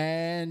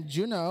 and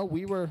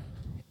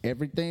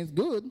everything's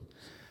good.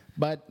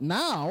 But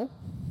now,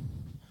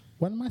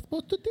 what am I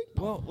supposed to think?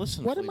 Well,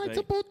 listen. What am I Felipe,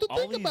 supposed to all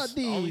think these- about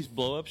these? All these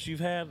blow-ups you've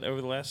had over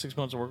the last 6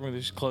 months of working with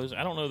these clothes,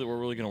 I don't know that we're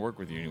really going to work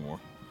with you anymore.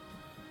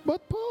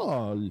 But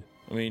Paul,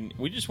 I mean,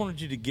 we just wanted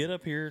you to get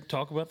up here,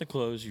 talk about the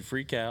clothes. You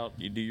freak out.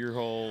 You do your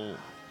whole.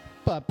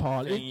 But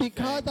Paul, thing it's you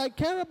because I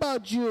care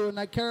about you and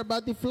I care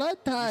about the flood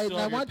tide. Still And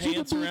I have your want you to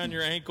pants be. around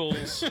your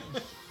ankles.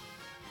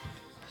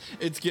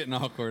 It's getting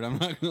awkward. I'm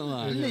not gonna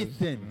lie.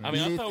 Listen. I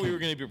mean, I thought we listen. were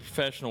going to be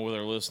professional with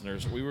our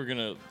listeners. We were going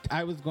to.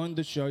 I was going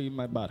to show you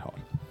my butthole.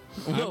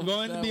 I'm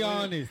going to be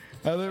honest.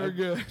 Oh, they were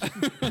good.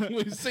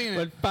 We've seen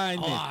But it. fine.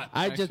 A then. lot,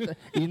 I just,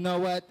 you know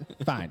what?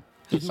 Fine.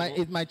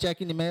 Is my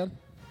check in the mail?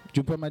 Did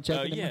you put my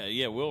check in the mail?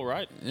 Yeah, Will,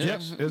 right?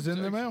 Yep, it's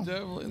in the mail.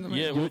 Definitely in the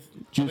Yeah,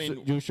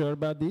 mail. You sure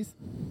about this?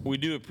 we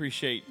do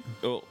appreciate.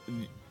 Oh,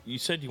 you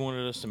said you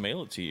wanted us to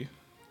mail it to you.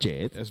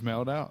 Jet. It's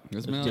mailed out. It's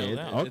Let's mailed do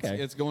out. that.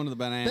 Okay. It's going to the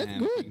banana. That's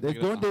hammock. You good. can Let's pick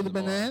it go up to on the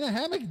bar. banana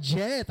hammock.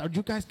 Jet. Are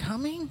you guys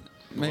coming?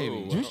 Maybe.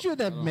 You should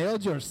have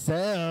mailed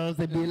yourselves.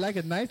 It'd be like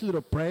a nice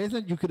little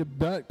present. You could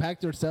have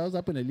packed yourselves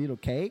up in a little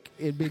cake.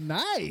 It'd be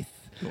nice.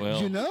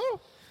 Well, you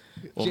know?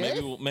 Well, Jet?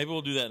 maybe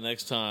we'll do that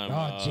next time.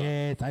 Oh,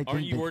 Jet, I are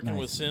think you that's working nice.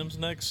 with Sims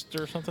next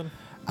or something?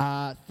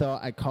 So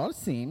I call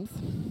Sims,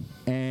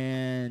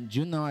 and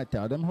I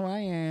tell them who I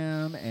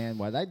am and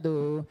what I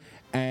do,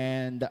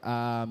 and they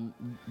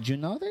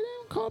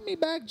don't call me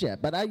back yet.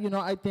 But I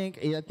think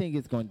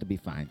it's going to be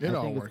fine. It'll I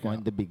all think it's work going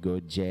out. to be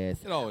good,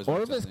 Jess. It always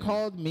Orvis works out in the end.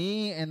 called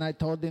me, and I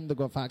told them to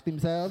go fuck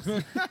themselves,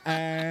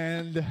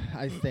 and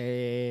I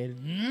said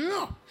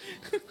no.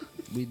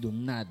 We do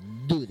not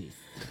do this.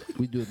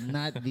 We do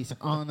not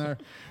dishonor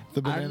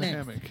The our banana names.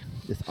 hammock.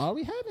 That's all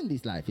we have in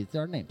this life. It's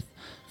our names.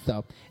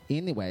 So,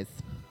 anyways.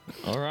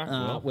 All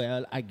right.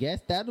 Well, I guess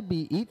that'll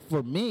be it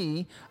for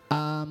me.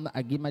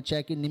 I get my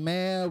check in the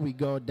mail. We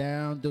go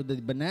down to the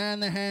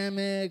banana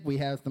hammock. We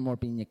have some more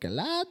pina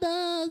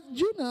coladas.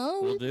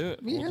 We'll do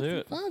it. We We'll have do some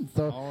it. fun.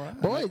 So,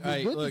 boys, it's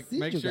Hey, good look, to see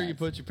make you sure guys. you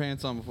put your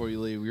pants on before you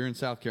leave. You're in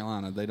South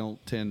Carolina. They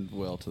don't tend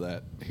well to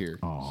that here.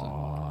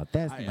 Oh,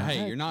 that's Hey, nice.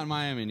 hey, you're not in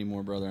Miami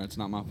anymore, brother. It's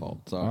not my fault.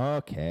 So.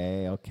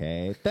 Okay.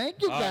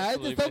 Thank you, All right, guys.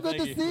 Felipe, It's so good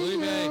thank to you. see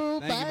Felipe, you.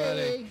 thank you,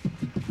 buddy.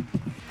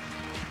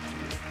 Bye.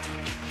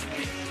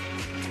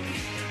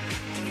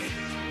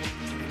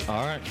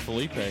 All right,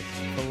 Felipe.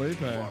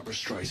 Barbara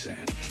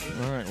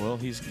Streisand. All right. Well,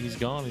 he's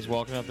gone. He's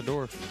walking out the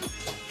door.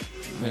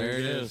 There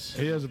it is.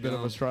 He has a bit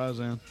of a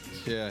Streisand.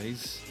 Yeah,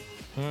 he's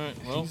All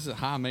right. Well, he's a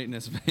high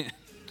maintenance man.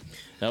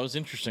 That was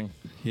interesting.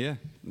 Yeah,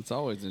 it's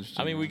always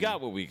interesting. I mean, we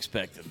got what we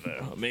expected,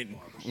 though. I mean,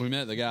 we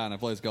met the guy in a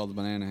place called the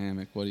Banana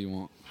Hammock. What do you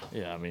want?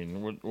 Yeah, I mean,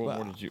 what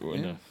did you?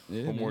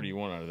 What more do you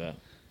want out of that?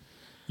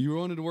 You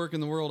wanted to work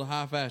in the world of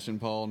high fashion,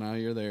 Paul. Now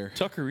you're there.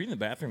 Tucker, were you in the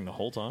bathroom the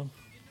whole time?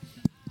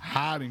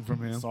 Hiding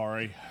from him.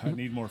 Sorry, I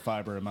need more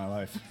fiber in my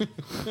life.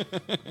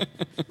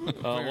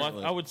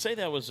 Well, I would say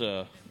that was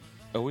a.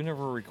 Oh, we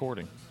never were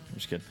recording. I'm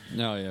just kidding.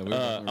 No, yeah, we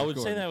I would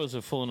say that was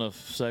a full enough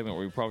segment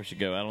where we probably should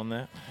go out on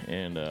that.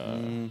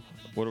 And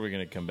what are we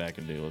going to come back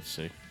and do? Let's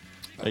see.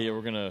 Yeah,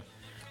 we're gonna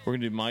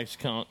do Mike's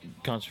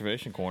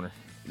conservation corner.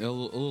 A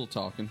little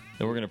talking.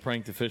 Then we're gonna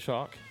prank the fish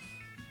hawk.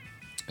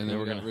 And then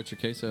we're gonna Richard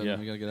Queso. And then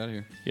we gotta get out of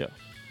here. Yeah.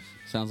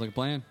 Sounds like a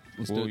plan.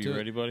 Let's do it. You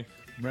ready, buddy?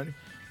 Ready.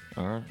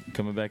 All right,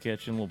 coming back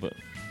at you in a little bit.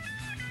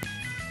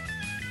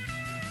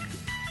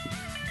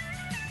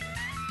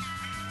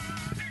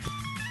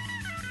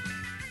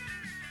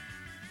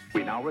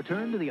 We now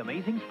return to The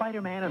Amazing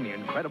Spider-Man and the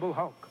Incredible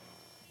Hulk.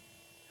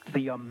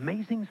 The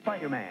Amazing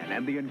Spider-Man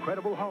and the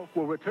Incredible Hulk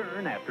will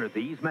return after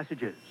these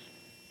messages.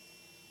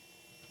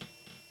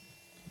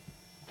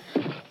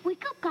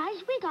 Wake up, guys.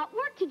 We got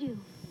work to do.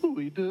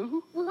 We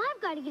do? Well,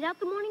 I've got to get out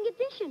the morning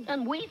edition.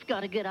 And we've got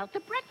to get out the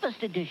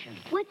breakfast edition.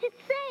 What's it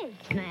say?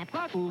 Snap,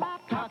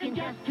 pop, talking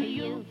just to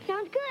you.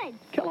 Sounds good.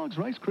 Kellogg's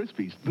Rice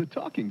Krispies, the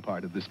talking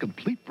part of this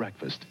complete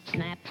breakfast.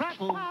 Snap,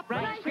 pop,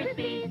 Rice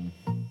Krispies.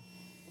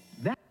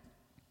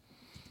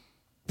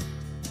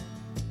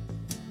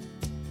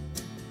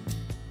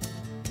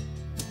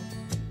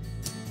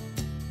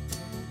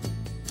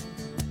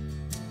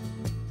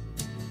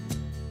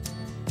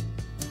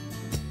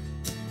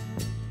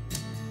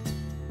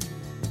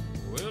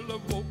 Well,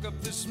 I woke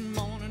up this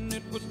morning,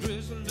 it was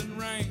drizzling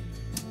rain.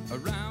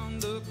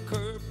 Around the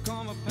curb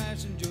come a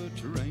passenger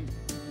train.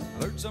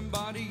 I heard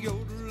somebody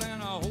yodel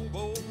and a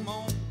hobo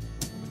moan.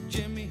 But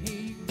Jimmy,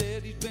 he's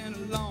dead, he's been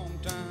a long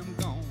time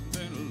gone.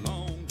 Been a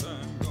long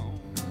time gone.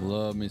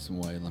 Love me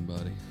some Waylon,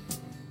 buddy.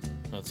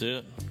 That's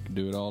it. Can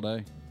do it all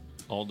day.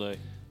 All day.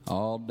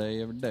 All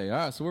day, every day. All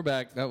right, so we're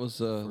back. That was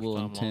a little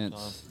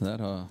intense.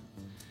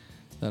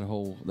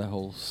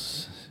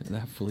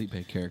 That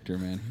Felipe character,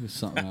 man, he was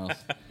something else.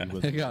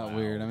 It got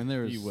weird. I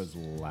mean, he was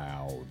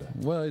loud.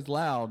 Well, he's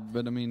loud,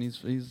 but I mean,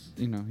 he's he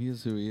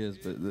is who he is.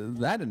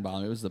 But that didn't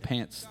bother me. It was the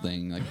pants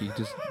thing. Like he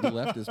just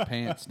left his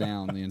pants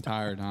down the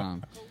entire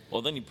time.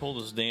 Well, then he pulled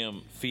his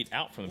damn feet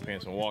out from the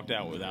pants and walked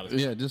out without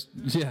his.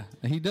 Yeah.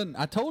 He doesn't.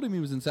 I told him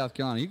he was in South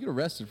Carolina. You get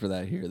arrested for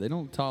that here. They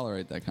don't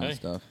tolerate that kind of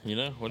stuff. You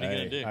know what are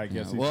you gonna do? I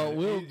guess.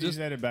 He's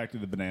headed back to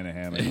the banana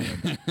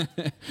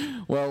hammock.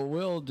 Well,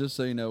 Will, just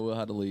so you know, Will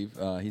had to leave.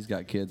 He's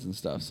got kids and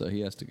stuff, so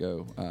he has to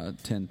go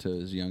tend to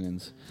his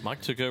youngins.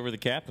 Mike took over the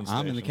captain's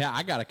I'm station. in the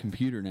I got a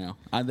computer now.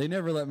 They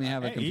never let me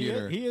have a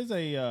computer. He is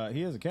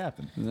a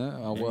captain. No,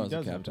 I was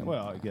a captain.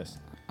 Well, I guess.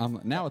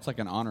 Now it's like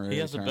an honorary. He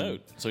has term. a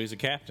boat, so he's a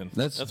captain.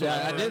 That's what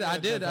I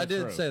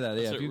did say that.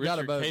 Yeah, if you've got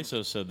a boat. Richard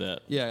Queso said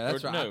that. Yeah,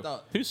 that's right. No, I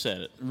thought, who said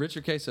it?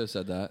 Richard Queso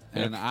said that,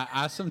 and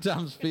I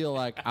sometimes feel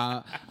like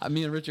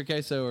me and Richard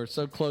Queso are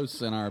so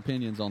close in our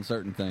opinions on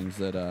certain things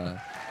that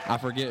I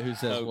forget who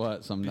says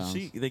what sometimes.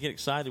 See, they get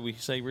excited. We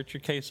say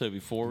Richard Queso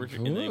before Richard,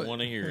 and they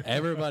want to hear it.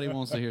 Everybody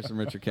wants to hear some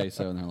Richard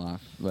Queso in their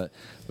life,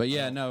 but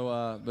yeah,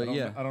 no, but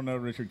I don't know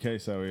Richard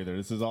Queso either.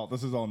 This is all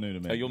new to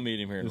me. Oh, you'll meet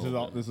him here.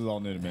 This is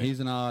all new to me. He's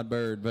an odd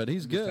bird, but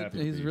he's good.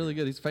 He's really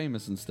good. He's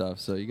famous and stuff,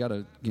 so you got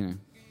to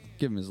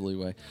give him his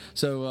leeway.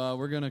 So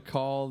we're gonna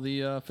call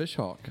the Fish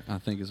Hawk, I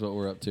think is what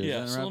we're up to.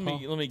 Yeah. Is that So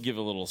right, let me give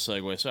a little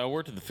segue. So I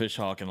worked at the Fish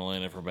Hawk in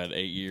Atlanta for about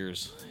 8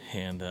 years,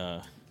 and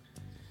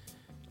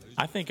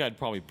I think I'd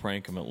probably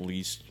prank him at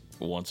least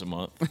once a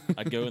month.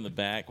 I'd go in the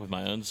back with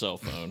my own cell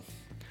phone,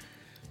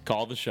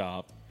 call the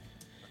shop,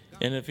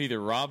 and if either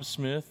Rob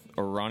Smith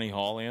or Ronnie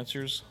Hall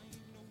answers,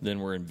 then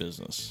we're in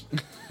business.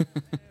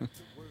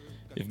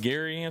 If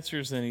Gary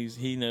answers, then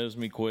he knows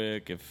me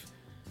quick. If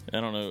I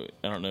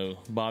don't know,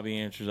 Bobby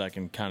answers, I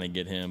can kind of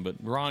get him, but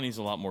Ronnie's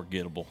a lot more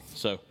gettable.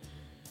 So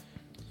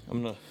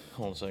I'm gonna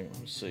hold on a second.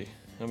 Let's see.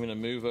 I'm gonna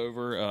move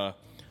over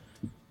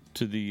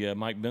to the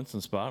Mike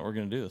Benson spot. We're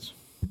gonna do this.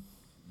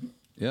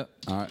 Yep.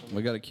 All right.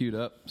 We got it queued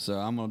up, so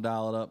I'm gonna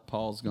dial it up.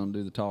 Paul's gonna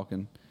do the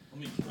talking.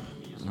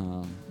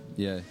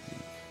 Yeah.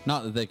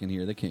 Not that they can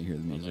hear. They can't hear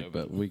the music,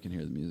 but we can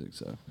hear the music.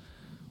 So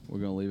we're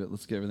gonna leave it.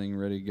 Let's get everything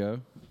ready to go.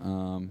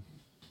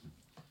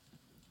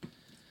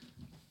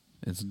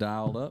 It's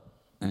dialed up,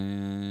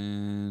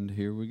 and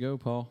here we go,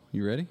 Paul.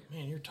 You ready?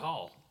 Man, you're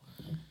tall.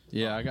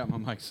 Yeah, I got my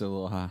mic set a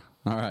little high.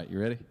 All right,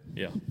 you ready?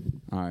 Yeah.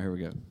 All right, here we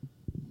go.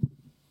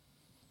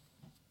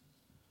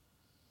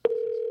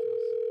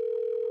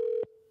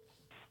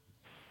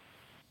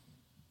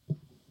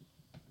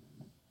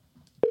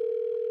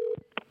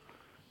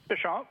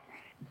 Fish Hawk.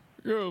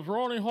 Yes,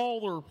 Ronnie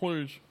Hall there,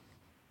 please.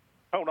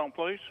 Hold on,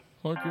 please.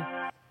 Thank you.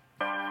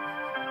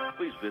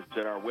 Please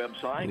visit our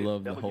website. I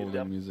love the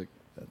holding music.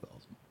 That's awesome.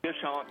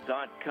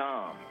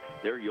 Fishhawk.com.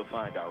 There you'll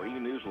find our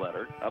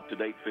e-newsletter,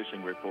 up-to-date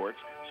fishing reports,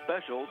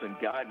 specials, and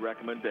guide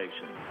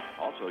recommendations.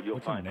 Also, you'll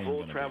find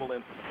full travel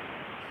info,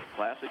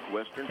 classic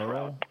Western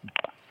trout.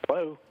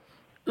 Hello.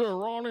 Yeah,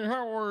 Ronnie,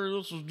 how are you?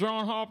 This is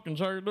John Hopkins.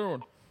 How you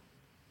doing?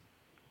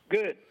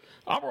 Good.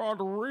 I brought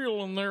a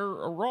reel in there,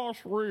 a Ross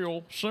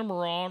reel,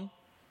 Cimarron,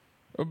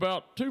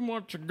 about 2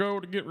 months ago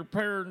to get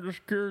repaired, and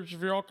just curious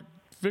if y'all could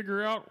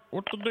figure out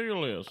what the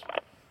deal is.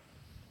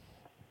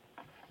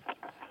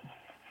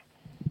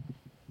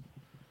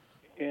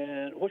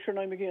 And what's your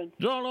name again?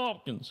 John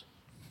Hopkins.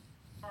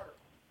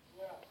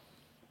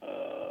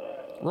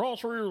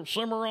 Ross reel,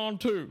 Cimarron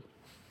 2.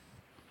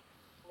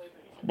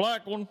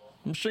 Black one,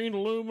 machined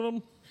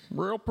aluminum,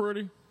 real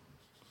pretty.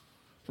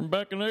 From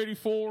back in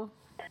 '84.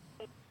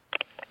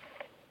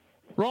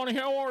 Ronnie,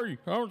 how are you?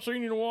 I haven't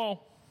seen you in a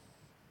while.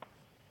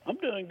 I'm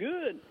doing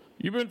good.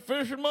 You been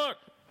fishing much?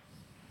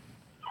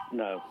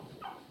 No.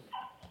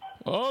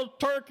 Oh, it's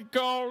turkey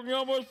calling.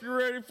 Y'all must be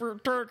ready for a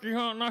turkey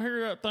hunting. I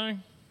hear that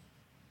thing.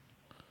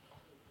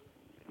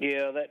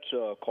 Yeah, that's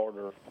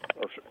Carter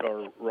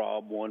or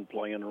Rob one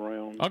playing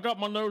around. I got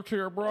my notes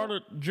here. I brought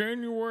it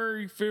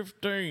January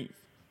 15th.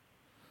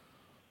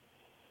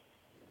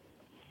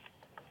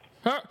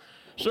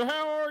 So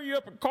how are you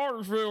up at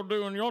Cartersville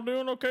doing? Y'all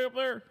doing okay up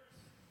there?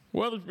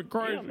 Weather's been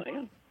crazy. Yeah,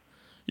 man.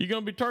 You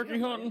gonna be turkey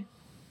hunting?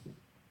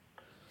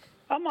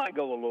 I might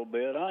go a little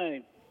bit. I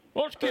ain't.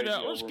 Let's get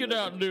out. Let's get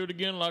out and do it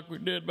again like we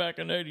did back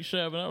in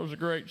 '87. That was a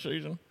great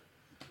season.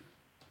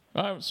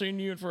 I haven't seen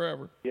you in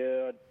forever.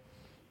 Yeah,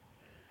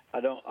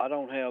 I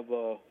don't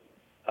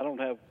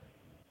have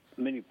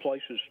many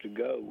places to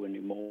go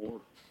anymore.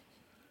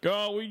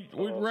 God, we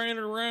ran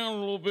it around a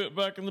little bit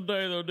back in the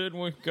day, though, didn't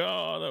we?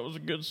 God, that was a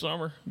good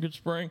summer, good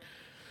spring.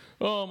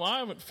 I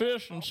haven't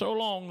fished in so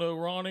long, though,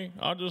 Ronnie.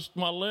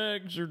 My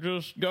legs are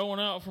just going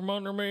out from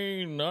under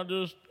me, and I'm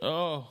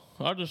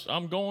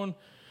going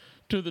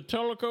to the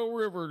Tellico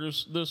River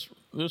this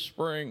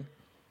spring.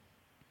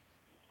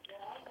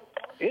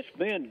 It's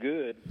been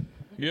good.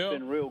 Yeah, it's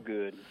been real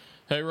good.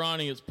 Hey,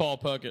 Ronnie, it's Paul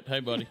Puckett. Hey,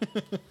 buddy.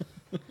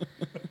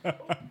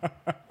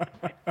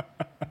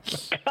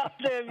 God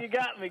damn, you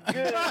got me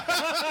good.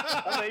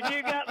 I mean,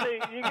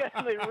 you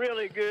got me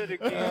really good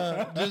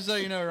again. Just so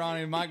you know,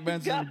 Ronnie, Mike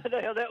Benson. God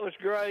damn, that was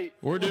great.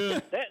 We're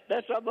doing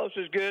that's almost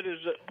as good as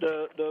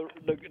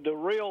the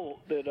reel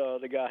that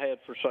the guy had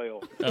for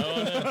sale.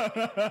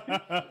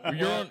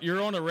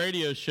 You're on a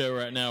radio show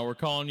right now. We're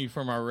calling you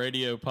from our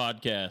radio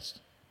podcast.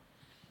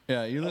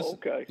 Yeah, you listen.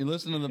 Okay. You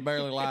listen to the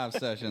Barely Live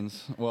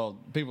sessions. Well,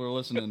 people are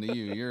listening to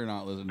you. You're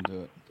not listening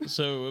to it.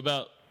 So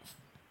about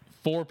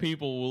 4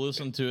 people will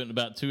listen to it in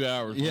about 2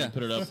 hours. Yeah, when we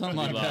put it up. Something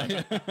like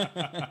that.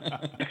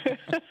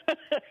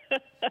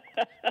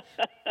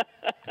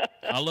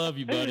 I love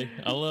you, buddy.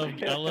 I love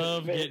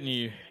getting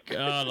you.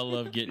 God, I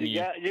love getting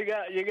you. You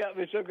got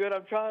me so good.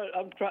 I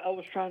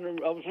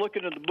was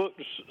looking at the book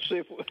to see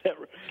if that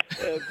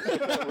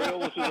reel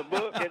was in the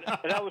book,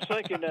 and I was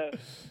thinking,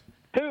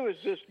 who is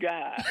this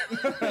guy?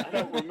 I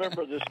don't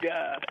remember this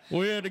guy.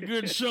 We had a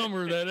good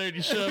summer that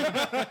 '87.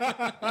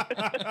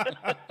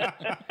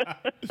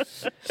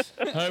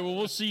 Hey, well,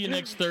 we'll see you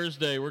next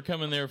Thursday. We're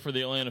coming there for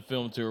the Atlanta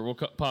Film Tour. We'll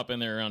pop in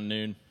there around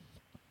noon.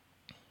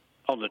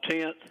 On the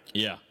 10th?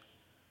 Yeah.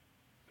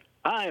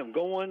 I am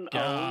going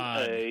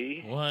God,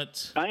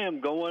 what? I am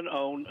going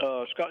on.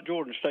 Scott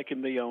Jordan's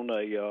taking me on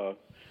a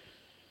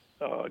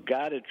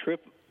guided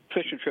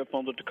fishing trip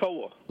on the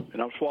Toccoa,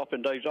 and I'm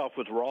swapping days off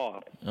with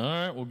Rob. All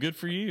right, well, good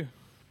for you.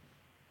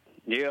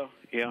 Yeah.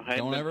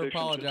 Don't ever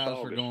apologize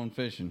for going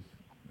fishing.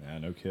 Yeah,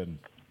 no kidding.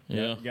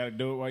 Yeah. You got to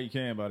do it while you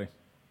can, buddy.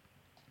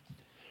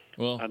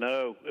 Well, I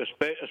know,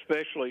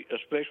 especially as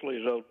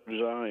old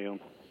as I am.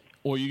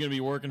 Well, you gonna be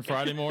working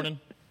Friday morning?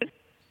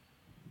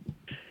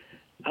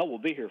 I will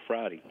be here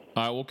Friday.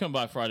 All right, we'll come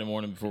by Friday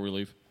morning before we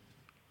leave.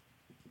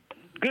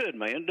 Good,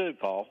 man. Do,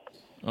 Paul.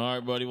 All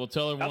right, buddy. We'll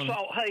tell everyone.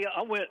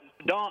 I went.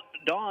 Don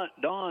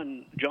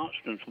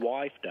Johnston's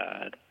wife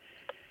died,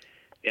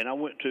 and I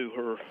went to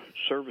her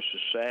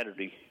services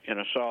Saturday, and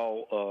I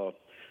saw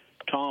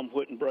Tom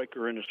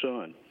Whittenbreaker and his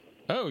son.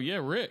 Oh yeah,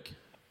 Rick.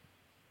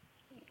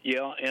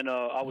 Yeah, and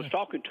I was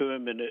talking to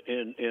him, and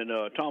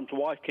Tom's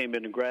wife came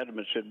in and grabbed him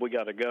and said, "We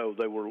got to go."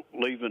 They were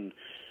leaving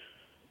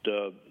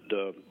the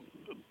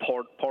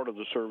part of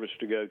the service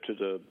to go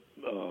to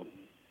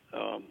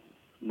the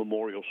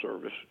memorial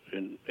service,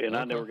 and okay.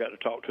 I never got to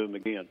talk to him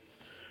again.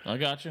 I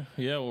got you.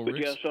 Yeah, well,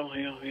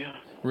 yeah.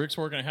 Rick's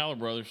working at Haller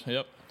Brothers.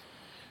 Yep.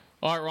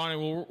 All right, Ronnie.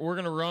 Well, we're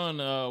gonna run.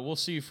 We'll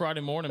see you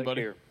Friday morning, Take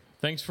buddy. Care.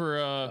 Thanks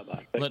for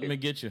letting me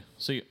get you.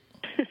 See you.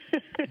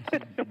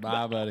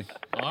 Bye, buddy.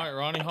 All right,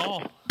 Ronnie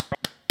Hall.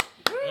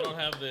 I don't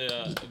have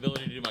the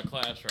ability to do my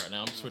class right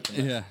now. I'm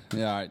switching. Yeah. All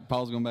right.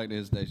 Paul's going back to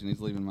his station.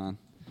 He's leaving mine.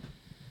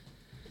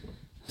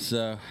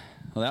 So,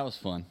 well, that was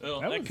fun.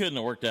 Well, that couldn't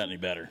have worked out any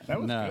better.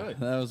 That was good.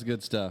 That was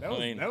good stuff.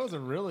 That was a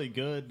really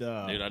good.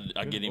 Dude,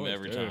 I get him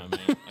every time,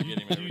 man. I get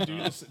him every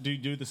time. Do you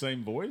do the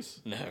same voice?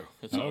 No,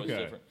 it's always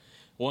different.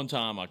 One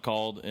time I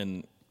called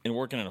and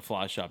working in a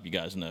fly shop, you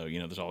guys know,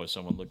 there's always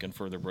someone looking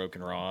for their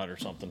broken rod or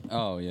something.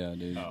 Oh yeah,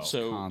 dude.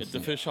 So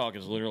the Fish Hawk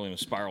is literally in a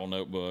spiral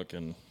notebook,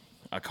 and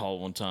I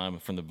called one time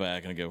from the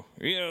back and I go,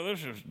 "Yeah,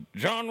 this is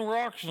John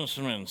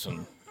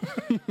Roxenson.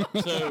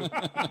 So,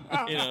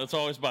 it's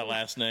always by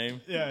last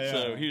name. Yeah.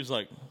 So he was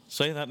like,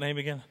 say that name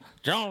again.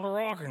 John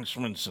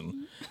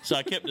Rockinsonson. So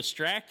I kept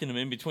distracting him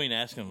in between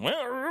asking him,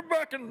 well,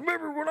 Rebecca,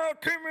 remember when I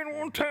came in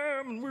one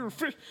time and we were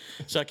fishing?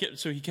 So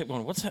he kept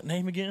going, what's that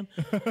name again?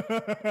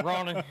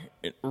 Ronnie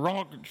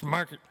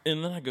Market.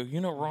 And then I go,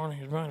 Ronnie,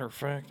 as a matter of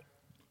fact,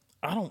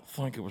 I don't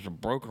think it was a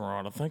broken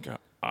rod. I think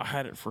I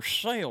had it for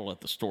sale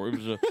at the store. It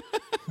was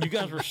you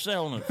guys were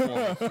selling it for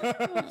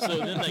me. So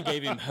then they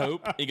gave him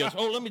hope. He goes,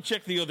 oh, let me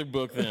check the other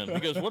book then. He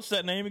goes, what's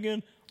that name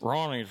again?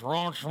 Ron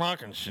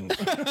Schmockinson.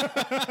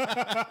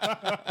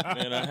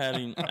 And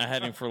I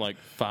had him for like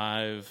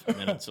 5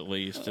 minutes at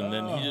least. And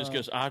then he just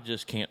goes, I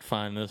just can't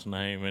find this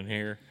name in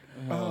here.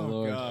 Oh,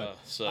 Lord. God.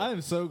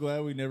 I'm so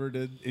glad we never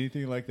did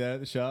anything like that at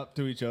the shop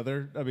to each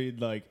other. I mean,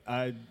 like,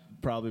 I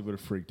probably would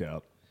have freaked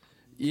out.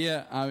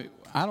 Yeah,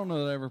 I don't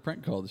know that I ever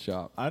prank called the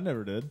shop. I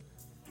never did.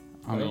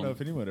 I don't know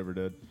if anyone ever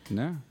did.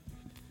 No.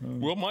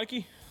 Well,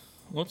 Mikey,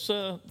 let's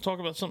talk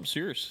about something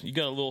serious. You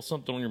got a little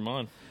something on your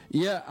mind.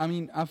 Yeah, I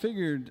mean, I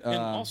figured... and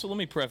also, let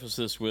me preface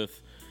this with,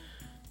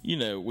 we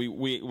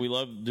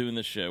love doing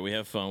this show. We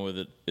have fun with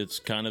it. It's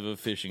kind of a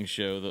fishing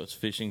show. It's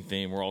fishing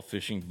theme. We're all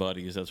fishing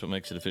buddies. That's what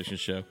makes it a fishing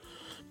show.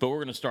 But we're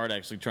going to start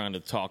actually trying to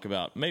talk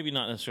about maybe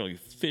not necessarily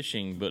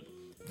fishing, but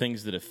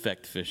things that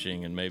affect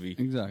fishing and maybe...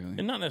 Exactly.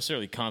 And not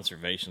necessarily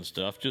conservation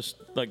stuff, just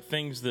like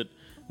things that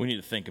we need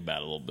to think about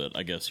a little bit,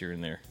 I guess, here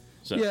and there.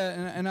 So. Yeah,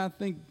 and I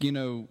think,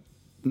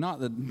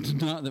 not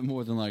that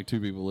more than like 2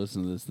 people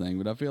listen to this thing,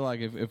 but I feel like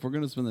if we're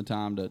going to spend the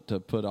time to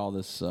put all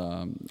this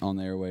on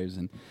the airwaves,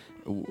 and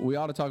we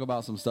ought to talk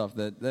about some stuff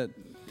that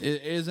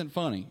isn't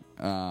funny,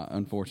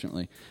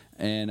 unfortunately,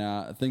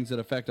 and things that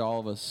affect all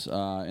of us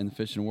in the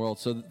fishing world.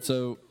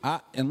 So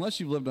unless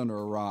you've lived under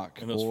a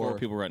rock, and those 4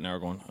 people right now are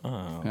going,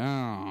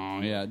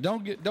 oh yeah,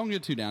 don't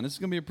get too down. This is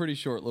going to be a pretty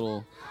short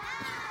little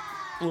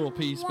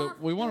piece,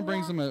 but we want to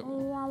bring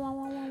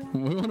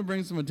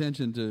some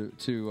attention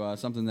to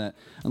something that,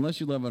 unless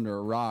you live under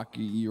a rock,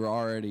 you're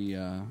already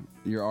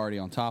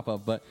on top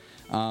of. But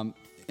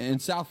in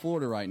South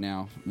Florida right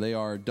now, they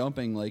are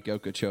dumping Lake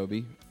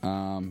Okeechobee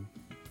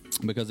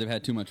because they've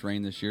had too much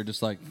rain this year,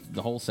 just like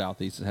the whole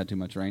Southeast has had too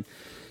much rain.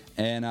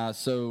 And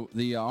so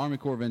the Army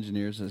Corps of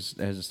Engineers has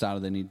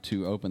decided they need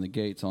to open the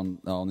gates on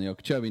the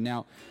Okeechobee.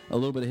 Now, a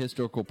little bit of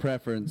historical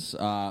preference.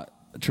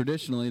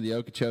 Traditionally, the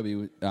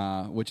Okeechobee,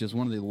 which is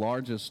one of the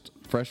largest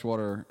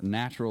freshwater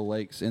natural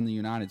lakes in the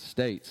United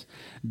States,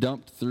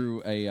 dumped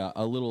through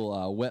a little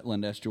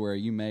wetland estuary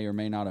you may or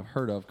may not have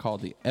heard of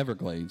called the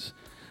Everglades.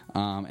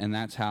 And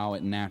that's how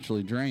it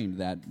naturally drained.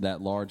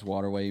 That large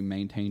waterway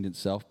maintained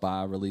itself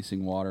by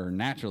releasing water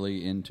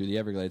naturally into the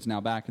Everglades. Now,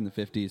 back in the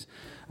 50s,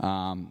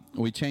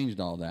 we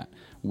changed all that.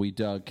 We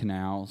dug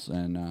canals,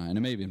 and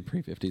it may have been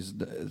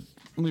pre-50s.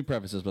 Let me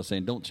preface this by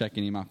saying, don't check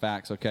any of my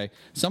facts, okay?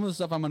 Some of the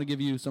stuff I'm going to give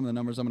you, some of the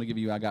numbers I'm going to give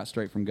you, I got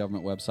straight from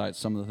government websites.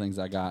 Some of the things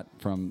I got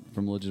from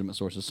legitimate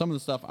sources. Some of the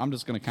stuff I'm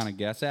just going to kind of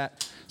guess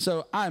at.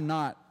 So I'm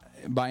not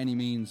by any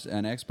means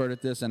an expert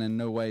at this, and in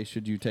no way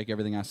should you take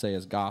everything I say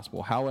as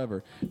gospel.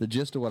 However, the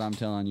gist of what I'm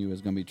telling you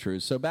is going to be true.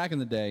 So back in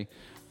the day,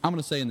 I'm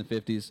going to say in the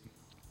 50s,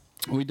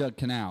 we dug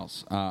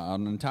canals,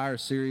 an entire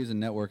series and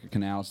network of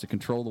canals to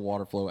control the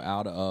water flow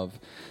out of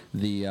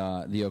the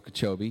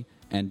Okeechobee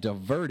and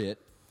divert it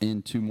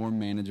into more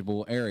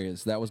manageable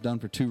areas. That was done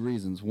for 2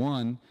 reasons.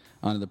 1,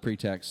 under the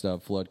pretext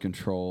of flood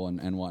control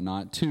and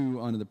whatnot.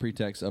 2, under the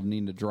pretext of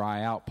needing to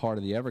dry out part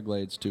of the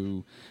Everglades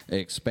to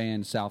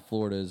expand South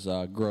Florida's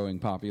growing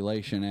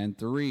population. And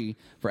 3,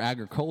 for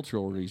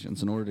agricultural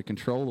reasons, in order to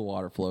control the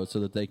water flow so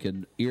that they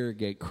could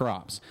irrigate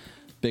crops.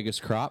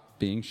 Biggest crop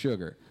being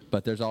sugar.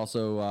 But there's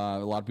also,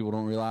 a lot of people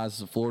don't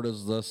realize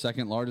Florida's the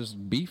 2nd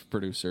largest beef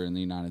producer in the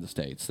United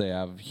States. They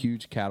have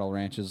huge cattle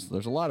ranches.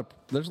 There's a lot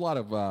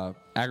of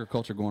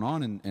agriculture going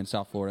on in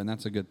South Florida, and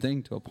that's a good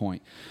thing to a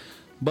point.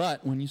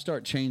 But when you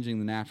start changing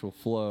the natural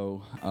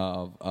flow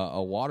of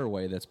a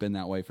waterway that's been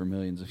that way for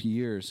millions of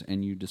years,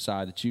 and you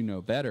decide that you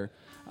know better,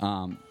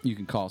 you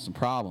can cause some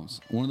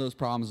problems. One of those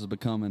problems is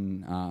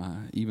becoming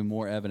even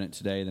more evident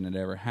today than it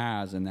ever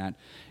has, and that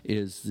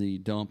is the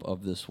dump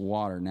of this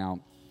water.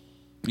 Now,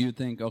 you'd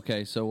think,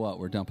 okay, so what?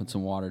 We're dumping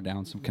some water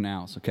down some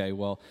canals. Okay,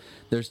 well,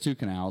 there's 2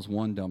 canals.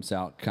 One dumps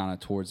out kind of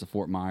towards the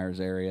Fort Myers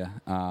area.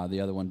 The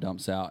other one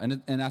dumps out.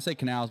 And I say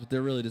canals, but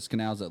they're really just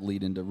canals that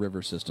lead into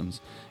river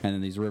systems. And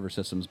then these river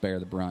systems bear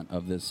the brunt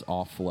of this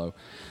off-flow.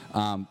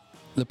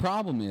 The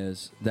problem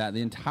is that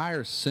the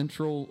entire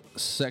central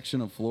section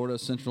of Florida,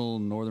 central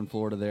northern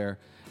Florida there,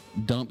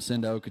 dumps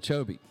into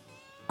Okeechobee.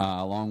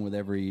 Along with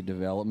every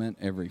development,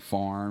 every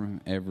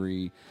farm,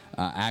 every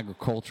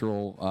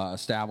agricultural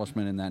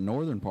establishment in that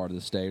northern part of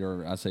the state,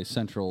 or I say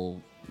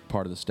central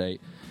part of the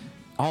state,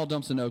 all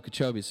dumps into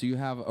Okeechobee. So you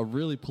have a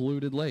really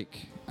polluted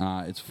lake.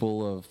 It's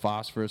full of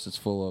phosphorus. It's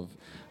full of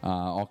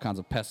all kinds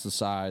of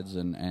pesticides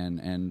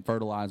and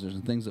fertilizers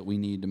and things that we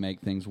need to make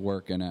things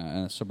work in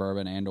a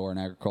suburban and or an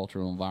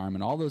agricultural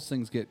environment. All those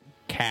things get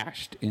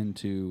cached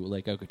into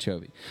Lake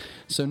Okeechobee.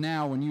 So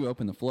now when you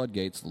open the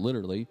floodgates,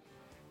 literally,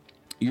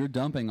 you're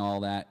dumping all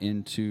that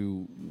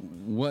into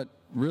what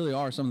really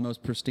are some of the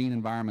most pristine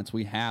environments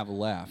we have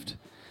left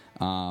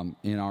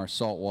in our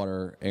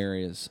saltwater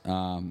areas.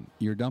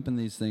 You're dumping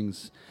these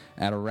things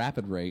at a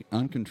rapid rate,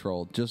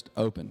 uncontrolled, just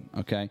open,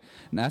 okay?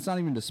 And that's not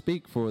even to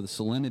speak for the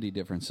salinity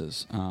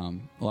differences. A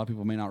lot of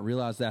people may not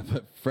realize that,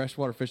 but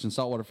freshwater fish and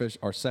saltwater fish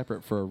are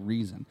separate for a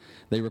reason.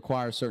 They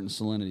require certain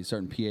salinity,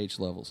 certain pH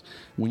levels.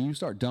 When you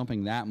start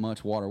dumping that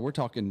much water, we're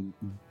talking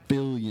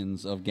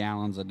billions of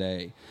gallons a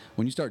day.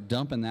 When you start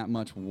dumping that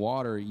much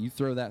water, you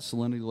throw that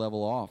salinity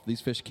level off.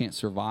 These fish can't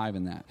survive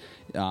in that.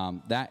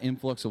 That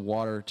influx of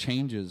water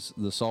changes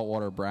the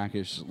saltwater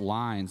brackish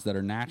lines that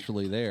are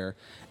naturally there,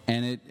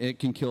 and it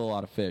can kill a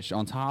lot of fish.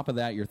 On top of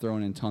that, you're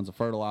throwing in tons of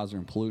fertilizer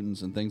and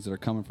pollutants and things that are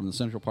coming from the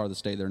central part of the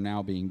state that are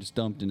now being just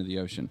dumped into the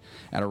ocean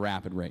at a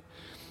rapid rate.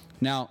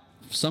 Now,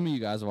 some of you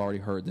guys have already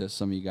heard this.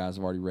 Some of you guys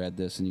have already read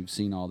this, and you've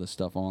seen all this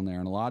stuff on there.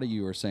 And a lot of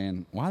you are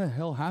saying, why the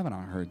hell haven't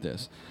I heard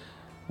this?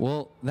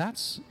 Well,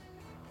 that's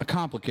a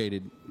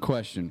complicated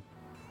question.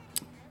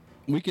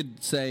 We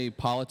could say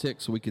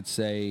politics, we could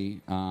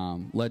say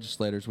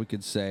legislators, we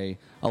could say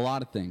a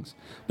lot of things.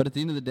 But at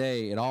the end of the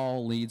day, it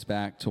all leads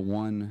back to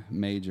one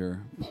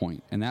major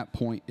point, and that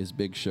point is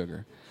Big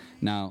Sugar.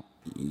 Now,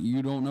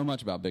 you don't know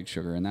much about Big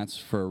Sugar, and that's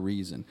for a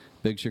reason.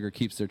 Big Sugar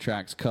keeps their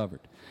tracks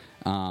covered.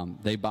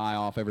 They buy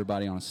off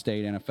everybody on a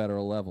state and a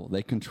federal level.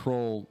 They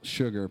control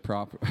sugar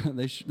proper.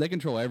 They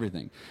control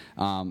everything.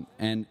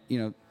 And, you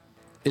know,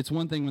 it's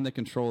one thing when they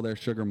control their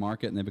sugar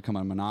market and they become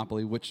a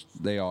monopoly, which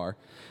they are.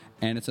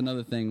 And it's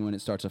another thing when it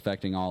starts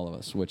affecting all of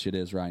us, which it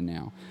is right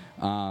now.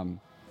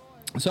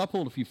 So I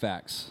pulled a few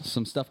facts,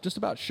 some stuff just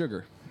about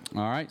sugar.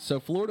 All right,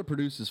 so Florida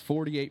produces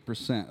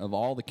 48% of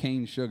all the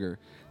cane sugar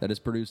that is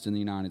produced in the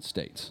United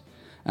States.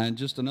 And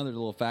just another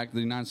little fact,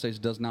 the United States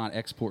does not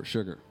export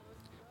sugar.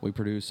 We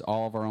produce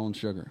all of our own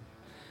sugar.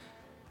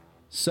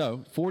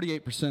 So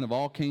 48% of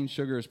all cane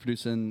sugar is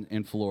produced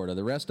in Florida.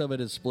 The rest of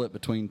it is split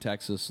between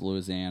Texas,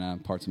 Louisiana,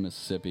 parts of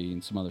Mississippi,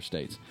 and some other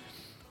states.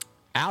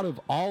 Out of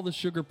all the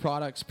sugar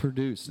products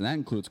produced, and that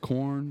includes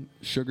corn,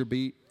 sugar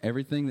beet,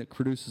 everything that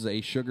produces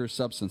a sugar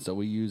substance that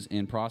we use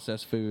in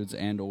processed foods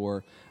and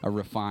or a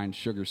refined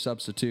sugar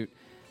substitute,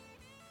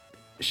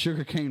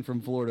 sugarcane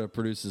from Florida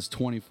produces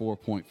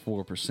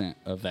 24.4%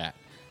 of that.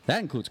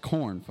 That includes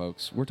corn,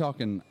 folks. We're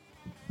talking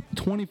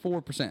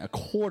 24%, a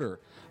quarter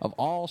of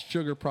all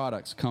sugar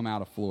products come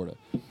out of Florida.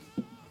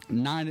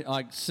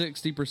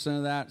 60%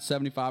 of that,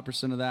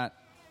 75% of that,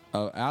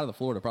 out of the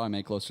Florida, probably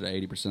make closer to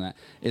 80% of that,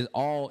 is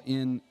all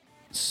in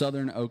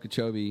southern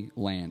Okeechobee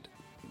land.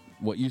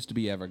 What used to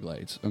be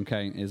Everglades,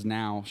 okay, is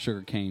now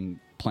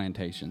sugarcane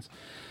plantations.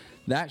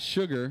 That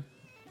sugar,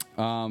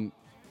 like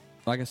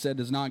I said,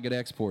 does not get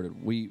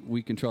exported.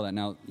 We control that.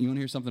 Now, you want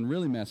to hear something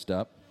really messed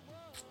up?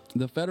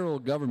 The federal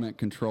government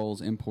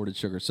controls imported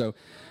sugar. So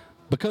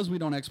because we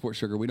don't export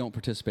sugar, we don't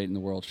participate in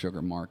the world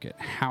sugar market.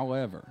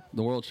 However,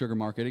 the world sugar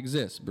market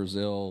exists.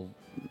 Brazil,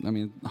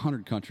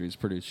 100 countries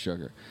produce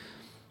sugar.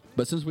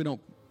 But since we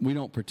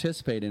don't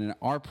participate in it,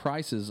 our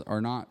prices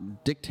are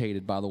not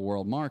dictated by the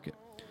world market.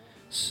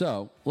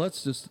 So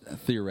let's just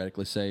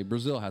theoretically say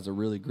Brazil has a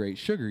really great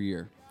sugar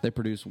year. They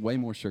produce way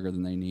more sugar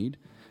than they need.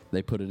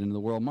 They put it into the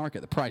world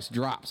market. The price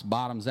drops,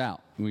 bottoms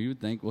out. We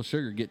would think, well,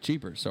 sugar get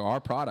cheaper. So our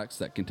products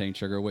that contain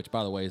sugar, which,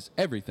 by the way, is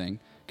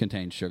everything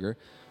contains sugar,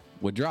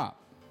 would drop.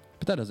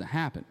 But that doesn't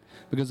happen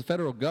because the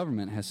federal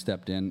government has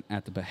stepped in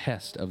at the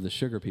behest of the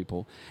sugar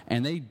people,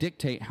 and they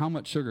dictate how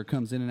much sugar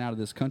comes in and out of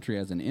this country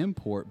as an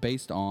import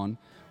based on,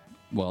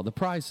 well, the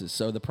prices.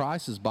 So the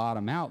prices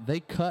bottom out. They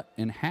cut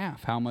in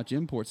half how much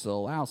imports they'll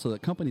allow so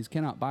that companies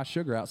cannot buy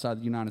sugar outside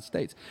the United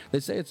States. They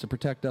say it's to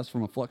protect us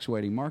from a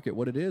fluctuating market.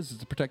 What it is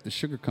to protect the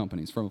sugar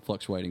companies from a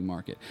fluctuating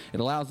market. It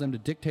allows them to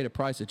dictate a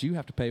price that you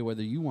have to pay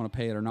whether you want to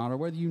pay it or not or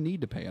whether you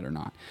need to pay it or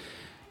not.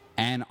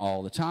 And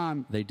all the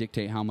time, they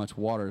dictate how much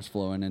water is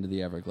flowing into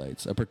the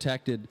Everglades, a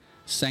protected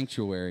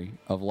sanctuary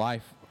of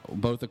life,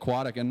 both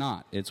aquatic and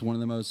not. It's one of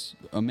the most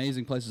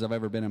amazing places I've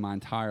ever been in my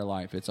entire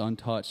life. It's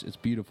untouched, it's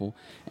beautiful,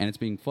 and it's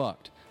being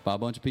fucked by a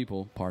bunch of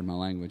people, pardon my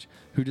language,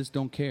 who just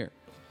don't care.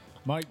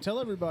 Mike, tell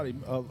everybody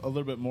a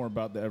little bit more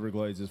about the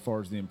Everglades as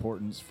far as the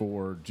importance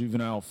for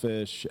juvenile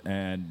fish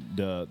and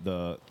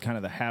the kind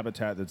of the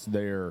habitat that's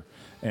there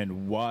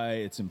and why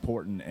it's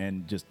important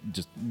and just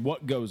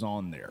what goes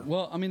on there.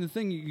 Well, the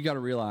thing you got to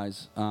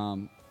realize,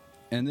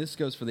 and this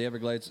goes for the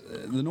Everglades,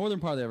 the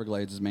northern part of the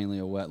Everglades is mainly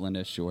a wetland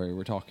estuary.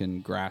 We're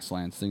talking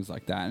grasslands, things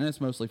like that, and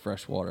it's mostly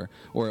freshwater,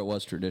 or it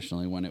was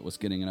traditionally when it was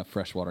getting enough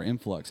freshwater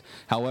influx.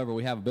 However,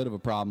 we have a bit of a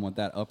problem with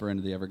that upper end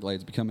of the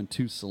Everglades becoming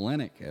too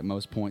salinic at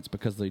most points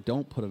because they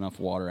don't put enough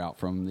water out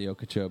from the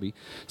Okeechobee.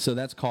 So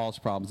that's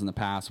caused problems in the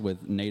past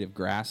with native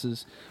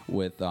grasses,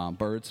 with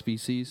bird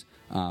species,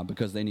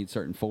 because they need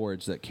certain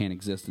forage that can't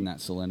exist in that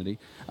salinity.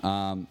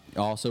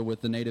 Also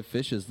with the native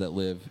fishes that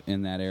live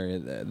in that area,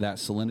 that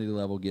salinity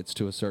level gets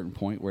to a certain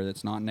point where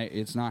it's not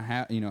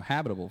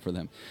habitable for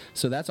them.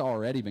 So that's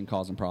already been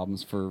causing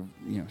problems for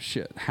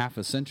half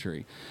a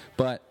century.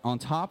 But on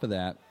top of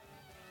that,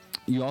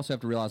 you also have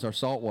to realize our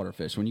saltwater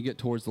fish, when you get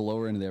towards the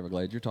lower end of the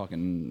Everglades, you're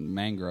talking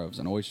mangroves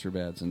and oyster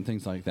beds and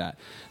things like that.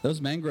 Those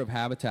mangrove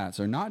habitats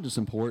are not just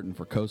important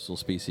for coastal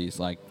species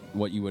like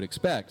what you would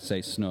expect,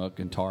 say snook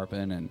and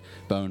tarpon and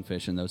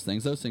bonefish and those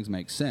things. Those things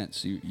make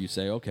sense. You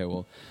say, okay,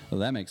 well,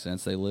 that makes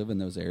sense. They live in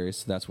those areas,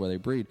 so that's where they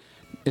breed.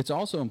 It's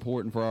also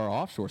important for our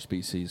offshore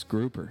species,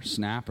 grouper,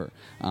 snapper.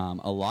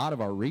 A lot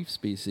of our reef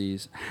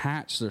species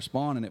hatch their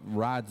spawn, and it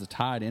rides the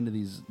tide into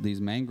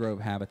these mangrove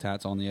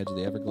habitats on the edge of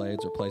the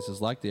Everglades or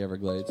places like the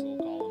Everglades.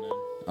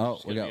 Oh,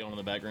 we got on in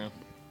the background.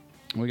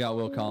 We got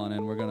Will calling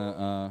in. We're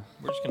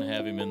just gonna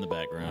have him in the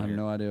background. I have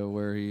no idea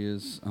where he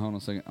is. Hold on a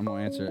second. I'm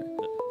gonna answer it.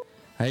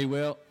 Hey,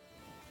 Will.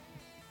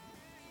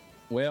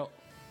 Will.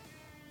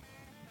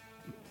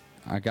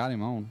 I got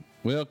him on.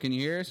 Will, can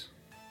you hear us?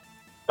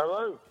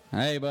 Hello.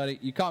 Hey, buddy.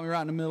 You caught me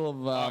right in the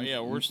middle of... yeah,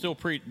 we're still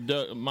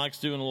Mike's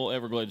doing a little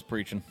Everglades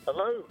preaching.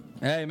 Hello.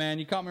 Hey, man,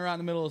 you caught me right in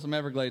the middle of some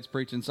Everglades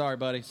preaching. Sorry,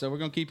 buddy. So we're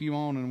going to keep you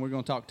on, and we're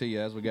going to talk to you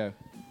as we go.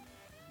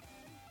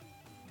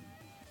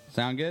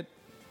 Sound good?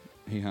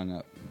 He hung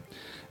up.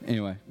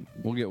 Anyway,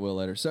 we'll get Will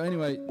later. So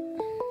anyway,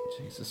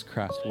 Jesus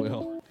Christ,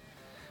 Will.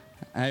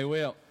 Hey,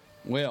 Will.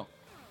 Will.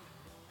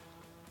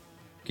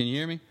 Can you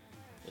hear me?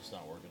 It's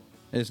not working.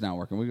 It's not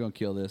working. We're going to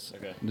kill this.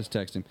 Okay. Just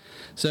text him.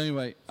 So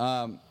anyway,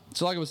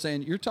 so like I was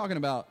saying, you're talking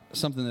about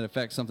something that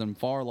affects something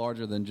far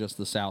larger than just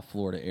the South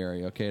Florida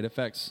area, okay? It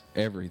affects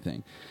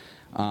everything.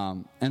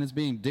 And it's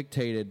being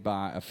dictated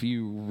by a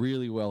few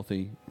really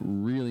wealthy,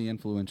 really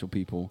influential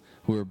people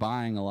who are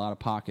buying a lot of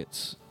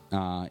pockets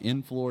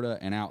in Florida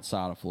and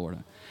outside of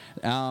Florida.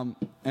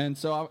 And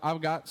so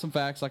I've got some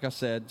facts, like I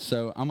said.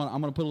 So I'm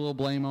gonna put a little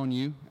blame on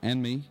you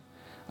and me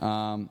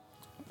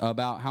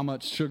about how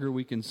much sugar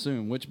we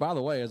consume, which, by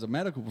the way, as a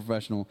medical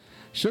professional,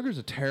 sugar's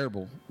a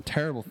terrible,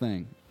 terrible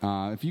thing.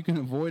 If you can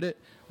avoid it,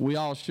 we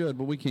all should,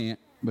 but we can't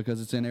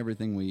because it's in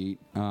everything we eat,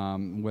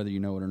 whether you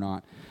know it or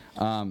not.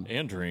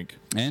 And drink.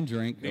 And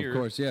drink, beer. Of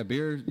course. Yeah,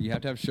 beer, you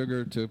have to have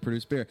sugar to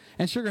produce beer.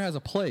 And sugar has a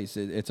place.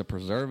 It's a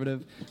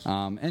preservative.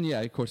 And, yeah,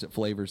 of course, it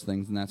flavors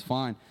things, and that's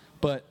fine.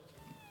 But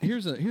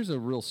here's a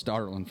real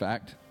startling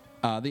fact.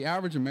 The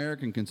average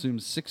American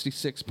consumes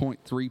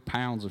 66.3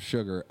 pounds of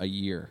sugar a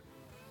year.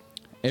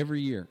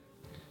 Every year.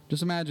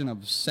 Just imagine a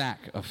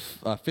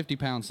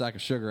 50-pound sack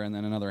of sugar and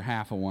then another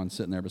half of one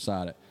sitting there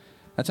beside it.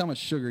 That's how much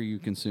sugar you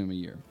consume a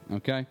year,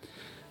 okay?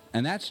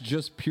 And that's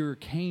just pure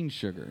cane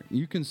sugar.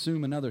 You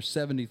consume another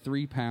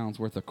 73 pounds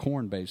worth of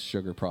corn-based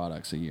sugar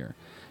products a year.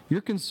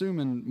 You're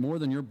consuming more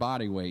than your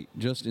body weight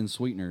just in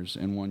sweeteners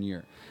in 1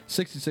 year.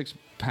 66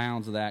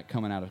 pounds of that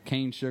coming out of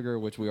cane sugar,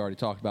 which we already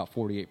talked about.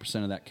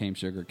 48% of that cane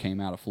sugar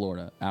came out of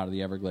Florida, out of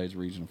the Everglades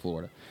region of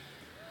Florida.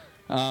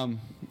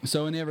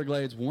 So in the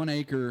Everglades, 1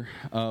 acre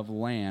of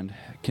land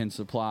can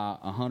supply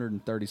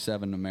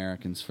 137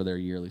 Americans for their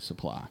yearly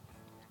supply.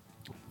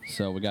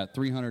 So we got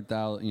 300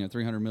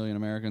 million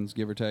Americans,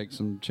 give or take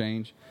some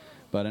change,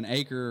 but an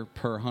acre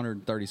per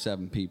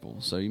 137 people.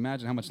 So you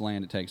imagine how much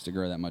land it takes to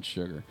grow that much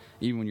sugar,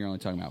 even when you're only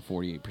talking about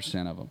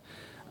 48% of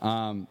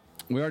them.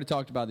 We already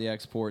talked about the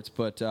exports,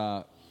 but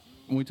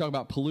when we talk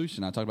about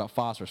pollution, I talk about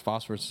phosphorus.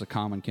 Phosphorus is a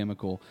common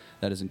chemical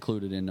that is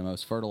included into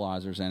most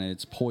fertilizers, and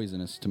it's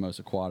poisonous to most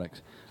aquatic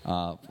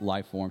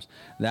life forms.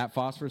 That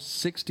phosphorus,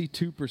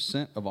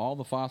 62% of all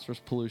the phosphorus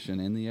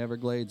pollution in the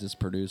Everglades is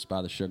produced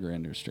by the sugar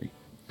industry.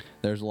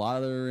 There's a lot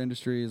of other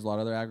industries, a lot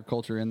of other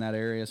agriculture in that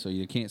area, so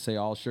you can't say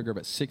all sugar,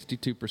 but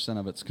 62%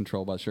 of it's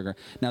controlled by sugar.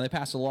 Now, they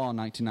passed a law in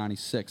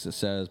 1996 that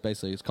says,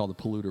 basically, it's called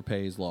the polluter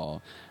pays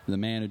law. The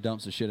man who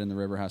dumps the shit in the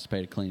river has to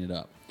pay to clean it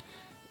up.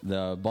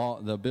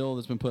 The bill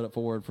that's been put up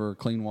forward for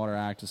Clean Water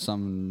Act is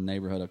some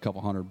neighborhood of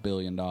 $200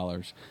 billion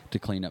to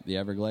clean up the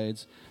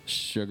Everglades.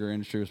 Sugar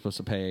industry was supposed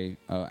to pay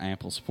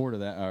ample support of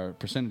that, or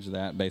percentage of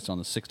that, based on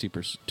the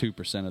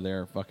 62% of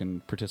their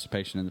fucking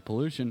participation in the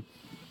pollution.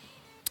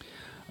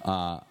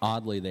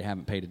 Oddly, they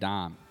haven't paid a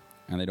dime,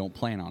 and they don't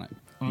plan on it.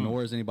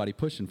 Nor is anybody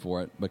pushing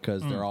for it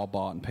because they're all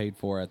bought and paid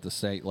for at the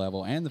state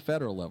level and the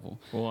federal level.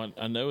 Well,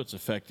 I know it's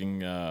affecting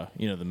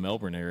the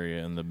Melbourne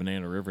area and the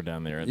Banana River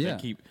down there. Yeah.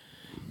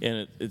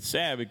 It's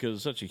sad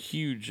because such a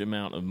huge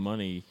amount of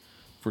money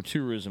for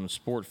tourism,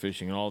 sport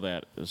fishing, and all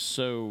that is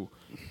so.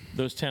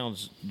 Those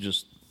towns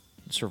just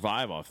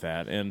survive off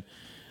that, and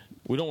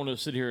we don't want to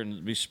sit here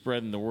and be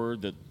spreading the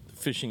word that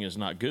fishing is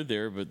not good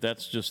there, but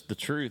that's just the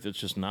truth. It's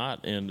just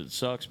not, and it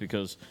sucks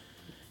because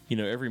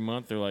every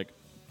month they're like,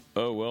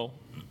 oh well,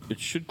 it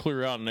should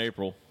clear out in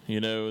April,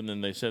 and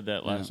then they said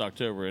that last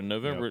October. In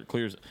November it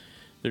clears.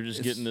 They're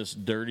just getting this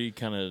dirty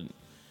kind of.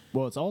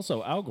 Well, it's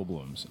also algal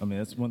blooms. I mean,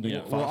 that's one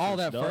thing. Well, all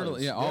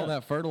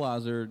that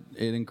fertilizer,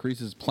 it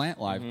increases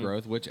plant life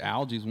growth, which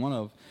algae is one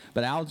of.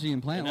 But algae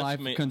and plant life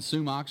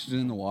consume oxygen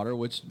in the water,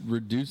 which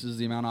reduces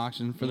the amount of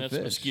oxygen for the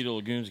fish. Mosquito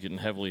lagoons getting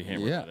heavily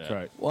hammered. Yeah, for that. that's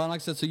right. Well, and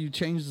like I said, so you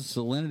change the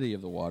salinity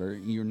of the water.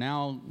 You're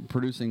now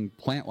producing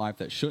plant life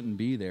that shouldn't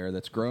be there,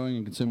 that's growing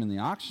and consuming the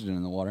oxygen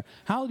in the water.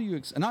 How do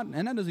you? And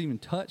that doesn't even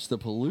touch the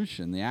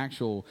pollution, the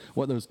actual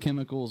what those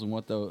chemicals and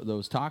what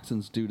those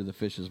toxins do to the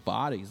fish's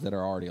bodies that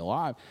are already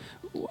alive.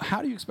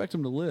 How do you expect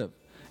them to live?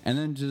 and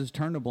then just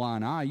turn a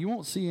blind eye, you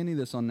won't see any of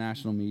this on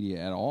national media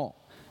at all.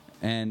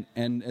 And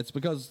it's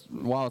because,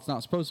 while it's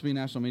not supposed to be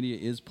national media,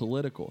 it is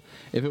political.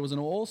 If it was an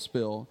oil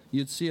spill,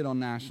 you'd see it on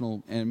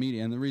national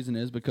media, and the reason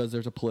is because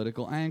there's a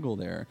political angle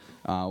there.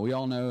 We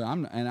all know,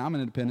 I'm an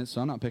independent,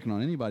 so I'm not picking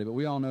on anybody, but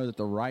we all know that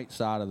the right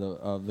side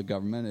of the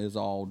government is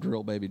all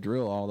drill, baby,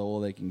 drill, all the oil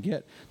they can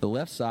get. The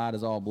left side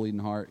is all bleeding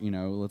heart.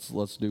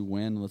 Let's do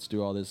wind, let's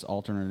do all this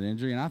alternate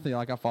energy, and I feel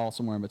like I fall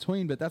somewhere in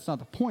between. But that's not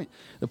the point.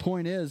 The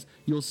point is,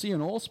 you'll see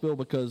an oil spill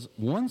because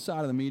one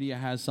side of the media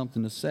has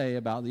something to say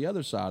about the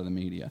other side of the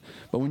media.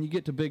 But when you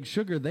get to Big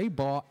Sugar, they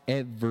bought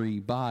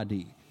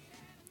everybody.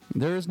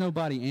 There is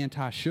nobody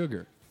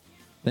anti-sugar.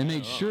 They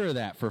made sure of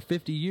that for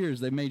 50 years.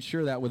 They made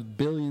sure that with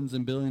billions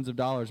and billions of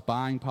dollars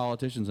buying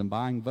politicians and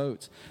buying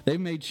votes. They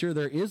made sure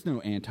there is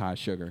no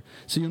anti-sugar.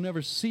 So you'll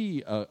never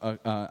see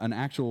an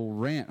actual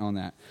rant on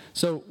that.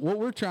 So what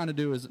we're trying to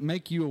do is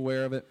make you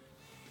aware of it.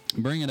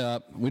 Bring it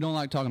up. We don't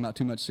like talking about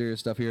too much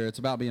serious stuff here. It's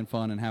about being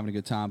fun and having a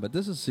good time. But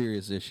this is a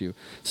serious issue.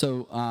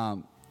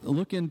 So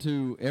look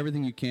into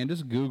everything you can.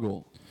 Just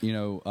Google,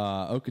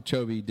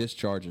 Okeechobee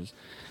discharges.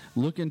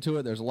 Look into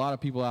it. There's a lot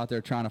of people out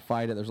there trying to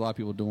fight it. There's a lot of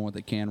people doing what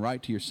they can.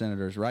 Write to your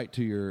senators. Write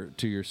to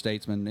your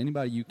statesmen.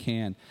 Anybody you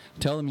can.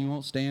 Tell them you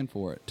won't stand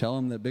for it. Tell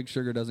them that Big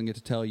Sugar doesn't get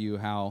to tell you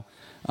how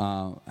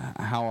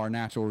our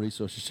natural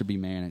resources should be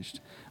managed.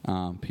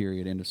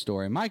 Period. End of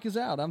story. Mike is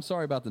out. I'm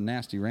sorry about the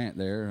nasty rant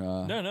there.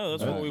 No,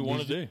 that's what we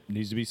want to do.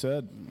 Needs to be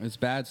said. It's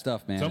bad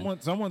stuff, man.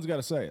 Someone's got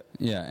to say it.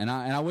 Yeah, and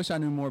I wish I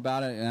knew more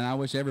about it, and I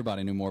wish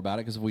everybody knew more about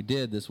it, because if we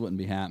did, this wouldn't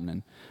be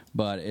happening.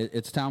 But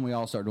it's time we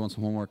all start doing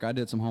some homework. I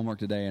did some homework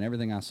today, and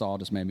everything I saw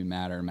just made me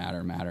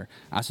madder.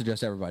 I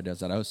suggest everybody does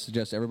that. I would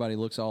suggest everybody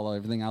looks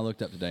everything I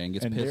looked up today and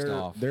gets pissed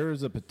off. There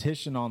is a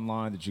petition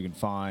online that you can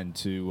find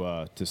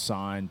to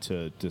sign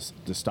to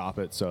stop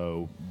it.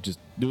 So just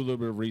do a little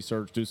bit of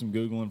research, do some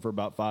Googling for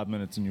about 5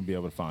 minutes, and you'll be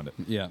able to find it.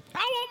 Yeah. I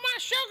want my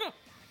sugar.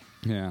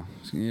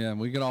 Yeah,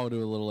 we could all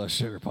do a little less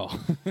sugar, Paul.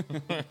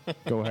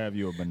 Go have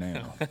you a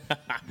banana.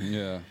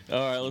 Yeah. All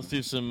right, let's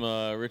do some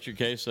Richard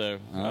Queso.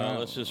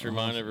 Let's just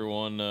remind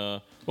everyone.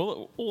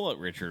 We'll let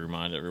Richard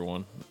remind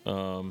everyone.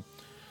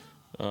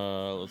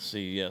 Let's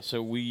see. Yeah,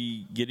 so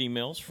we get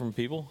emails from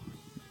people.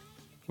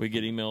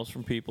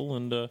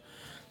 And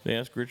they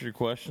ask Richard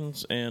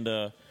questions. And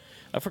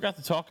I forgot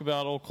to talk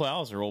about old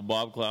Clouser. Old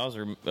Bob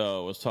Clouser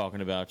was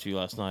talking about you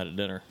last night at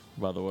dinner,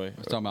 by the way. I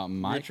was talking about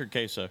Mike? Richard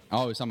Queso.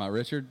 Oh, he's talking about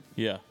Richard?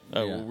 Yeah.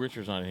 Oh, well,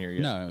 Richard's not in here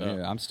yet.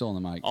 No, I'm still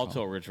on the mic. I'll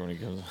tell Richard when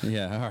he comes.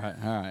 Yeah, all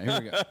right. Here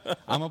we go.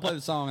 I'm going to play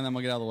the song, and then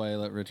we'll get out of the way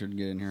and let Richard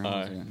get in here. All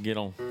right, get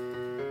on.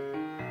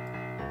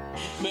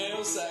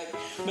 Mail sack,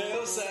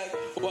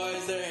 why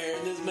is there hair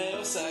in this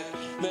mail sack?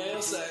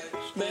 Mail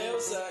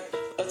sack,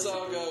 let's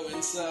all go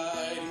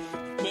inside.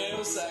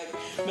 Mail sack,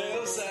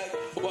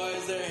 why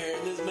is there hair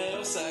in this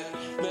mail sack?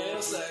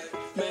 Mail sack.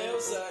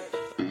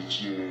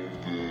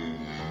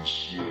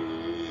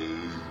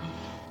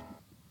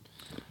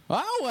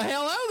 Oh, well,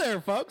 hello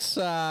there, folks.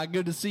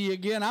 Good to see you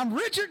again. I'm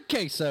Richard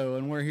Queso,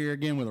 and we're here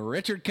again with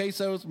Richard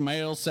Queso's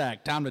Mail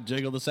Sack. Time to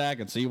jiggle the sack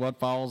and see what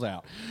falls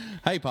out.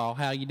 Hey, Paul,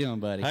 how you doing,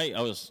 buddy? Hey,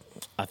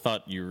 I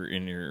thought you were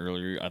in here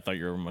earlier. I thought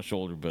you were over my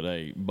shoulder, but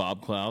hey,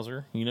 Bob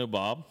Clouser, you know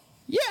Bob?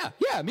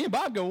 Yeah, me and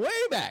Bob go way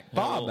back.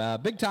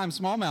 Bob, big-time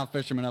smallmouth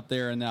fisherman up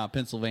there in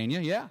Pennsylvania,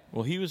 yeah.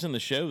 Well, he was in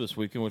the show this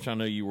weekend, which I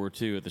know you were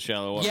too, at the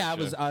Shallow Water Yeah, it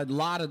show. was a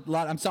lot.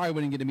 I'm sorry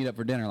we didn't get to meet up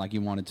for dinner like you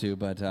wanted to,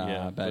 but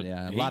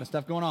a lot of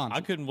stuff going on.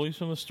 I couldn't believe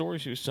some of the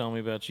stories he was telling me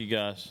about you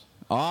guys.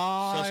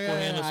 Oh,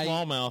 Susquehanna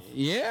smallmouth.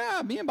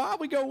 Yeah, me and Bob,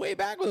 we go way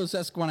back with those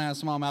Susquehanna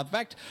smallmouth. In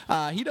fact,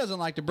 he doesn't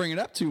like to bring it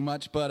up too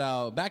much,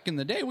 but back in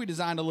the day, we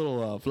designed a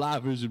little fly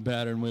fishing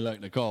pattern we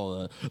like to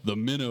call the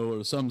minnow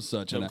or some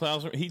such. No,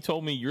 Clouser, he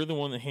told me you're the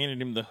one that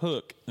handed him the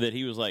hook that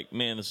he was like,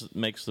 man, this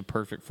makes the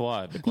perfect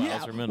fly, the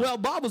Clouser minnow. Well,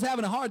 Bob was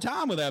having a hard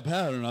time with that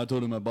pattern. I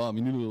told him, Bob,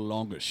 you need a little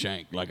longer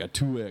shank, like a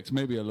 2X,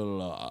 maybe a little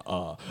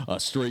a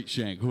straight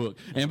shank hook.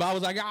 And Bob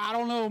was like, I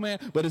don't know, man.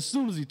 But as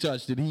soon as he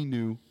touched it, he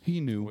knew.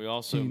 We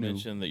also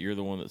mentioned that you're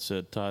the one that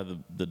said tie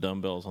the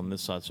dumbbells on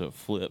this side so it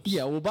flips.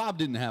 Yeah, well, Bob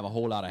didn't have a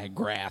whole lot of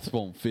grasp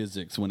on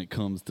physics when it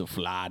comes to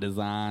fly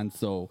design,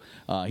 so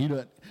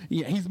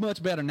he's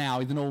much better now.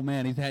 He's an old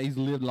man. He's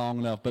lived long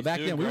enough. But back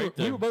then,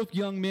 we were both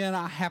young men.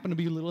 I happened to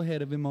be a little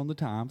ahead of him on the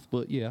times,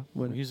 but yeah.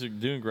 He's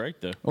doing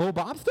great, though. Oh,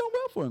 Bob's doing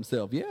well for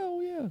himself.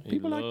 Yeah,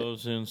 People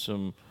loves in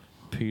some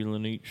peel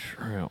and eat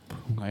shrimp.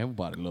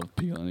 Everybody loves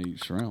peel and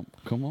eat shrimp.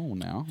 Come on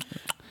now.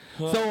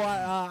 So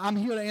I'm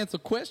here to answer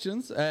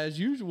questions as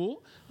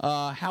usual.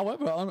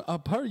 However,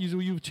 per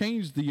usual, you've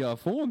changed the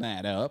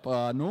format up.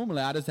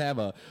 Normally, I just have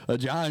a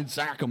giant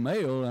sack of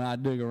mail and I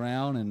dig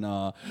around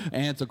and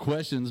answer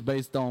questions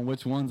based on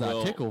which ones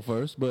I tickle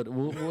first. But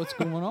what's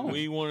going on?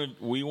 We wanted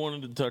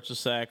to touch the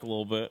sack a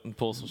little bit and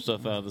pull some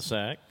stuff out of the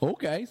sack.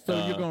 Okay,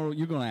 so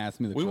you're gonna ask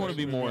me the question. We want to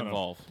be more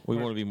involved. We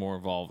want to be more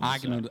involved. I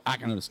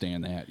can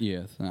understand that.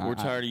 Yes, we're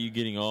tired of you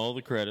getting all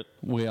the credit.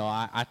 Well,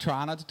 I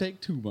try not to take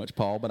too much,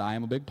 Paul, but I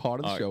am a big part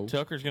of the show.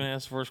 Tucker's going to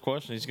ask the first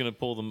question. He's going to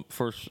pull the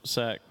first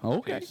sack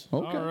Okay. Peace.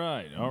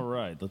 Okay. All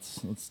right.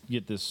 Let's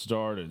get this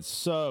started.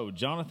 So,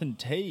 Jonathan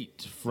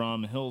Tate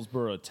from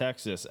Hillsboro,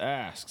 Texas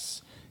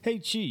asks, "Hey,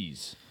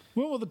 Cheese,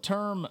 when will the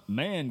term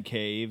man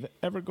cave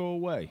ever go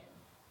away?"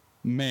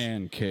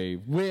 Man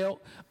cave.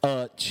 Well,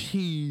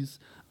 Cheese,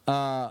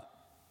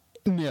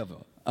 never.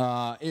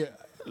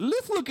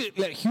 Let's look at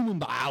like human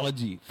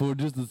biology for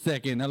just a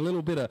second. A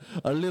little bit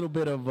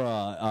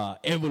of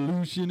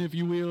evolution, if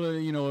you will.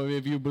 You know,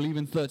 if you believe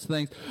in such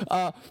things.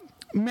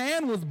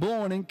 Man was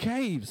born in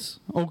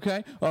caves,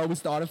 okay? We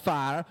started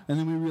fire, and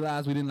then we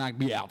realized we didn't like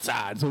to be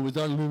outside, so we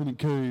started living in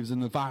caves,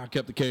 and the fire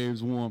kept the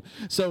caves warm.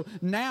 So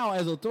now,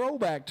 as a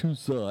throwback to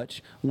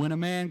such, when a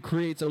man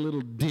creates a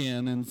little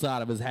den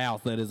inside of his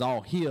house that is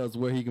all his,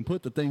 where he can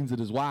put the things that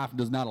his wife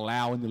does not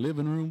allow in the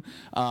living room,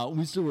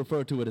 we still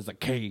refer to it as a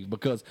cave,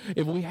 because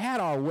if we had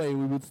our way,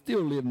 we would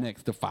still live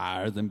next to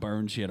fires and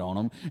burn shit on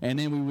them, and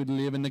then we would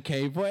live in the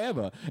cave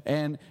forever.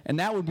 And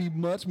that would be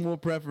much more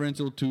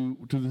preferential to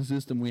the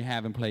system we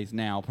have in place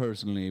now,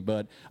 personally,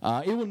 but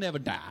it will never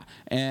die,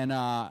 and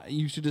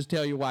you should just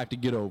tell your wife to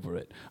get over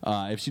it.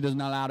 If she does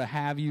not allow to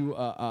have you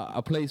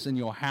a place in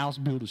your house,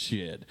 build a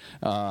shed,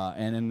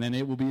 and then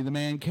it will be the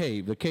man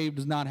cave. The cave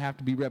does not have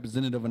to be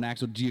representative of an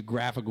actual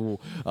geographical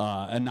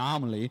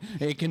anomaly.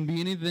 It can be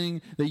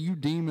anything that you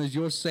deem as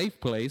your safe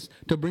place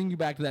to bring you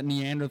back to that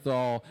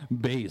Neanderthal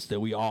base that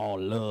we all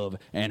love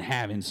and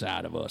have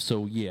inside of us.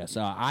 So yes,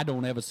 I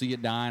don't ever see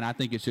it dying. I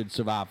think it should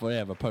survive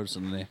forever,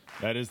 personally.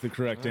 That is the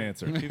correct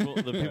answer.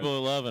 The people are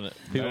loving it.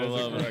 People That are is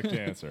the loving it. correct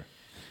answer.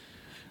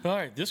 All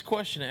right, this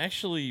question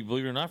actually,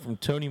 believe it or not, from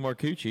Tony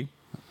Marcucci.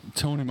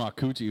 Tony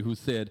Marcucci, who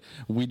said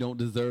we don't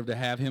deserve to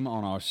have him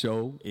on our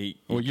show,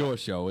 or your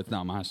show. It's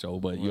not my show,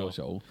 but your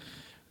show.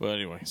 Well,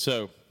 anyway,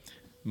 so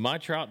my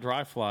trout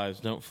dry flies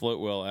don't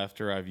float well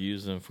after I've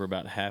used them for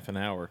about half an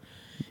hour,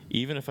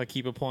 even if I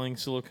keep applying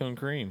silicone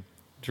cream,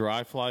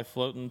 dry fly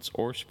floatants,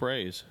 or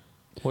sprays.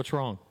 What's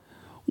wrong?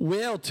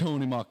 Well,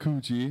 Tony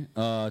Marcucci,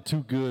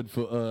 too good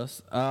for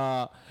us.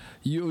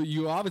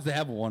 You obviously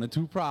have one or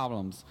two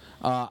problems.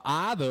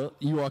 Either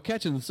you are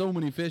catching so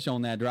many fish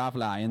on that dry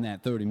fly in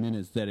that 30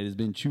 minutes that it has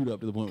been chewed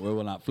up to the point where it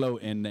will not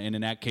float, and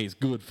in that case,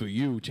 good for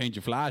you. Change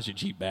your flies, you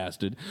cheap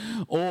bastard.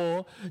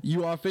 Or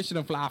you are fishing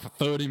a fly for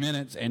 30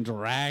 minutes and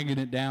dragging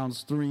it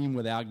downstream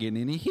without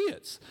getting any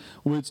hits,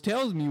 which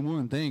tells me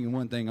one thing and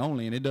one thing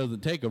only, and it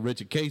doesn't take a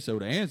Richard Queso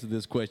to answer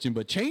this question,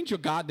 but change your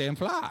goddamn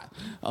fly.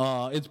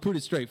 It's pretty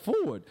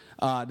straightforward.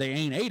 They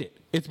ain't ate it.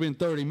 It's been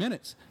 30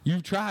 minutes.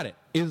 You've tried it.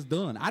 It's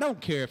done. I don't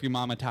care if your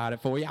mama tied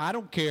it for you. I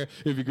don't care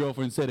if your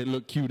girlfriend said it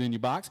looked cute in your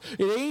box.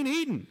 It ain't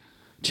eaten.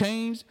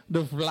 Change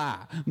the fly.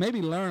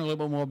 Maybe learn a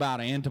little bit more about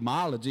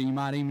entomology. You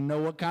might even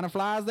know what kind of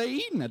flies they're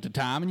eating at the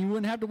time, and you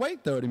wouldn't have to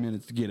wait 30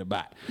 minutes to get it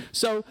back.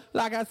 So,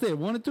 like I said,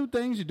 one or two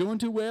things, you're doing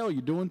too well,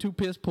 you're doing too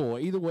piss poor.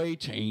 Either way,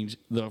 change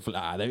the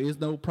fly. There is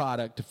no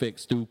product to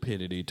fix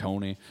stupidity,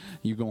 Tony.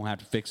 You're going to have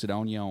to fix it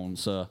on your own,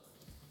 sir.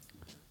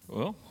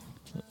 Well,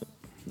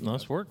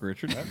 nice work,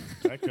 Richard.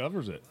 That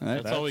covers it.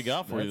 That's all we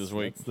got for you this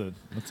week.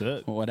 That's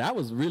it. Well, that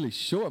was really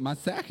short. My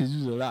sack is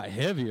usually a lot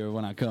heavier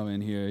when I come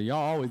in here. Y'all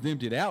always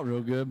empty it out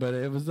real good, but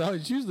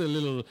it's usually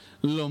a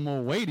little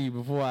more weighty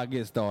before I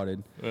get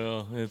started.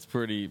 Well, it's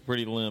pretty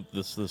limp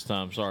this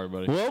time. Sorry,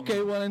 buddy. Well,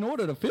 okay. Well, in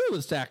order to fill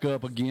the sack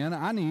up again,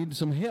 I need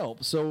some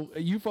help. So,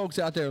 you folks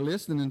out there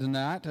listening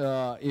tonight,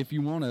 if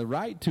you want to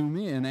write to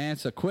me and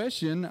ask a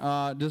question,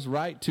 just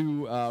write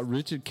to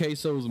Richard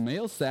Queso's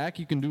mail sack.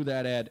 You can do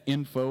that at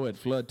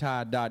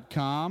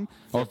info@floodtide.com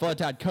or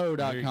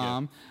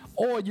floodtideco.com.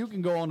 Or you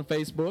can go on to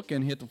Facebook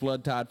and hit the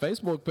Flood Tide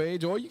Facebook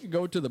page, or you can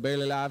go to the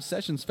Barely Live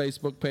Sessions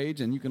Facebook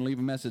page and you can leave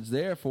a message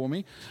there for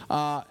me.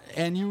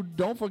 And you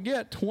don't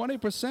forget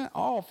 20%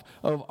 off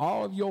of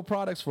all of your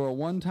products for a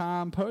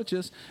one-time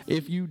purchase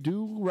if you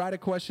do write a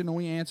question and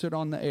we answer it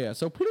on the air.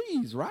 So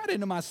please write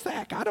into my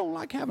sack. I don't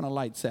like having a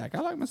light sack.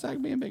 I like my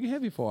sack being big and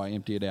heavy before I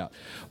empty it out.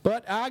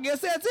 But I guess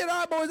that's it.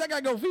 All right, boys, I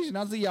got to go fishing.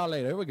 I'll see y'all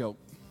later. Here we go.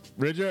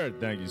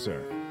 Richard, thank you,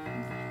 sir.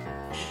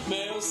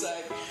 Mail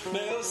sack,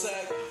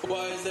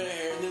 why is there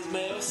hair in this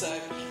mail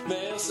sack?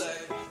 Mail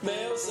sack,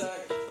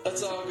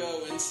 let's all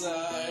go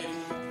inside.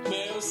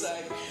 Mail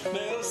sack,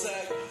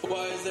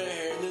 why is there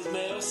hair in this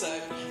mail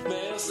sack?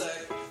 Mail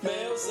sack,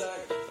 let's all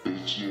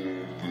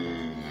go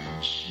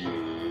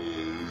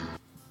inside.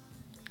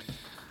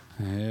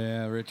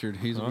 Yeah, Richard,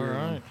 he's all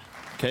right.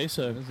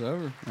 Queso. It's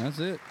over. That's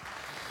it.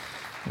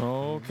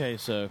 Okay,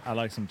 so I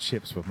like some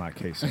chips with my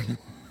queso.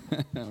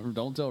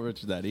 Don't tell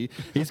Richard that.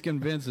 He's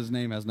convinced his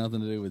name has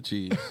nothing to do with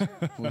cheese.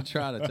 We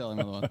try to tell him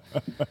otherwise.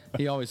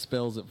 He always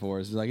spells it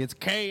for us. He's like, it's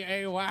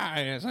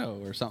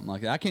K-A-Y-S-O or something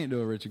like that. I can't do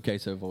a Richard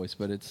Queso voice,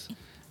 but it's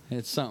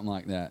something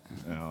like that.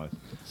 No,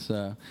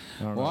 so,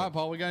 all right,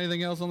 Paul, we got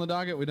anything else on the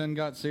docket? We done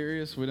got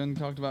serious. We done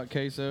talked about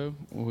queso.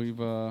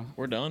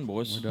 We're done,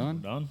 boys. We're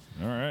done? Done.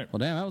 All right. Well,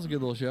 damn, that was a good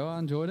little show. I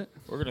enjoyed it.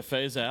 We're going to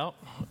phase out.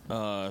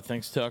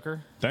 Thanks,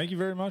 Tucker. Thank you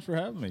very much for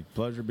having me.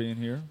 Pleasure being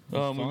here.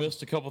 We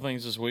missed a couple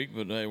things this week,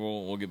 but hey,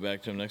 we'll get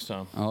back to them next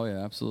time. Oh,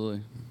 yeah,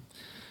 absolutely.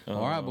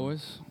 All right,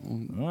 boys.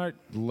 All right,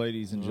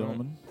 ladies and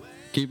gentlemen.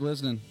 Keep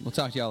listening. We'll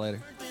talk to y'all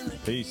later.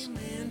 Peace. We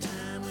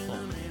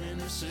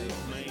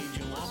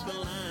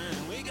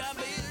got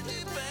bills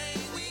to pay,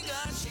 we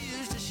got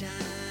shoes to shine.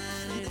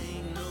 It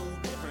ain't no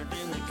different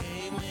than the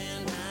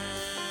caveman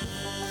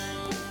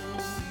time.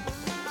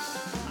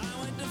 I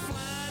went to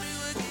fly to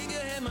a gig, I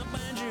had my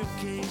banjo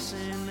case,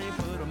 and they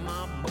put a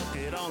mop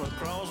bucket all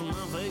across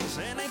my face,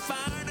 and they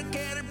fired a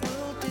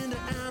catapult into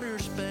outer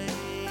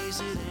space.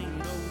 It ain't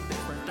no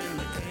different than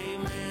the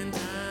caveman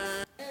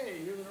time.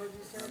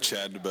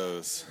 Chad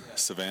DeBose,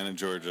 Savannah,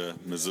 Georgia,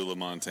 Missoula,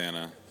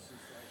 Montana.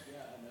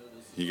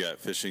 You got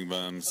fishing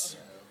bums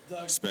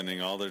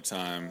spending all their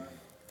time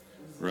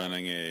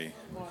running a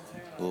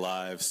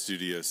live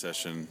studio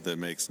session that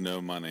makes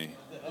no money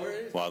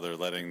while they're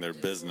letting their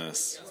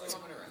business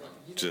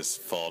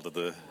just fall to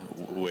the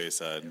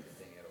wayside.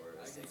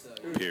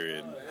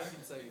 Period.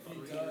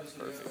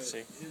 Perfect.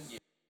 See?